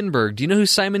Simon Kinberg. Do you know who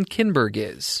Simon Kinberg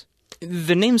is?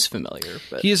 The name's familiar.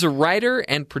 But... He is a writer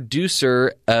and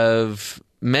producer of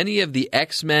many of the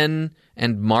X-Men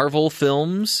and Marvel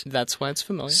films. That's why it's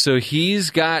familiar. So he's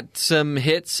got some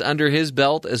hits under his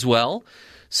belt as well.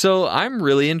 So I'm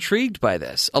really intrigued by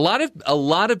this. A lot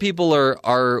of people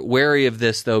are wary of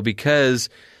this, though, because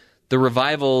the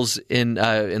revivals in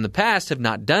the past have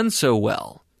not done so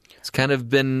well. It's kind of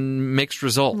been mixed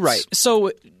results. Right.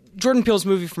 So Jordan Peele's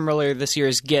movie from earlier this year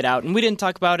is Get Out, and we didn't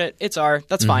talk about it. It's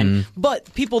that's fine.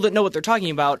 But people that know what they're talking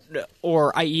about,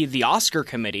 or i.e. the Oscar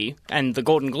committee and the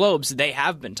Golden Globes, they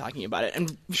have been talking about it.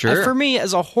 And for me,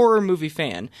 as a horror movie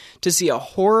fan, to see a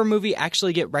horror movie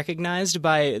actually get recognized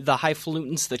by the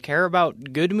highfalutins that care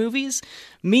about good movies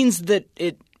means that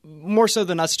it, more so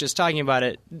than us just talking about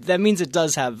it, that means it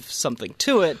does have something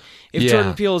to it. If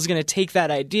Jordan Peele is going to take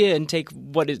that idea and take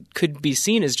what it could be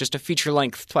seen as just a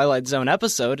feature-length Twilight Zone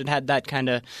episode and had that kind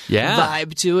of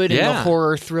vibe to it and the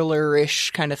horror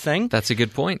thriller-ish kind of thing. That's a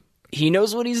good point. He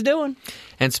knows what he's doing.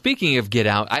 And speaking of Get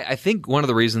Out, I think one of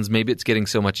the reasons maybe it's getting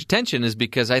so much attention is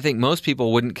because I think most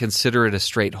people wouldn't consider it a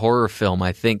straight horror film.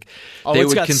 I think they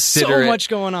would consider so much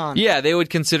going on. Yeah, they would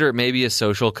consider it maybe a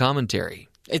social commentary.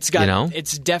 It's got,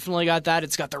 it's definitely got that.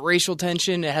 It's got the racial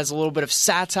tension. It has a little bit of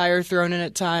satire thrown in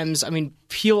at times. I mean,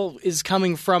 Peele is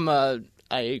coming from a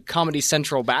Comedy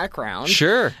Central background.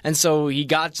 Sure. And so he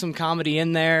got some comedy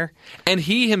in there. And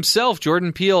he himself,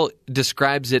 Jordan Peele,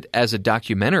 describes it as a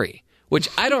documentary, which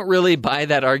I don't really buy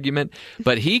that argument,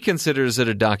 but he considers it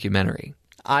a documentary.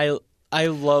 I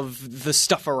love the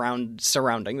stuff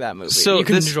surrounding that movie. So you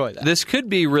can enjoy that. This could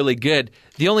be really good.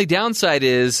 The only downside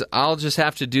is I'll just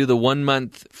have to do the 1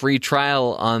 month free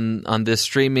trial on this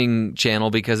streaming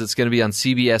channel because it's going to be on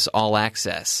CBS All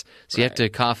Access. So you have to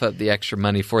cough up the extra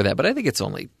money for that. But I think it's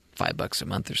only $5 a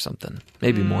month or something.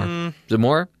 Maybe more. Is it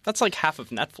more? That's like half of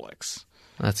Netflix.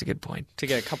 That's a good point. To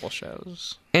get a couple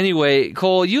shows. Anyway,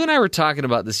 Cole, you and I were talking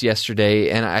about this yesterday,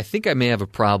 and I think I may have a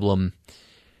problem.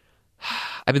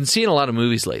 I've been seeing a lot of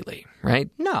movies lately, right?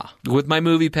 No. With my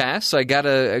movie pass, so I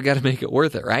gotta make it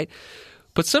worth it, right?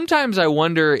 But sometimes I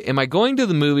wonder, am I going to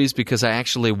the movies because I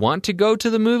actually want to go to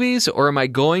the movies, or am I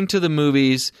going to the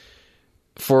movies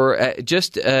for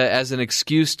just as an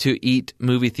excuse to eat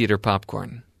movie theater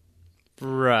popcorn?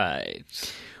 Right.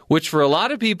 Which for a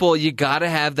lot of people, you gotta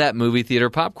have that movie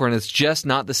theater popcorn. It's just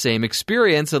not the same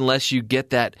experience unless you get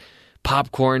that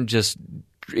popcorn just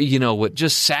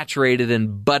saturated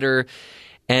in butter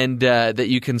and that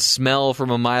you can smell from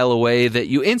a mile away that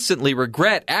you instantly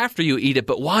regret after you eat it.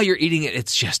 But while you're eating it,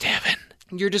 it's just heaven.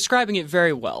 You're describing it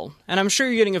very well. And I'm sure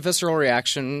you're getting a visceral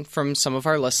reaction from some of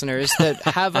our listeners that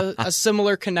have a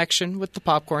similar connection with the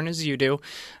popcorn as you do.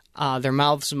 Their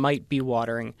mouths might be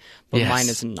watering, but mine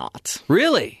is not.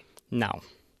 Really? No.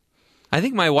 I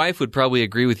think my wife would probably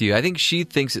agree with you. I think she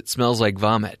thinks it smells like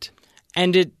vomit.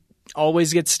 And it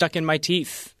always gets stuck in my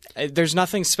teeth. There's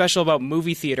nothing special about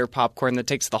movie theater popcorn that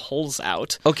takes the holes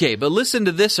out. Okay, but listen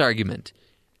to this argument.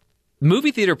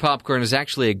 Movie theater popcorn is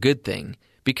actually a good thing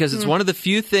because it's one of the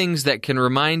few things that can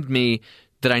remind me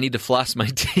that I need to floss my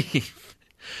teeth.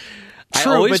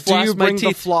 True, but do you bring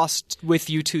the floss with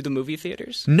you to the movie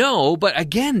theaters? No, but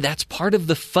again, that's part of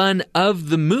the fun of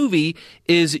the movie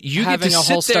is you having get to a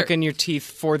hole sit there. stuck in your teeth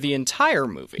for the entire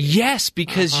movie. Yes,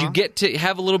 because you get to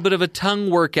have a little bit of a tongue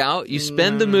workout. You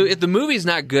spend the movie. If the movie's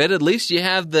not good, at least you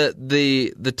have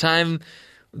the time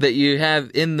that you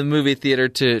have in the movie theater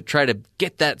to try to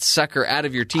get that sucker out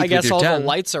of your teeth. I guess with your all tongue. the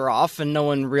lights are off and no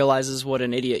one realizes what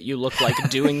an idiot you look like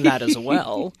doing that as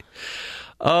well.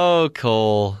 Oh,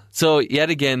 Cole. So,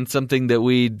 yet again, something that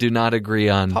we do not agree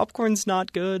on. Popcorn's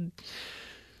not good.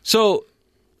 So,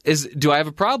 do I have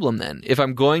a problem then if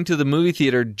I'm going to the movie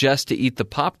theater just to eat the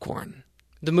popcorn?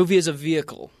 The movie is a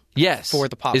vehicle. Yes. For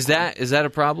the popcorn. Is that a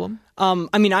problem?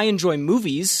 I mean, I enjoy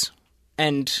movies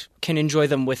and can enjoy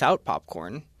them without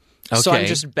popcorn. Okay. So I'm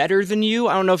just better than you?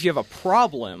 I don't know if you have a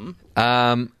problem.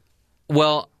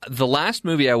 Well, the last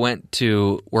movie I went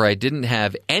to where I didn't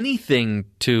have anything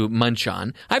to munch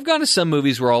on, I've gone to some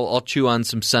movies where I'll chew on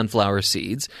some sunflower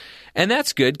seeds, and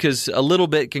that's good because a little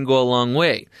bit can go a long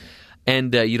way,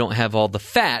 and you don't have all the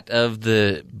fat of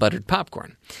the buttered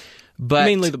popcorn. But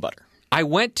mainly the butter. I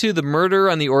went to the Murder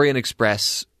on the Orient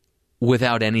Express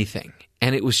without anything,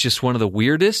 and it was just one of the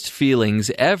weirdest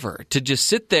feelings ever to just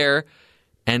sit there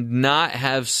and not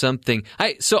have something.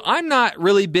 So I'm not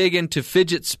really big into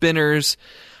fidget spinners.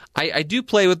 I do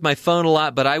play with my phone a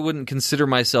lot, but I wouldn't consider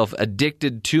myself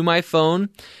addicted to my phone.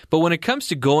 But when it comes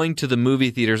to going to the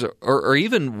movie theaters or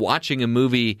even watching a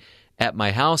movie at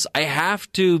my house, I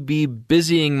have to be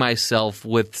busying myself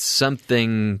with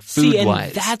something food-wise.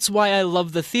 And that's why I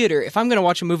love the theater. If I'm going to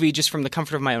watch a movie just from the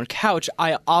comfort of my own couch,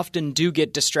 I often do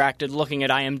get distracted looking at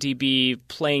IMDb,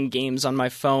 playing games on my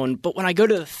phone. But when I go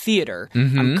to the theater,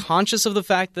 I'm conscious of the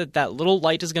fact that that little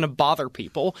light is going to bother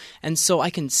people. And so I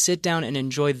can sit down and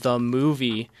enjoy the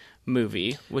movie,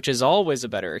 which is always a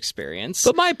better experience.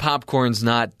 But my popcorn's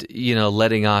not,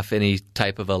 letting off any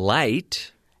type of a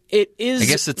light. It is. I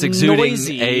guess it's exuding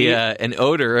noisy, an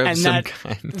odor of some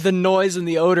kind. The noise and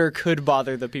the odor could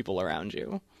bother the people around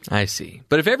you. I see.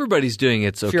 But if everybody's doing it,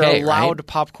 it's okay, If you're a loud right?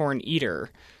 popcorn eater,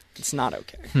 it's not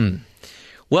okay.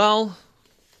 Well,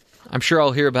 I'm sure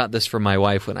I'll hear about this from my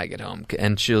wife when I get home.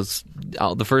 And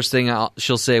the first thing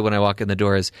she'll say when I walk in the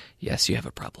door is, yes, you have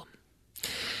a problem.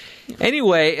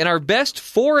 Anyway, in our best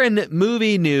foreign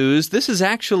movie news, this is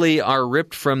actually our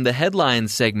Ripped from the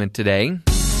Headlines segment today.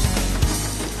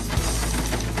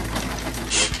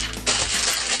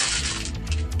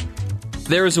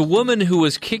 There is a woman who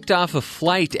was kicked off a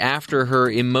flight after her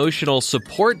emotional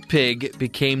support pig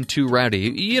became too rowdy.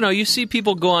 You see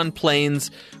people go on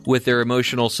planes with their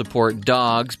emotional support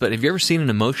dogs, but have you ever seen an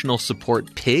emotional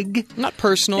support pig? Not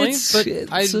personally, but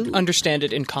I understand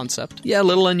it in concept. Yeah, a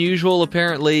little unusual.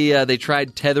 Apparently, they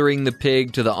tried tethering the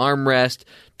pig to the armrest.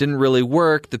 Didn't really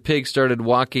work. The pig started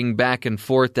walking back and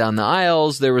forth down the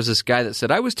aisles. There was this guy that said,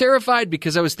 I was terrified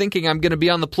because I was thinking I'm going to be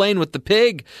on the plane with the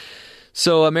pig.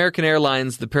 So American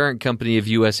Airlines, the parent company of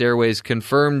U.S. Airways,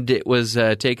 confirmed it was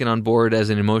taken on board as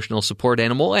an emotional support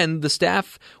animal, and the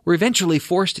staff were eventually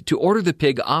forced to order the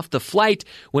pig off the flight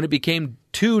when it became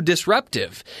too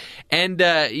disruptive. And,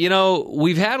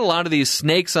 we've had a lot of these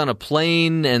snakes on a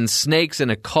plane and snakes in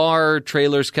a car,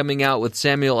 trailers coming out with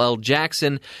Samuel L.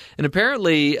 Jackson. And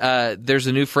apparently there's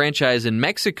a new franchise in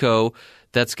Mexico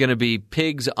that's going to be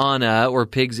Pigs on a or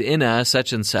Pigs in a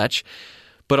such and such,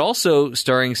 but also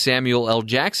starring Samuel L.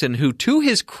 Jackson, who, to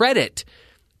his credit,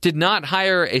 did not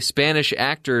hire a Spanish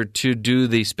actor to do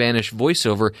the Spanish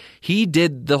voiceover. He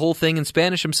did the whole thing in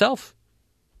Spanish himself.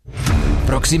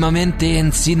 Próximamente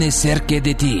en cine cerca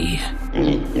de ti.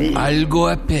 Algo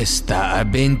apesta a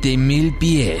 20,000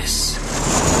 pies.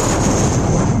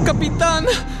 Capitán,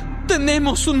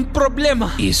 tenemos un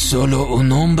problema. Y solo un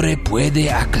hombre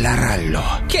puede aclararlo.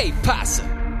 ¿Qué pasa?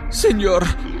 Señor,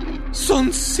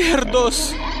 son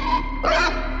cerdos.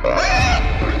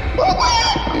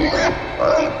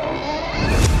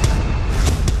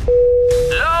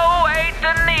 Lo he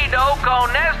tenido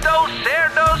con estos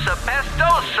cerdos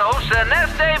apestosos en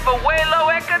este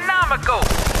vuelo económico.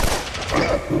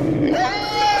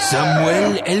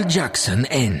 Samuel L. Jackson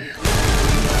en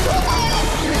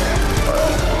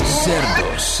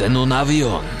Cerdos en un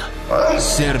avión.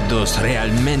 Cerdos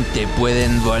realmente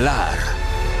pueden volar.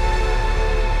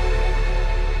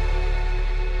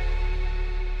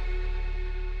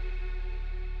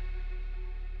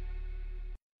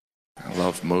 I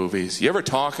love movies. You ever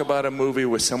talk about a movie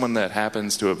with someone that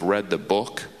happens to have read the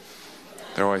book?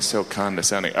 They're always so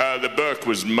condescending. The book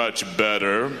was much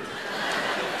better.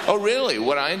 Oh, really?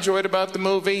 What I enjoyed about the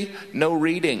movie? No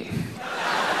reading.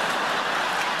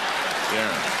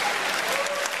 Yeah.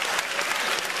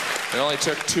 It only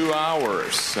took 2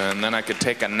 hours, and then I could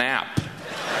take a nap.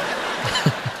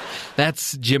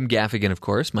 That's Jim Gaffigan, of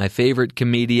course, my favorite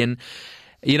comedian.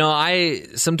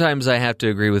 Sometimes I have to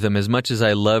agree with him. As much as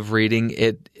I love reading,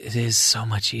 it is so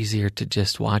much easier to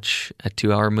just watch a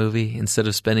 2-hour movie instead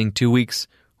of spending 2 weeks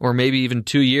or maybe even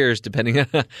 2 years, depending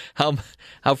on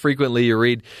how frequently you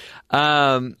read.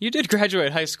 You did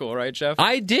graduate high school, right, Jeff?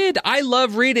 I did. I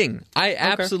love reading. I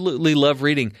absolutely love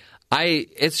reading.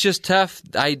 It's just tough.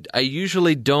 I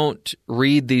usually don't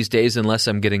read these days unless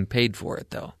I'm getting paid for it,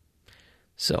 though.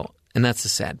 So, and that's the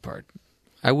sad part.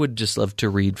 I would just love to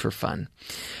read for fun.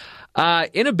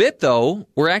 In a bit, though,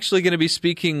 we're actually going to be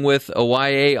speaking with a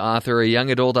YA author, a young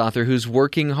adult author, who's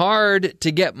working hard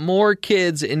to get more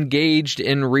kids engaged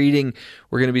in reading.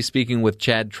 We're going to be speaking with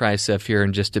Chad Trisef here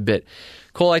in just a bit.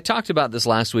 Cole, I talked about this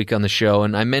last week on the show,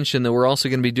 and I mentioned that we're also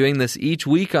going to be doing this each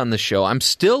week on the show. I'm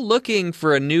still looking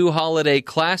for a new holiday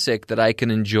classic that I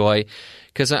can enjoy,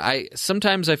 because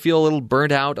sometimes I feel a little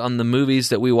burnt out on the movies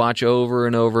that we watch over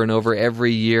and over and over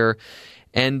every year.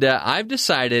 And I've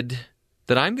decided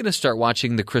that I'm going to start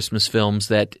watching the Christmas films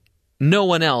that no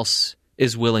one else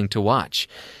is willing to watch.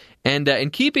 And in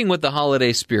keeping with the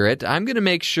holiday spirit, I'm going to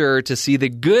make sure to see the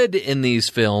good in these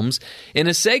films in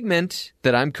a segment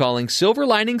that I'm calling Silver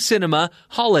Lining Cinema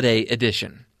Holiday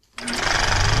Edition.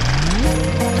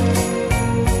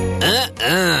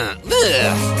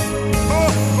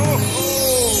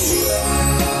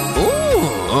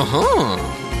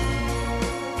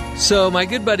 So my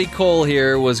good buddy Cole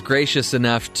here was gracious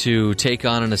enough to take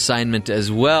on an assignment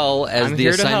as well as the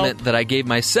assignment that I gave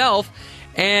myself.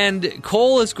 And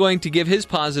Cole is going to give his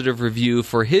positive review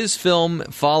for his film.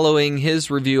 Following his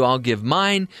review, I'll give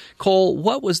mine. Cole,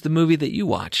 what was the movie that you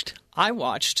watched? I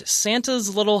watched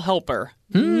Santa's Little Helper.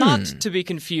 Not to be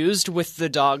confused with the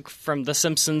dog from The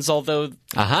Simpsons, although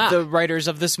the writers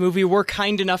of this movie were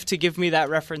kind enough to give me that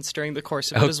reference during the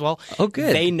course of it as well. Oh,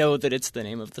 good. They know that it's the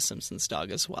name of the Simpsons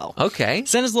dog as well. Okay.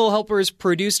 Santa's Little Helper is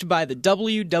produced by the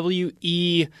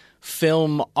WWE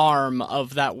film arm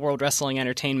of that World Wrestling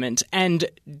Entertainment. And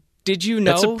did you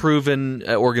know... That's a proven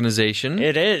organization.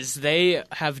 It is. They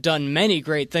have done many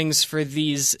great things for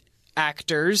these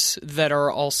actors that are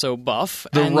also buff.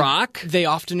 The Rock? They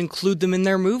often include them in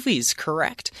their movies,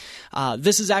 correct?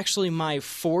 This is actually my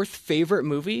fourth favorite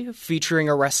movie featuring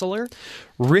a wrestler.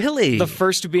 Really? The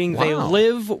first being They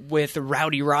Live with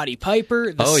Rowdy Roddy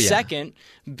Piper. The second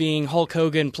being Hulk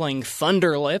Hogan playing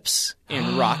Thunder Lips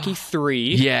in Rocky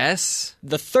III. Yes.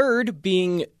 The third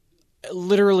being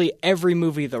literally every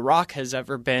movie The Rock has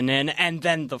ever been in. And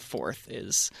then the fourth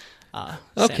is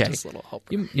Santa's Little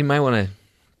Helper. You might want to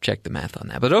check the math on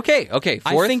that. But okay, fourth?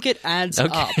 I think it adds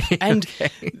up. And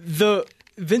the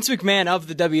Vince McMahon of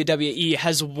the WWE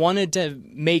has wanted to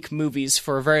make movies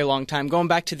for a very long time, going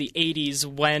back to the 80s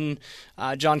when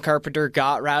John Carpenter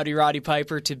got Rowdy Roddy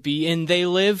Piper to be in They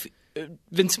Live.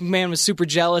 Vince McMahon was super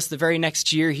jealous. The very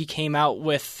next year, he came out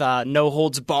with No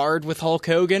Holds Barred with Hulk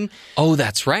Hogan. Oh,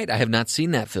 that's right. I have not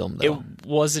seen that film, though. It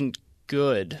wasn't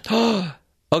good.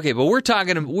 Okay, but we want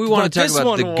to talk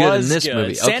about the good in this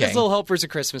movie. Santa's Little Helper is a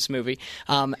Christmas movie,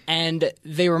 and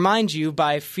they remind you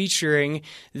by featuring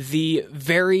the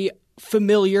very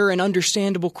familiar and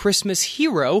understandable Christmas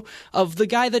hero of the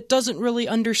guy that doesn't really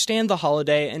understand the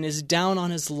holiday and is down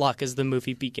on his luck as the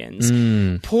movie begins.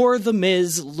 Poor The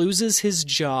Miz loses his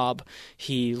job,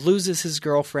 he loses his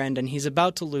girlfriend, and he's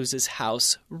about to lose his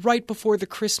house right before the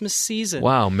Christmas season.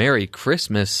 Wow, Merry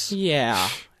Christmas. Yeah.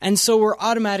 And so we're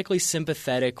automatically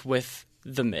sympathetic with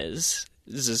The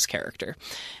Miz's character.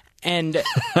 And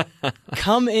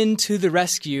come into the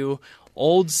rescue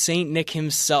old Saint Nick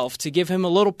himself to give him a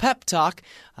little pep talk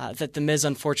that The Miz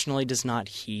unfortunately does not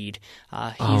heed.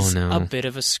 He's a bit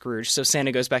of a Scrooge. So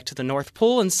Santa goes back to the North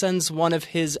Pole and sends one of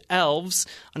his elves,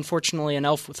 unfortunately an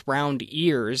elf with round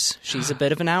ears. She's a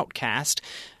bit of an outcast.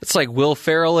 It's like Will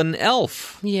Ferrell and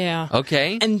Elf. Yeah.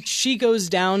 Okay. And she goes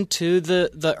down to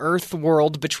the Earth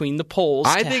world between the poles.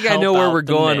 I think I know where we're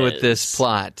going with this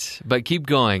plot, but keep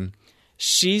going.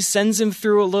 She sends him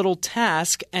through a little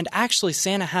task, and actually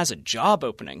Santa has a job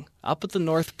opening up at the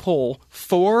North Pole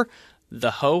for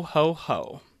the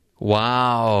Ho-Ho-Ho.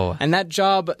 Wow. And that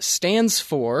job stands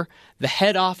for the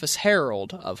Head Office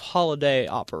Herald of Holiday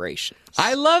Operations.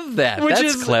 I love that. Which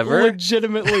That's is clever.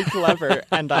 Legitimately clever,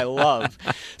 and I love.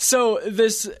 So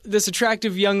this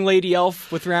attractive young lady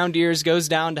elf with round ears goes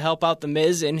down to help out The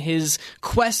Miz in his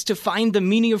quest to find the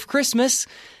meaning of Christmas.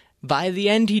 By the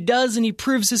end, he does, and he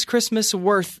proves his Christmas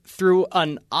worth through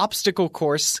an obstacle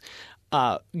course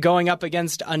going up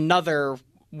against another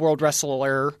world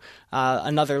wrestler,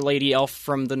 another lady elf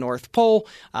from the North Pole.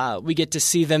 We get to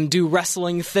see them do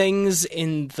wrestling things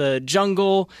in the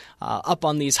jungle, up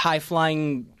on these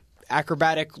high-flying,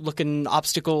 acrobatic-looking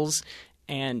obstacles,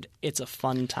 and it's a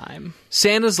fun time.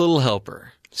 Santa's Little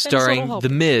Helper, starring The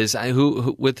Miz,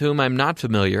 with whom I'm not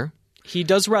familiar. He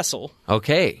does wrestle.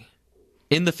 Okay.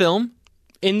 In the film?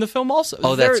 In the film also.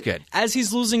 Oh, that's good. As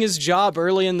he's losing his job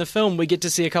early in the film, we get to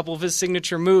see a couple of his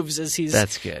signature moves as he's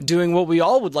doing what we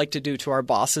all would like to do to our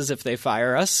bosses if they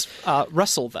fire us,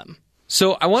 wrestle them.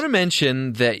 So I want to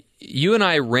mention that you and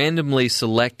I randomly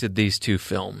selected these two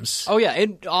films. Oh, yeah.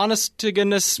 Honest to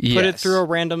goodness, put it through a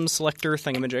random selector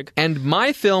thingamajig. And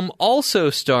my film also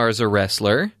stars a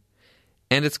wrestler,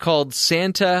 and it's called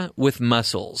Santa with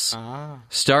Muscles,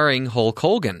 starring Hulk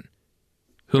Hogan,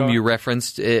 whom you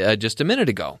referenced just a minute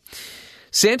ago.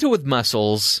 Santa with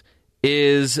Muscles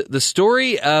is the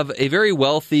story of a very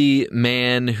wealthy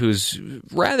man who's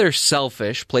rather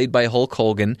selfish, played by Hulk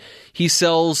Hogan. He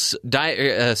sells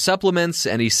supplements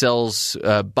and he sells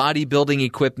bodybuilding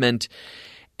equipment,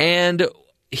 and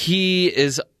he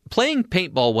is playing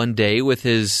paintball one day with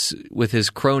his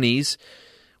cronies,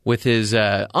 with his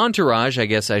entourage, I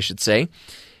guess I should say.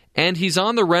 And he's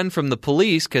on the run from the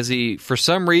police because he, for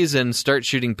some reason, starts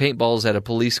shooting paintballs at a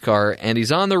police car, and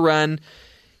he's on the run.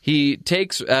 He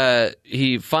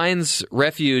finds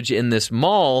refuge in this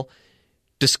mall,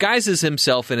 disguises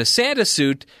himself in a Santa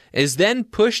suit, is then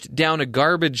pushed down a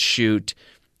garbage chute,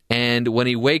 and when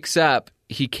he wakes up,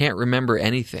 he can't remember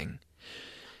anything.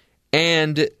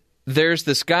 And there's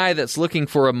this guy that's looking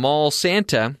for a mall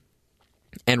Santa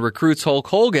and recruits Hulk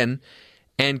Hogan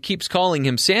and keeps calling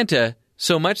him Santa,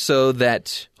 so much so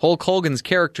that Hulk Hogan's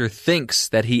character thinks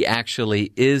that he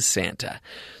actually is Santa.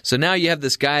 So now you have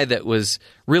this guy that was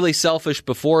really selfish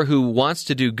before who wants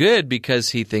to do good because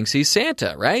he thinks he's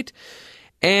Santa, right?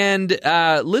 And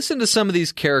listen to some of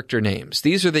these character names.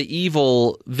 These are the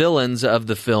evil villains of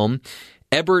the film.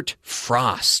 Ebert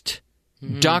Frost,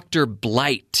 Dr.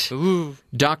 Blight,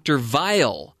 Dr.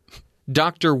 Vile,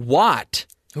 Dr. Watt,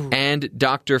 and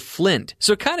Dr. Flint.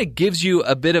 So it kind of gives you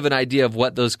a bit of an idea of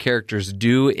what those characters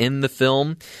do in the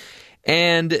film.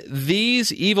 And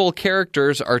these evil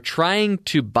characters are trying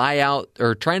to buy out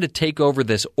or trying to take over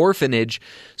this orphanage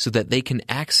so that they can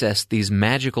access these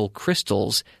magical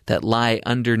crystals that lie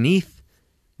underneath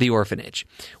the orphanage.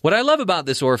 What I love about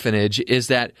this orphanage is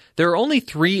that there are only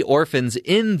 3 orphans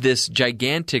in this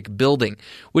gigantic building,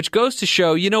 which goes to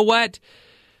show, you know what?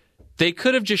 They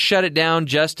could have just shut it down,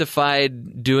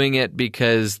 justified doing it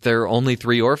because there are only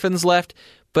 3 orphans left.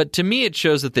 But to me, it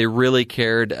shows that they really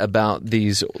cared about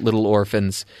these little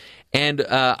orphans. And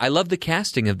I love the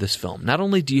casting of this film. Not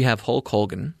only do you have Hulk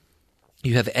Hogan,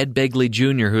 you have Ed Begley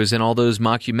Jr., who is in all those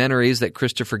mockumentaries that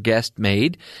Christopher Guest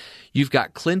made. You've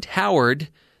got Clint Howard,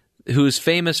 who is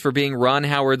famous for being Ron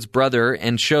Howard's brother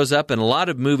and shows up in a lot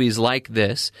of movies like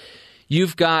this.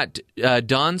 You've got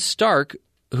Don Stark,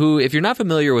 who, if you're not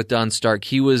familiar with Don Stark,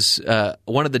 he was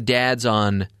one of the dads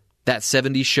on That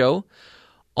 70s Show.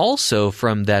 Also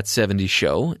from That 70s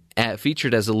Show,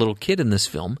 featured as a little kid in this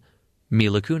film,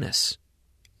 Mila Kunis.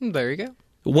 There you go.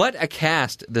 What a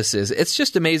cast this is. It's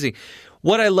just amazing.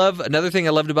 Another thing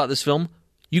I loved about this film,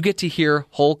 you get to hear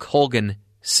Hulk Hogan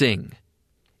sing.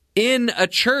 In a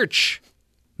church,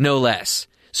 no less.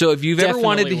 So if you've ever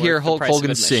wanted to hear Hulk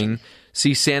Hogan sing,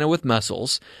 see Santa with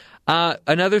Muscles.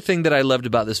 Another thing that I loved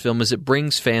about this film is it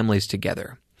brings families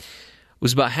together. It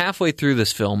was about halfway through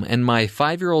this film, and my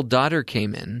 5-year-old daughter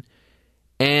came in,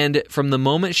 and from the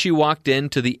moment she walked in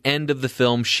to the end of the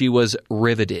film, she was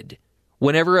riveted.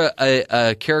 Whenever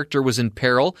a character was in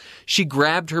peril, she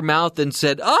grabbed her mouth and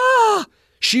said, "Ah!"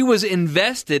 She was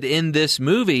invested in this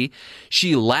movie.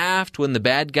 She laughed when the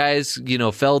bad guys,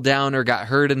 fell down or got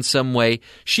hurt in some way.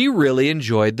 She really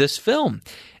enjoyed this film.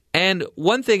 And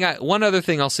one other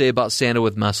thing I'll say about Santa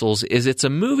with Muscles is it's a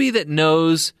movie that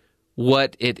knows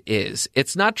what it is.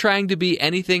 It's not trying to be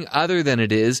anything other than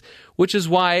it is, which is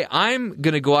why I'm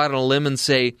going to go out on a limb and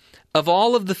say, of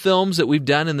all of the films that we've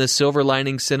done in the Silver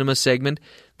Lining Cinema segment,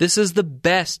 this is the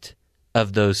best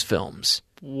of those films.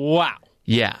 Wow.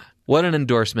 Yeah. What an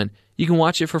endorsement. You can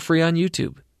watch it for free on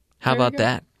YouTube. How about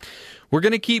that? We're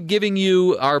going to keep giving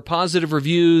you our positive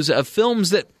reviews of films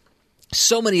that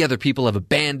so many other people have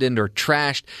abandoned or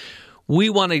trashed. We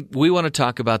want to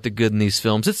talk about the good in these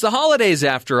films. It's the holidays,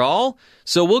 after all,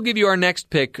 so we'll give you our next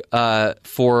pick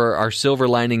for our Silver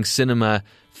Lining Cinema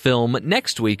film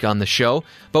next week on the show.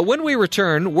 But when we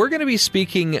return, we're going to be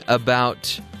speaking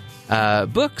about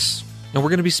books, and we're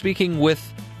going to be speaking with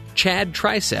Chad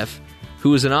Trisef,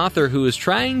 who is an author who is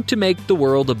trying to make the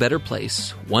world a better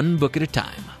place, one book at a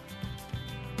time.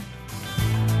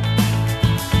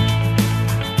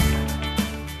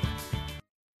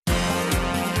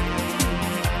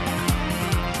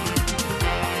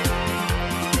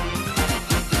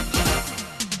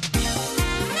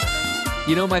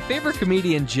 My favorite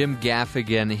comedian, Jim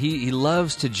Gaffigan, he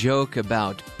loves to joke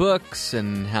about books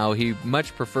and how he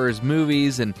much prefers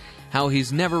movies and how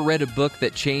he's never read a book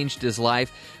that changed his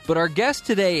life. But our guest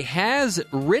today has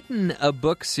written a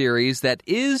book series that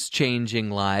is changing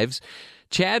lives.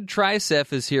 Chad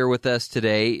Trisef is here with us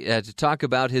today to talk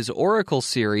about his Oracle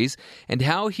series and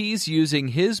how he's using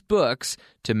his books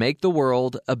to make the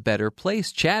world a better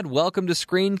place. Chad, welcome to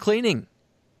Screen Cleaning.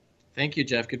 Thank you,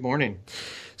 Jeff. Good morning.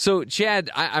 So, Chad,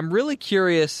 I'm really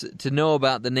curious to know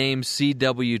about the name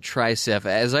C.W. Trisef.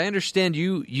 As I understand,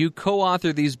 you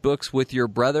co-author these books with your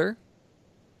brother?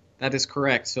 That is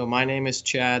correct. So my name is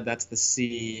Chad. That's the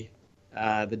C.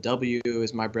 The W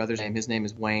is my brother's name. His name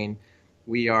is Wayne.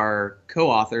 We are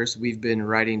co-authors. We've been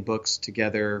writing books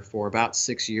together for about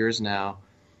 6 years now.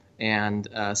 And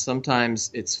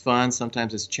sometimes it's fun,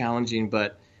 sometimes it's challenging,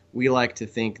 but we like to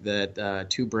think that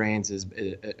two brains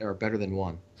are better than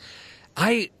one.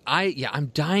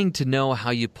 I'm dying to know how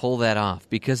you pull that off,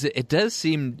 because it does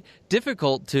seem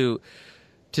difficult to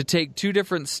take two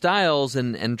different styles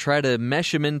and try to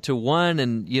mesh them into one.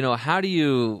 And, how do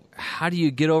you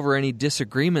get over any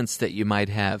disagreements that you might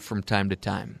have from time to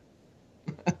time?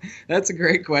 That's a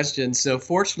great question. So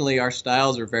fortunately, our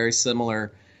styles are very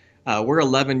similar. We're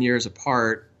 11 years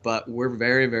apart, but we're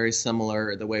very, very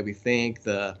similar. The way we think,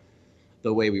 the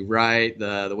way we write,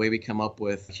 the way we come up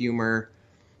with humor.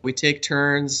 We take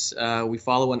turns. We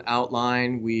follow an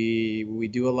outline. We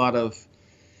do a lot of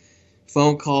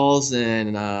phone calls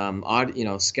and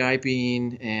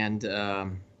Skyping,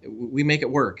 and we make it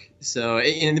work. So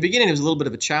in the beginning, it was a little bit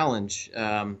of a challenge.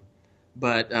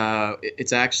 But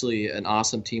it's actually an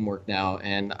awesome teamwork now,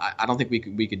 and I don't think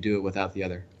we could do it without the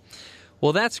other.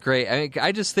 Well, that's great.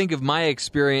 I just think of my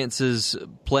experiences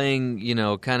playing,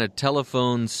 kind of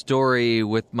telephone story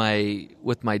with my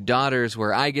daughters,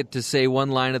 where I get to say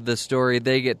one line of the story,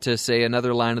 they get to say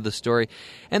another line of the story,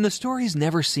 and the stories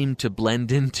never seem to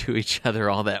blend into each other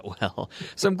all that well.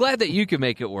 So I'm glad that you can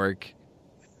make it work.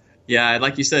 Yeah,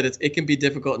 like you said, it can be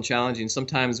difficult and challenging.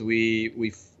 Sometimes we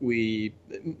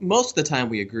most of the time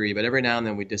we agree, but every now and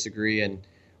then we disagree, and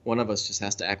one of us just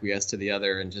has to acquiesce to the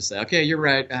other and just say, okay, you're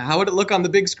right. How would it look on the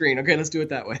big screen? Okay, let's do it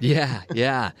that way.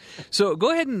 Yeah. So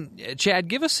go ahead and, Chad,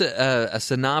 give us a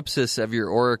synopsis of your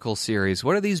Oracle series.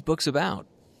 What are these books about?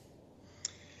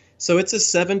 So it's a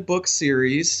 7-book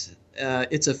series.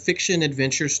 It's a fiction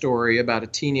adventure story about a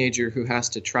teenager who has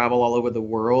to travel all over the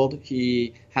world.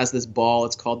 He has this ball.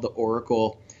 It's called the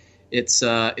Oracle. It's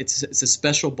a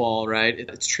special ball, right?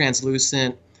 It's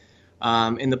translucent.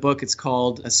 In the book, it's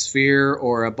called a sphere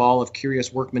or a ball of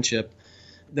curious workmanship.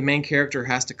 The main character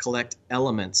has to collect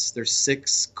elements. There's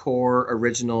 6 core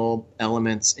original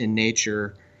elements in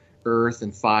nature: earth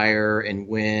and fire and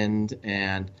wind,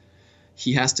 and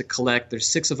he has to collect. There's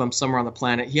 6 of them somewhere on the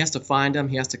planet. He has to find them.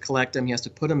 He has to collect them. He has to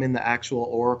put them in the actual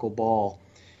Oracle ball.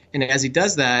 And as he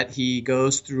does that, he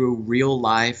goes through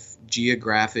real-life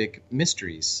geographic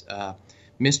mysteries,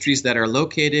 mysteries that are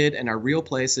located and are real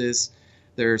places.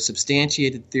 There are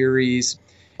substantiated theories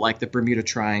like the Bermuda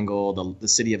Triangle, the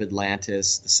city of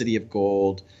Atlantis, the city of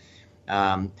gold.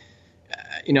 When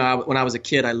I was a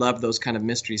kid, I loved those kind of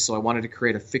mysteries, so I wanted to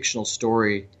create a fictional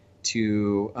story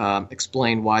to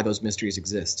explain why those mysteries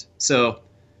exist. So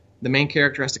the main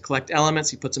character has to collect elements.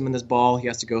 He puts them in this ball. He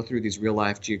has to go through these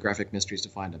real-life geographic mysteries to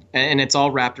find them. And it's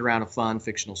all wrapped around a fun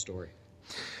fictional story.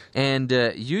 And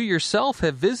you yourself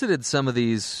have visited some of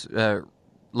these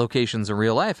locations in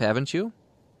real life, haven't you?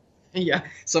 Yeah.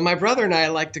 So my brother and I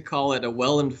like to call it a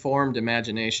well-informed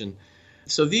imagination.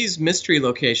 So these mystery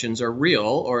locations are real,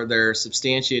 or they're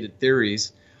substantiated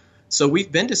theories. So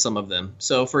we've been to some of them.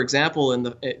 So, for example, and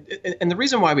the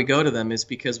reason why we go to them is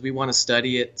because we want to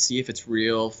study it, see if it's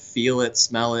real, feel it,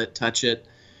 smell it, touch it.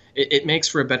 It makes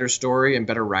for a better story and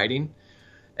better writing.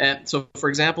 And so, for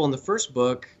example, in the first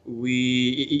book,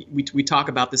 we talk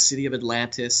about the city of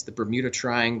Atlantis, the Bermuda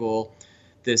Triangle.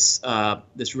 This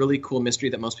really cool mystery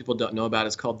that most people don't know about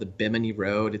is called the Bimini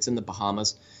Road. It's in the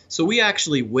Bahamas. So we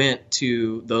actually went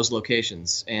to those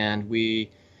locations, and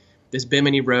this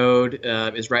Bimini Road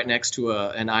is right next to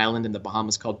an island in the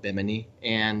Bahamas called Bimini,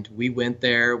 and we went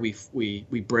there. We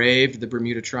braved the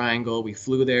Bermuda Triangle. We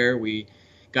flew there. We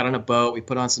got on a boat. We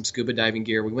put on some scuba diving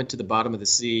gear. We went to the bottom of the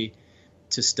sea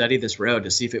to study this road to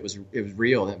see if it was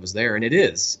real, and it was there, and it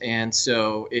is. And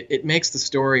so it makes the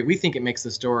story, we think it makes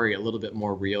the story a little bit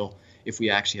more real if we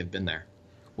actually have been there.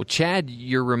 Well, Chad,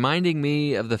 you're reminding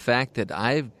me of the fact that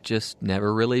I've just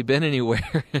never really been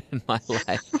anywhere in my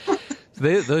life.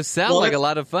 Those sound like a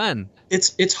lot of fun.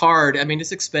 It's hard. I mean,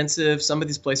 it's expensive. Some of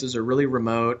these places are really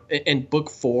remote. In book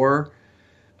 4,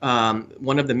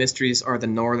 one of the mysteries are the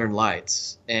Northern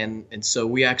Lights. And so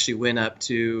we actually went up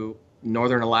to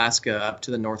northern Alaska, up to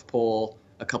the North Pole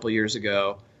a couple years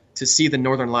ago to see the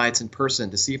Northern Lights in person,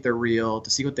 to see if they're real, to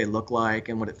see what they look like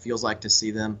and what it feels like to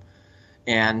see them.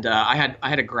 And I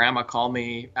had a grandma call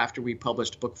me after we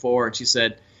published book 4, and she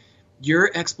said,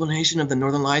 your explanation of the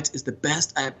Northern Lights is the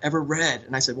best I've ever read.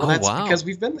 And I said, well, that's because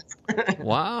we've been there.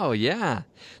 Wow, yeah.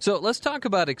 So let's talk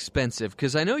about expensive,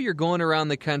 because I know you're going around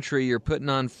the country, you're putting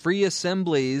on free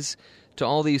assemblies to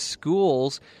all these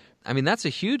schools. I mean, that's a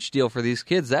huge deal for these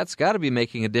kids. That's got to be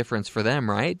making a difference for them,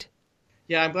 right?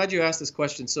 Yeah, I'm glad you asked this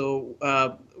question.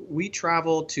 So we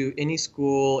travel to any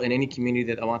school in any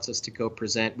community that wants us to go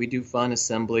present. We do fun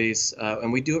assemblies,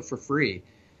 and we do it for free.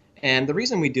 And the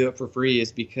reason we do it for free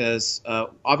is because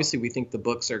obviously we think the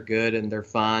books are good and they're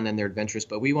fun and they're adventurous,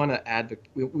 but we want to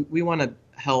we want to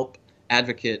help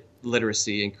advocate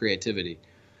literacy and creativity.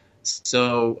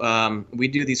 So we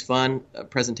do these fun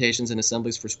presentations and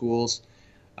assemblies for schools.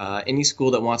 Any school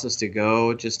that wants us to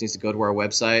go just needs to go to our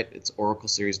website. It's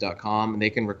oracleseries.com, and they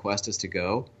can request us to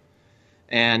go.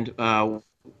 And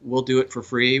we'll do it for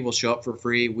free. We'll show up for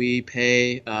free. We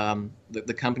pay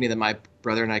the company that my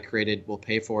brother and I created will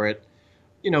pay for it.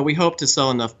 You know, we hope to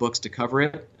sell enough books to cover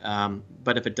it,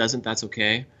 but if it doesn't, that's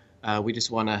okay. We just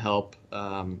want to help.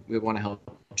 We want to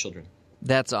help children.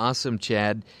 That's awesome,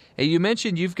 Chad. Hey, you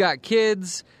mentioned you've got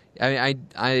kids. I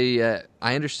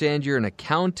understand you're an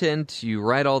accountant. You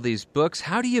write all these books.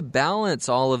 How do you balance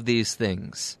all of these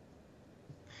things?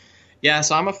 Yeah,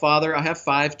 so I'm a father. I have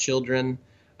 5 children.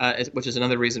 Which is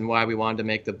another reason why we wanted to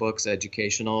make the books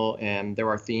educational. And there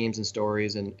are themes and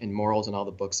stories and morals in all the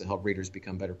books that help readers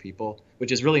become better people,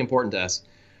 which is really important to us.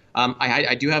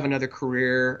 I do have another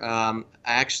career. I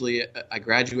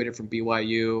graduated from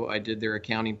BYU. I did their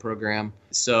accounting program.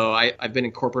 So I've been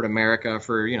in corporate America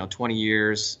for 20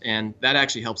 years, and that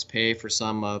actually helps pay for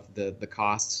some of the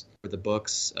costs for the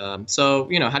books. So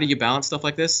how do you balance stuff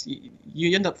like this?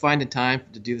 You end up finding time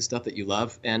to do the stuff that you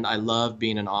love, and I love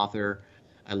being an author.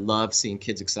 I love seeing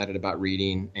kids excited about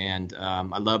reading, and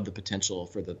I love the potential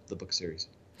for the book series.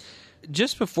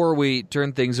 Just before we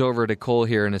turn things over to Cole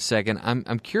here in a second,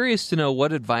 I'm curious to know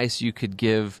what advice you could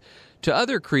give to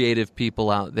other creative people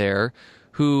out there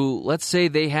who, let's say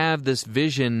they have this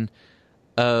vision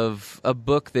of a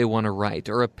book they want to write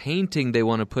or a painting they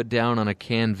want to put down on a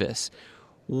canvas.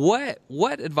 What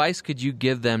advice could you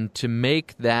give them to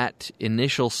make that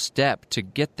initial step, to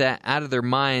get that out of their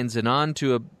minds and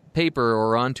onto a paper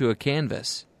or onto a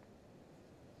canvas?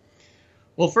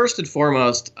 Well, first and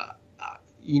foremost,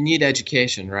 you need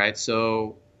education, right?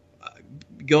 So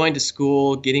going to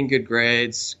school, getting good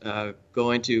grades,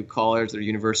 going to college or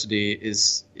university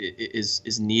is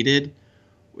needed.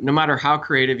 No matter how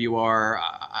creative you are,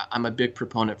 I'm a big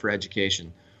proponent for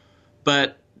education.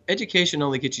 But education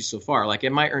only gets you so far. Like,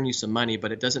 it might earn you some money,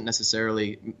 but it doesn't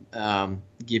necessarily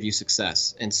give you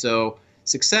success. And so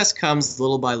success comes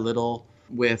little by little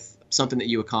with something that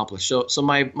you accomplish. So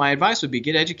my advice would be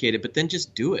get educated, but then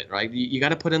just do it, right? You got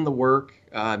to put in the work.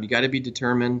 You got to be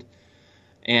determined.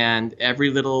 And every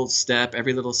little step,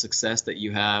 every little success that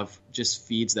you have just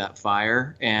feeds that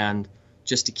fire, and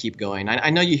just to keep going. I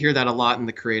know you hear that a lot in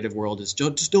the creative world, is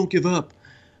just don't give up.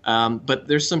 But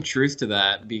there's some truth to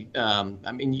that.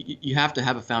 You have to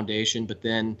have a foundation, but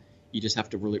then you just have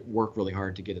to really work really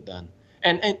hard to get it done.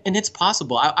 And it's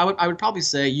possible. I would probably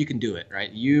say you can do it,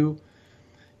 right?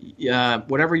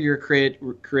 Whatever your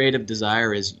creative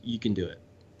desire is, you can do it.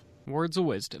 Words of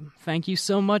wisdom. Thank you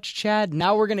so much, Chad.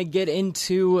 Now we're going to get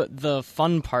into the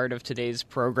fun part of today's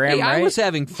program, Hey, right? I was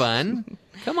having fun.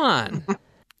 Come on.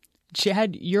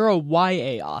 Chad, you're a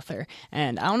YA author,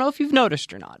 and I don't know if you've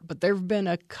noticed or not, but there have been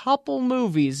a couple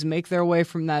movies make their way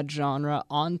from that genre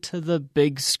onto the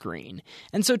big screen.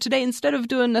 And so today, instead of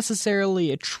doing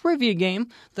necessarily a trivia game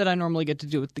that I normally get to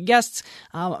do with the guests,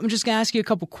 I'm just going to ask you a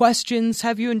couple questions,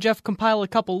 have you and Jeff compile a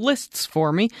couple lists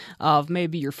for me of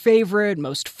maybe your favorite,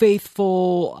 most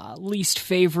faithful, least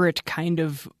favorite kind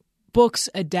of books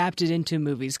adapted into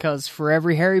movies, because for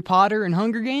every Harry Potter and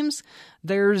Hunger Games,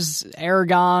 there's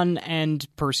Aragon and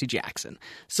Percy Jackson.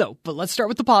 So, but let's start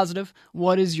with the positive.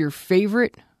 What is your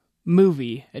favorite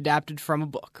movie adapted from a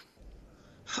book?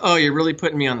 Oh, you're really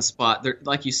putting me on the spot.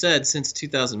 Like you said, since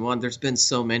 2001, there's been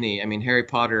so many. I mean, Harry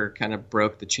Potter kind of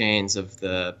broke the chains of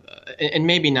the, and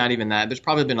maybe not even that. There's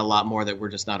probably been a lot more that we're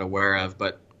just not aware of.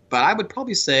 But I would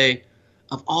probably say,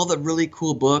 of all the really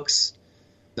cool books,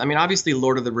 I mean, obviously,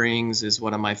 Lord of the Rings is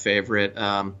one of my favorite.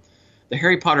 The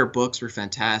Harry Potter books were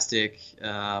fantastic.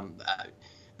 The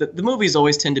movies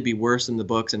always tend to be worse than the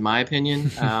books, in my opinion.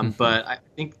 But I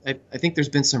think there's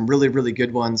been some really, really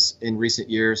good ones in recent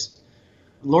years.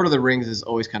 Lord of the Rings is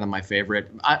always kind of my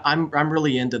favorite. I'm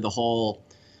really into the whole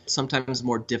sometimes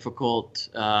more difficult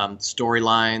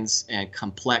storylines and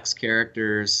complex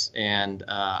characters, and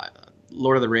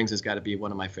Lord of the Rings has got to be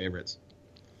one of my favorites.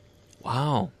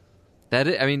 Wow.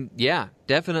 Yeah,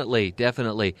 definitely.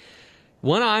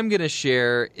 One I'm going to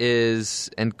share is,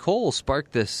 and Cole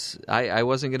sparked this, I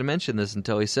wasn't going to mention this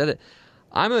until he said it.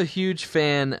 I'm a huge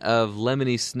fan of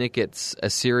Lemony Snicket's A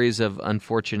Series of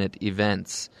Unfortunate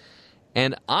Events.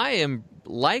 And I am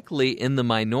likely in the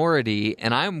minority,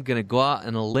 and I'm going to go out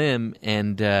on a limb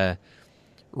and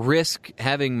risk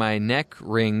having my neck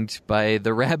wringed by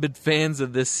the rabid fans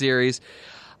of this series.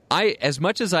 As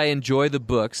much as I enjoy the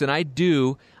books, and I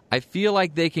do, I feel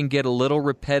like they can get a little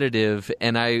repetitive,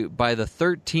 and by the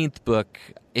 13th book,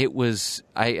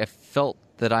 I felt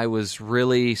that I was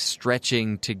really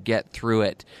stretching to get through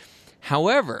it.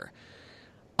 However,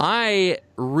 I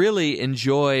really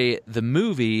enjoy the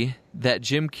movie that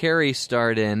Jim Carrey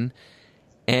starred in,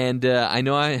 and I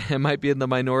know I might be in the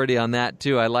minority on that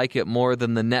too. I like it more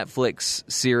than the Netflix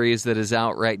series that is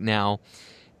out right now.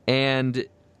 And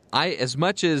as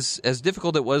much as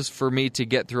difficult it was for me to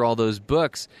get through all those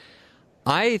books,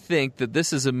 I think that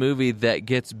this is a movie that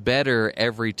gets better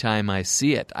every time I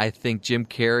see it. I think Jim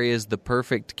Carrey is the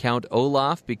perfect Count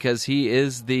Olaf because he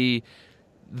is the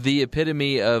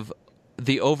epitome of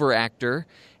the overactor,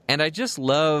 and I just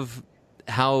love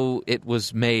how it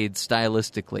was made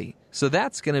stylistically. So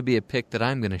that's going to be a pick that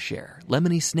I'm going to share.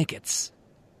 Lemony Snicket's.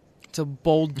 It's a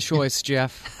bold choice,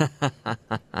 Jeff.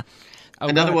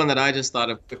 Another one that I just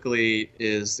thought of quickly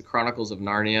is The Chronicles of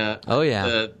Narnia. Oh,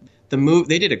 yeah.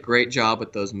 They did a great job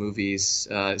with those movies,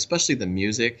 especially the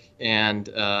music and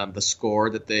the score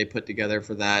that they put together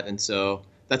for that. And so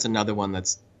that's another one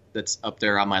that's up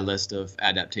there on my list of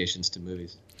adaptations to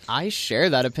movies. I share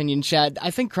that opinion, Chad. I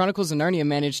think Chronicles of Narnia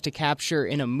managed to capture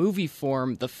in a movie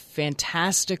form the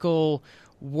fantastical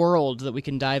world that we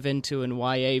can dive into in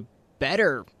YA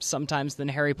better sometimes than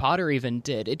Harry Potter even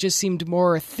did. It just seemed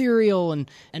more ethereal and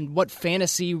what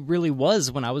fantasy really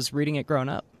was when I was reading it growing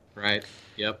up. Right.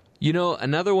 Yep. You know,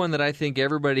 another one that I think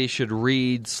everybody should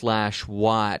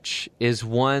read/watch is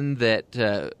one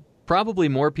that probably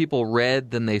more people read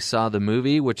than they saw the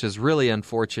movie, which is really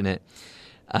unfortunate.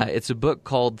 It's a book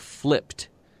called Flipped,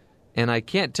 and I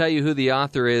can't tell you who the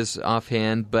author is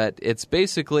offhand, but it's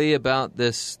basically about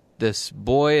this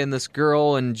boy and this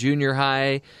girl in junior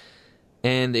high,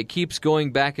 and it keeps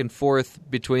going back and forth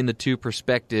between the two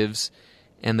perspectives,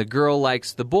 and the girl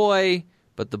likes the boy,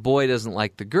 but the boy doesn't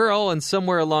like the girl, and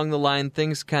somewhere along the line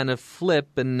things kind of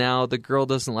flip, and now the girl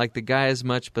doesn't like the guy as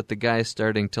much, but the guy is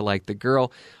starting to like the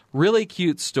girl. Really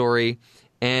cute story,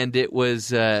 and it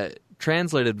was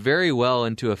translated very well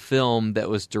into a film that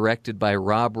was directed by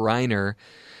Rob Reiner.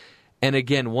 And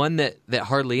again, one that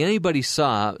hardly anybody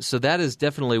saw, so that is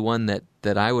definitely one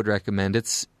that I would recommend.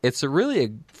 It's a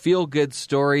really feel-good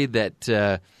story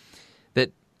that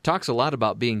talks a lot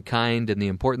about being kind and the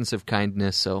importance of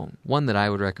kindness, so one that I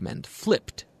would recommend.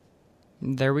 Flipped.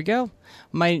 There we go.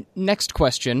 My next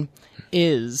question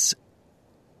is,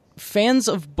 fans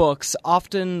of books,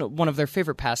 often one of their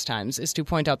favorite pastimes is to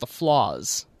point out the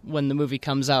flaws when the movie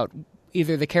comes out.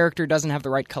 Either the character doesn't have the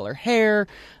right color hair,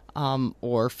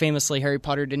 or famously Harry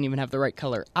Potter didn't even have the right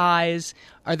color eyes.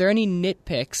 Are there any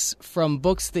nitpicks from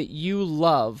books that you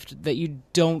loved that you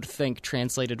don't think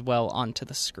translated well onto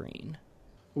the screen?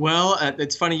 Well,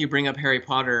 it's funny you bring up Harry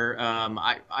Potter.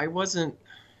 I wasn't,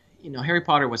 Harry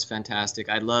Potter was fantastic.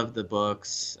 I loved the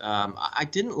books. I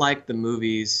didn't like the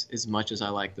movies as much as I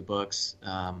liked the books.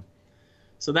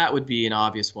 So that would be an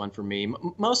obvious one for me,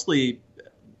 mostly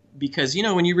because,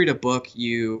 when you read a book,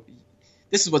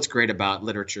 this is what's great about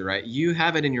literature, right? You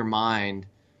have it in your mind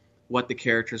what the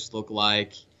characters look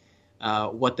like,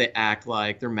 what they act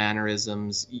like, their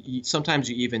mannerisms. Sometimes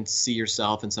you even see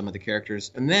yourself in some of the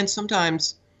characters. And then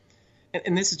sometimes,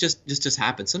 and this is just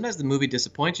happens, sometimes the movie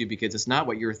disappoints you because it's not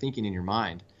what you were thinking in your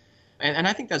mind. And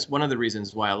I think that's one of the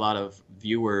reasons why a lot of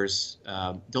viewers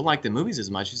don't like the movies as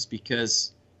much, is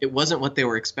because it wasn't what they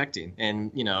were expecting.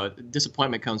 And,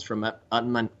 disappointment comes from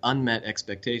unmet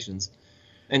expectations.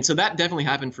 And so that definitely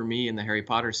happened for me in the Harry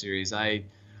Potter series. I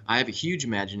have a huge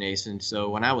imagination, so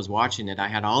when I was watching it, I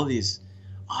had all these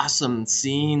awesome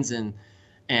scenes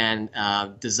and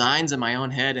designs in my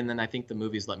own head, and then I think the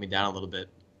movies let me down a little bit.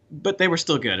 But they were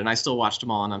still good, and I still watched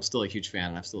them all, and I'm still a huge fan,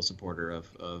 and I'm still a supporter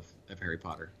of Harry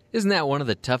Potter. Isn't that one of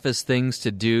the toughest things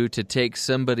to do, to take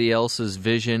somebody else's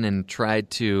vision and try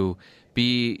to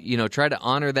try to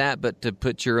honor that, but to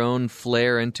put your own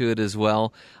flair into it as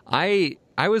well?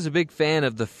 I was a big fan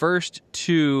of the first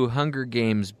two Hunger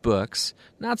Games books,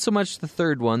 not so much the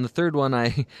third one. The third one,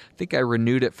 I think I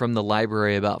renewed it from the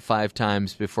library about 5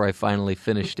 times before I finally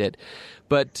finished it.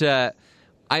 But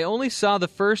I only saw the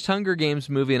first Hunger Games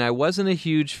movie, and I wasn't a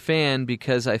huge fan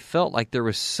because I felt like there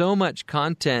was so much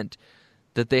content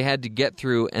that they had to get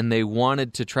through, and they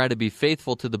wanted to try to be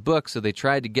faithful to the book, so they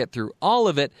tried to get through all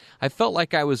of it. I felt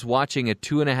like I was watching a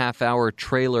 2.5-hour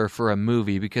trailer for a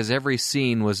movie because every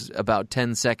scene was about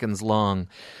 10 seconds long.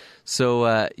 So,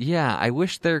 I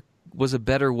wish there was a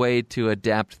better way to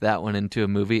adapt that one into a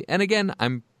movie. And again,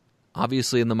 I'm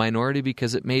obviously in the minority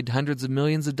because it made hundreds of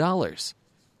millions of dollars.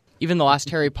 Even the last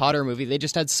Harry Potter movie, they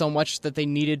just had so much that they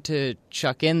needed to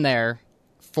chuck in there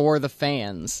for the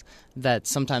fans that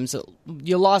sometimes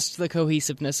you lost the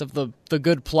cohesiveness of the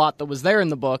good plot that was there in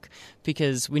the book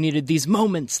because we needed these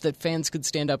moments that fans could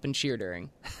stand up and cheer during.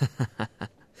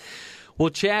 Well,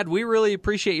 Chad, we really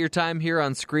appreciate your time here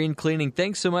on Screen Cleaning.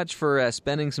 Thanks so much for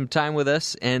spending some time with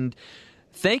us, and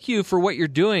thank you for what you're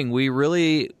doing. We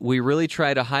really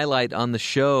try to highlight on the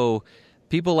show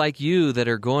people like you that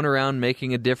are going around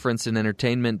making a difference in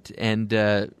entertainment, and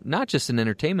not just in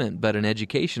entertainment, but in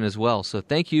education as well. So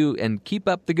thank you, and keep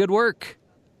up the good work.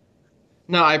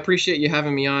 No, I appreciate you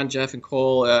having me on, Jeff and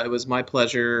Cole. It was my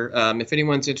pleasure. If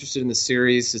anyone's interested in the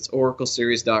series, it's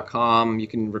oracleseries.com. You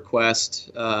can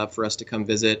request for us to come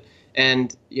visit.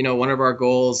 And, one of our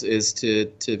goals is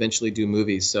to eventually do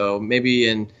movies. So maybe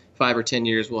in 5 or 10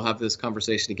 years, we'll have this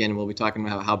conversation again, and we'll be talking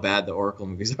about how bad the Oracle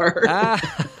movies are.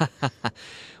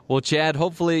 Well, Chad,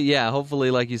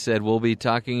 hopefully, like you said, we'll be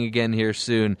talking again here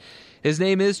soon. His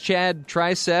name is Chad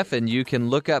Trisef, and you can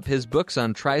look up his books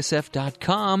on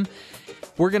trisef.com.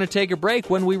 We're going to take a break.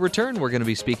 When we return, we're going to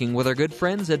be speaking with our good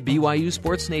friends at BYU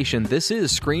Sports Nation. This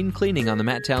is Screen Cleaning on The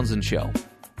Matt Townsend Show.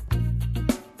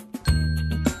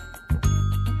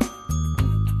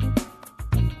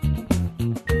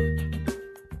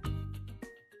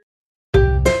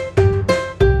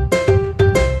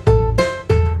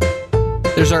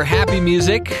 There's our happy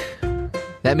music.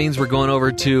 That means we're going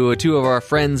over to two of our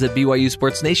friends at BYU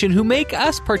Sports Nation who make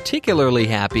us particularly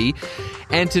happy.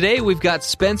 And today we've got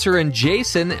Spencer and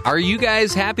Jason. Are you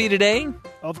guys happy today?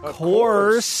 Of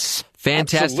course.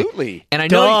 Fantastic. Absolutely. And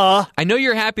I know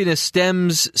your happiness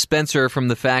stems, Spencer, from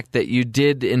the fact that you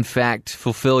did, in fact,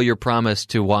 fulfill your promise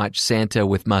to watch Santa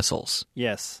with Muscles.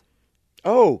 Yes.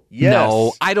 Oh, yes.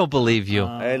 No, I don't believe you.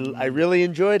 I really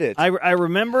enjoyed it. I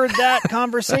remembered that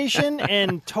conversation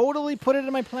and totally put it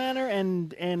in my planner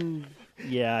and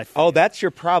yeah. That's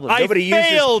your problem. Nobody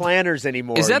uses planners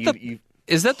anymore. Is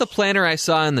that the planner I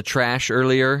saw in the trash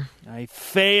earlier? I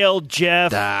failed,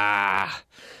 Jeff.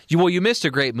 You missed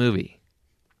a great movie.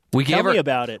 Tell me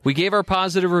about it. We gave our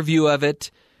positive review of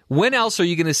it. When else are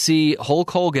you going to see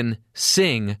Hulk Hogan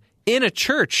sing in a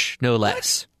church, no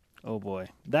less? Oh, boy.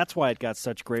 That's why it got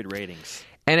such great ratings.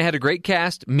 And it had a great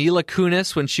cast. Mila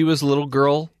Kunis, when she was a little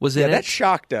girl, was in it. Yeah, that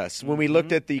shocked us when we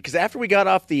looked at because after we got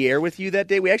off the air with you that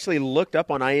day, we actually looked up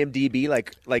on IMDb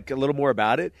like a little more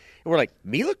about it. And we're like,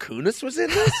 Mila Kunis was in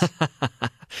this?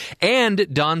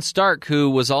 And Don Stark,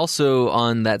 who was also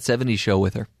on that 70s show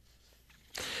with her.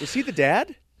 Was he the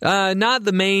dad? Not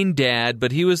the main dad,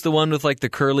 but he was the one with like the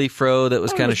curly fro that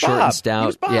was kind of short and stout. He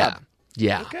was Bob.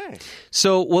 Yeah. Okay.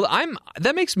 So,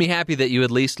 that makes me happy that you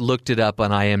at least looked it up on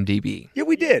IMDb. Yeah,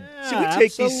 we did. Yeah, we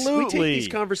take these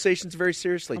conversations very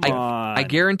seriously. I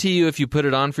guarantee you, if you put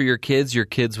it on for your kids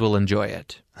will enjoy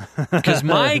it. Because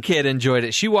my kid enjoyed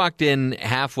it. She walked in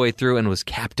halfway through and was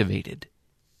captivated.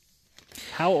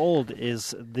 How old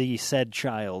is the said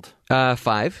child?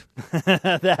 5.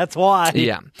 That's why.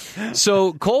 Yeah.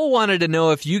 So Cole wanted to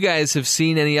know if you guys have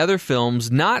seen any other films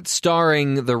not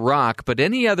starring The Rock, but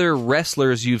any other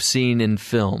wrestlers you've seen in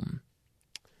film.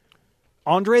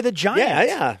 Andre the Giant.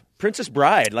 Yeah. Princess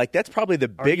Bride. Like, that's probably the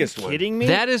biggest one. Are you kidding me?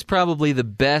 That is probably the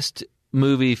best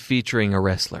movie featuring a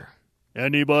wrestler.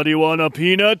 Anybody want a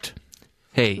peanut?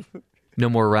 Hey, no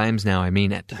more rhymes now. I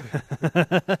mean it.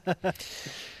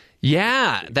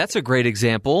 Yeah, that's a great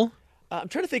example. I'm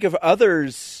trying to think of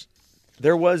others.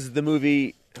 There was the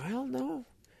movie. Well, no.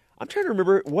 I'm trying to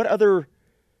remember what other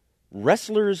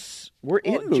wrestlers were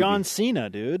in movies. John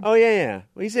Cena, dude. Oh, yeah.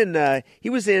 Well, he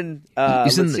was in,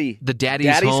 the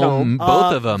Daddy's Home,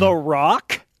 both of them. The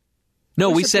Rock? No,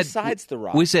 we said besides The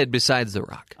Rock. We said besides The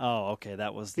Rock. Oh, okay,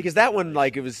 that was because that one,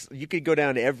 like, it was. You could go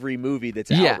down to every movie that's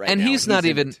out right and now. he's not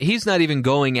even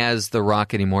going as The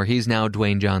Rock anymore. He's now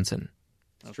Dwayne Johnson.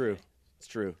 It's true. It's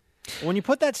true. When you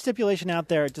put that stipulation out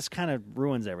there, it just kind of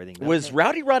ruins everything. Was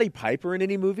Rowdy Roddy Piper in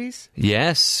any movies?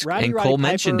 Yes, Rowdy Cole Piper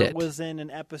mentioned it. Was in an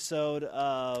episode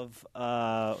of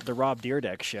the Rob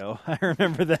Dyrdek show. I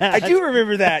remember that. I do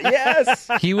remember that. Yes.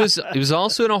 He was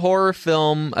also in a horror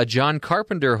film, a John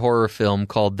Carpenter horror film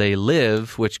called They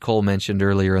Live, which Cole mentioned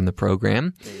earlier in the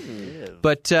program.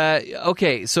 But,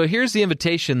 okay, so here's the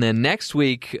invitation then. Next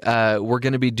week, we're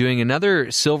going to be doing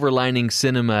another Silver Lining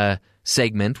Cinema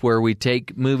segment where we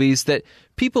take movies that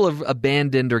people have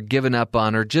abandoned or given up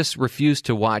on or just refuse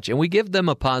to watch, and we give them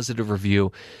a positive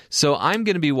review. So I'm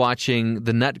going to be watching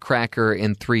The Nutcracker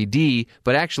in 3D,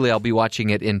 but actually I'll be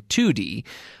watching it in 2D.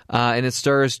 And it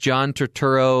stars John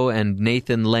Turturro and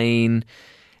Nathan Lane.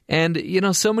 And,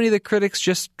 so many of the critics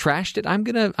just trashed it. I'm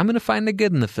gonna find the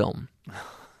good in the film.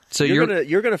 So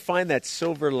you're gonna find that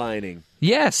silver lining.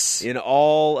 Yes. In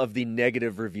all of the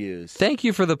negative reviews. Thank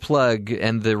you for the plug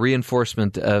and the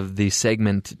reinforcement of the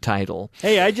segment title.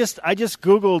 Hey, I just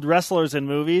Googled wrestlers in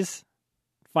movies,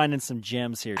 finding some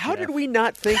gems here. How Jeff. did we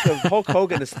not think of Hulk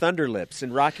Hogan as Thunder Lips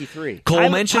in Rocky III? Cole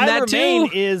mentioned Tyler that too. Mane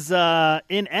is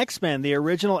in X-Men, the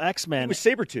original X-Men. He was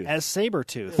Sabretooth. As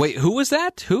Sabretooth. Wait, who was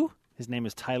that? Who? His name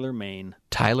is Tyler Mane.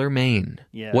 Tyler Mane.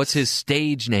 Yes. What's his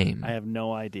stage name? I have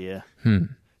no idea.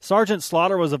 Sergeant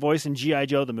Slaughter was a voice in G.I.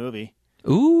 Joe the movie.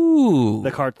 Ooh.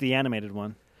 The animated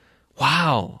one.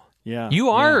 Wow. Yeah. You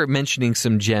are mentioning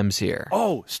some gems here.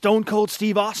 Oh, Stone Cold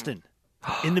Steve Austin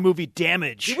in the movie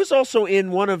Damage. He was also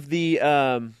in one of the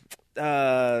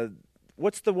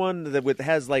what's the one that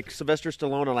has like Sylvester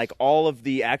Stallone and like all of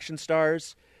the action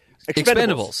stars?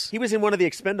 Expendables. He was in one of the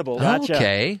Expendables. Gotcha.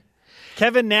 Okay.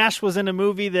 Kevin Nash was in a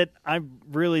movie that I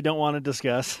really don't want to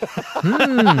discuss.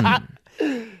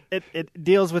 It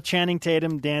deals with Channing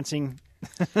Tatum dancing.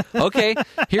 Okay,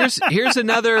 here's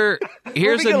another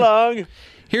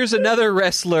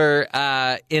wrestler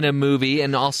in a movie,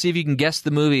 and I'll see if you can guess the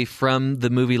movie from the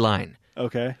movie line.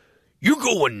 Okay. You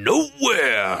going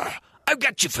nowhere. I've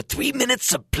got you for 3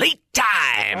 minutes of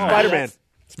playtime. Spider-Man.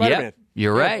 Yep,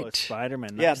 you're right.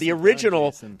 Spider-Man. Yeah, the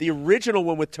original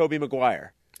one with Tobey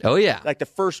Maguire. Oh yeah, like the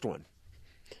first one.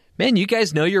 Man, you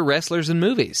guys know your wrestlers and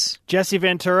movies. Jesse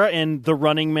Ventura in The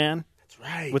Running Man. That's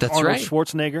right. With Arnold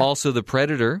Schwarzenegger. Also The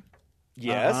Predator.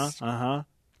 Yes.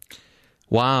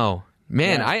 Wow.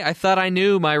 Man, yeah. I thought I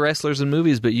knew my wrestlers and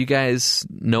movies, but you guys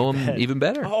know them even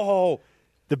better. Oh.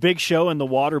 The Big Show and The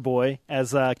Waterboy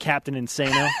as Captain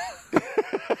Insano.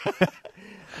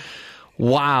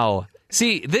 Wow.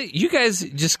 See, you guys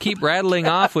just keep rattling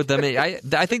off with them.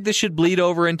 I think this should bleed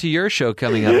over into your show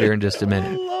coming up here in just a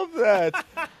minute. I love that.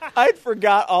 I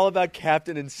forgot all about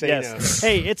Captain Insano. Yes.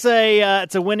 Hey, it's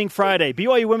a winning Friday.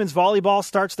 BYU women's volleyball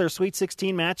starts their Sweet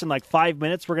 16 match in like 5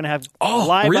 minutes. We're going to have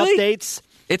live updates.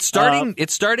 It's starting.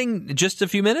 It's starting just a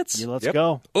few minutes. Yeah, let's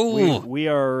go. Ooh. We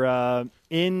are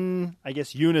in, I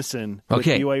guess, unison with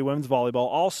BYU women's volleyball.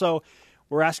 Also,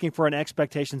 we're asking for an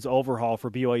expectations overhaul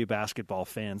for BYU basketball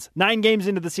fans. 9 games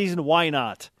into the season, why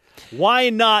not? Why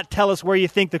not tell us where you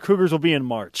think the Cougars will be in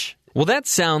March? Well, that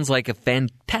sounds like a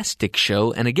fantastic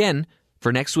show. And again,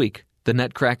 for next week, the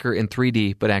Nutcracker in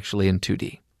 3D, but actually in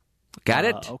 2D. Got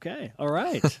it? Okay. All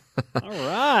right. All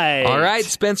right. All right,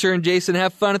 Spencer and Jason,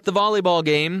 have fun at the volleyball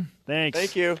game. Thanks.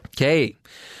 Thank you. Okay.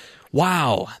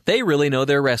 Wow. They really know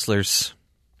their wrestlers.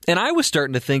 And I was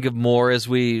starting to think of more as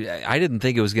I didn't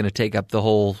think it was going to take up the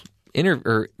whole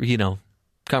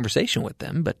conversation with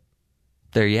them, but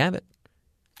there you have it.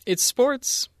 It's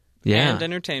sports and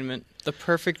entertainment, the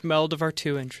perfect meld of our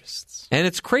two interests. And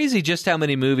it's crazy just how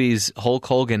many movies Hulk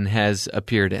Hogan has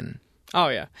appeared in. Oh,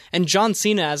 yeah. And John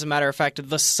Cena, as a matter of fact,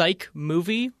 the Psych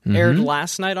movie aired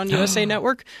last night on USA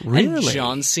Network. Really? And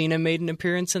John Cena made an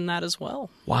appearance in that as well.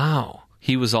 Wow.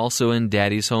 He was also in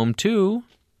Daddy's Home 2.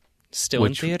 Still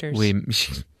in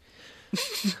theaters.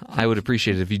 I would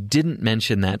appreciate it if you didn't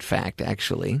mention that fact,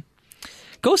 actually.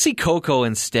 Go see Coco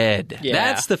instead. Yeah.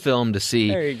 That's the film to see.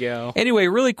 There you go. Anyway,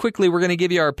 really quickly, we're going to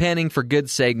give you our panning for good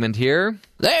segment here.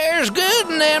 There's good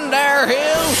in them there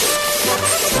hills.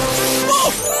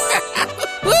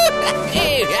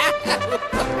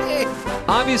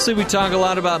 Obviously, we talk a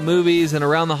lot about movies, and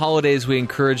around the holidays, we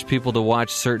encourage people to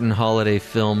watch certain holiday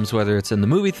films, whether it's in the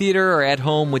movie theater or at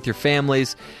home with your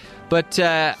families. But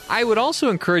I would also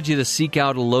encourage you to seek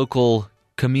out a local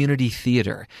community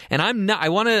theater. And I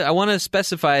want to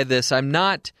specify this. I'm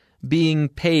not being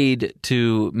paid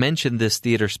to mention this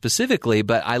theater specifically,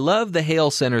 but I love the Hale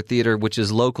Center Theater, which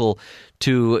is local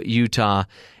to Utah.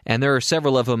 And there are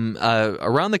several of them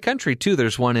around the country, too.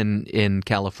 There's one in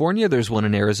California. There's one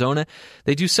in Arizona.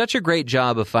 They do such a great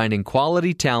job of finding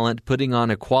quality talent, putting on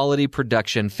a quality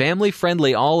production,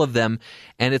 family-friendly, all of them.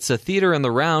 And it's a theater in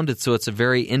the round, so it's a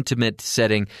very intimate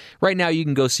setting. Right now, you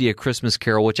can go see A Christmas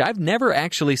Carol, which I've never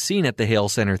actually seen at the Hale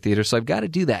Center Theater, so I've got to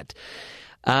do that.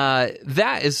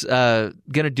 That is going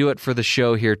to do it for the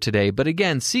show here today. But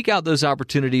again, seek out those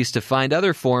opportunities to find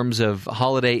other forms of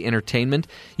holiday entertainment.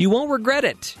 You won't regret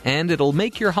it, and it'll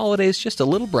make your holidays just a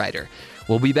little brighter.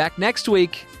 We'll be back next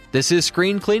week. This is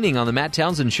Screen Cleaning on The Matt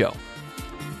Townsend Show.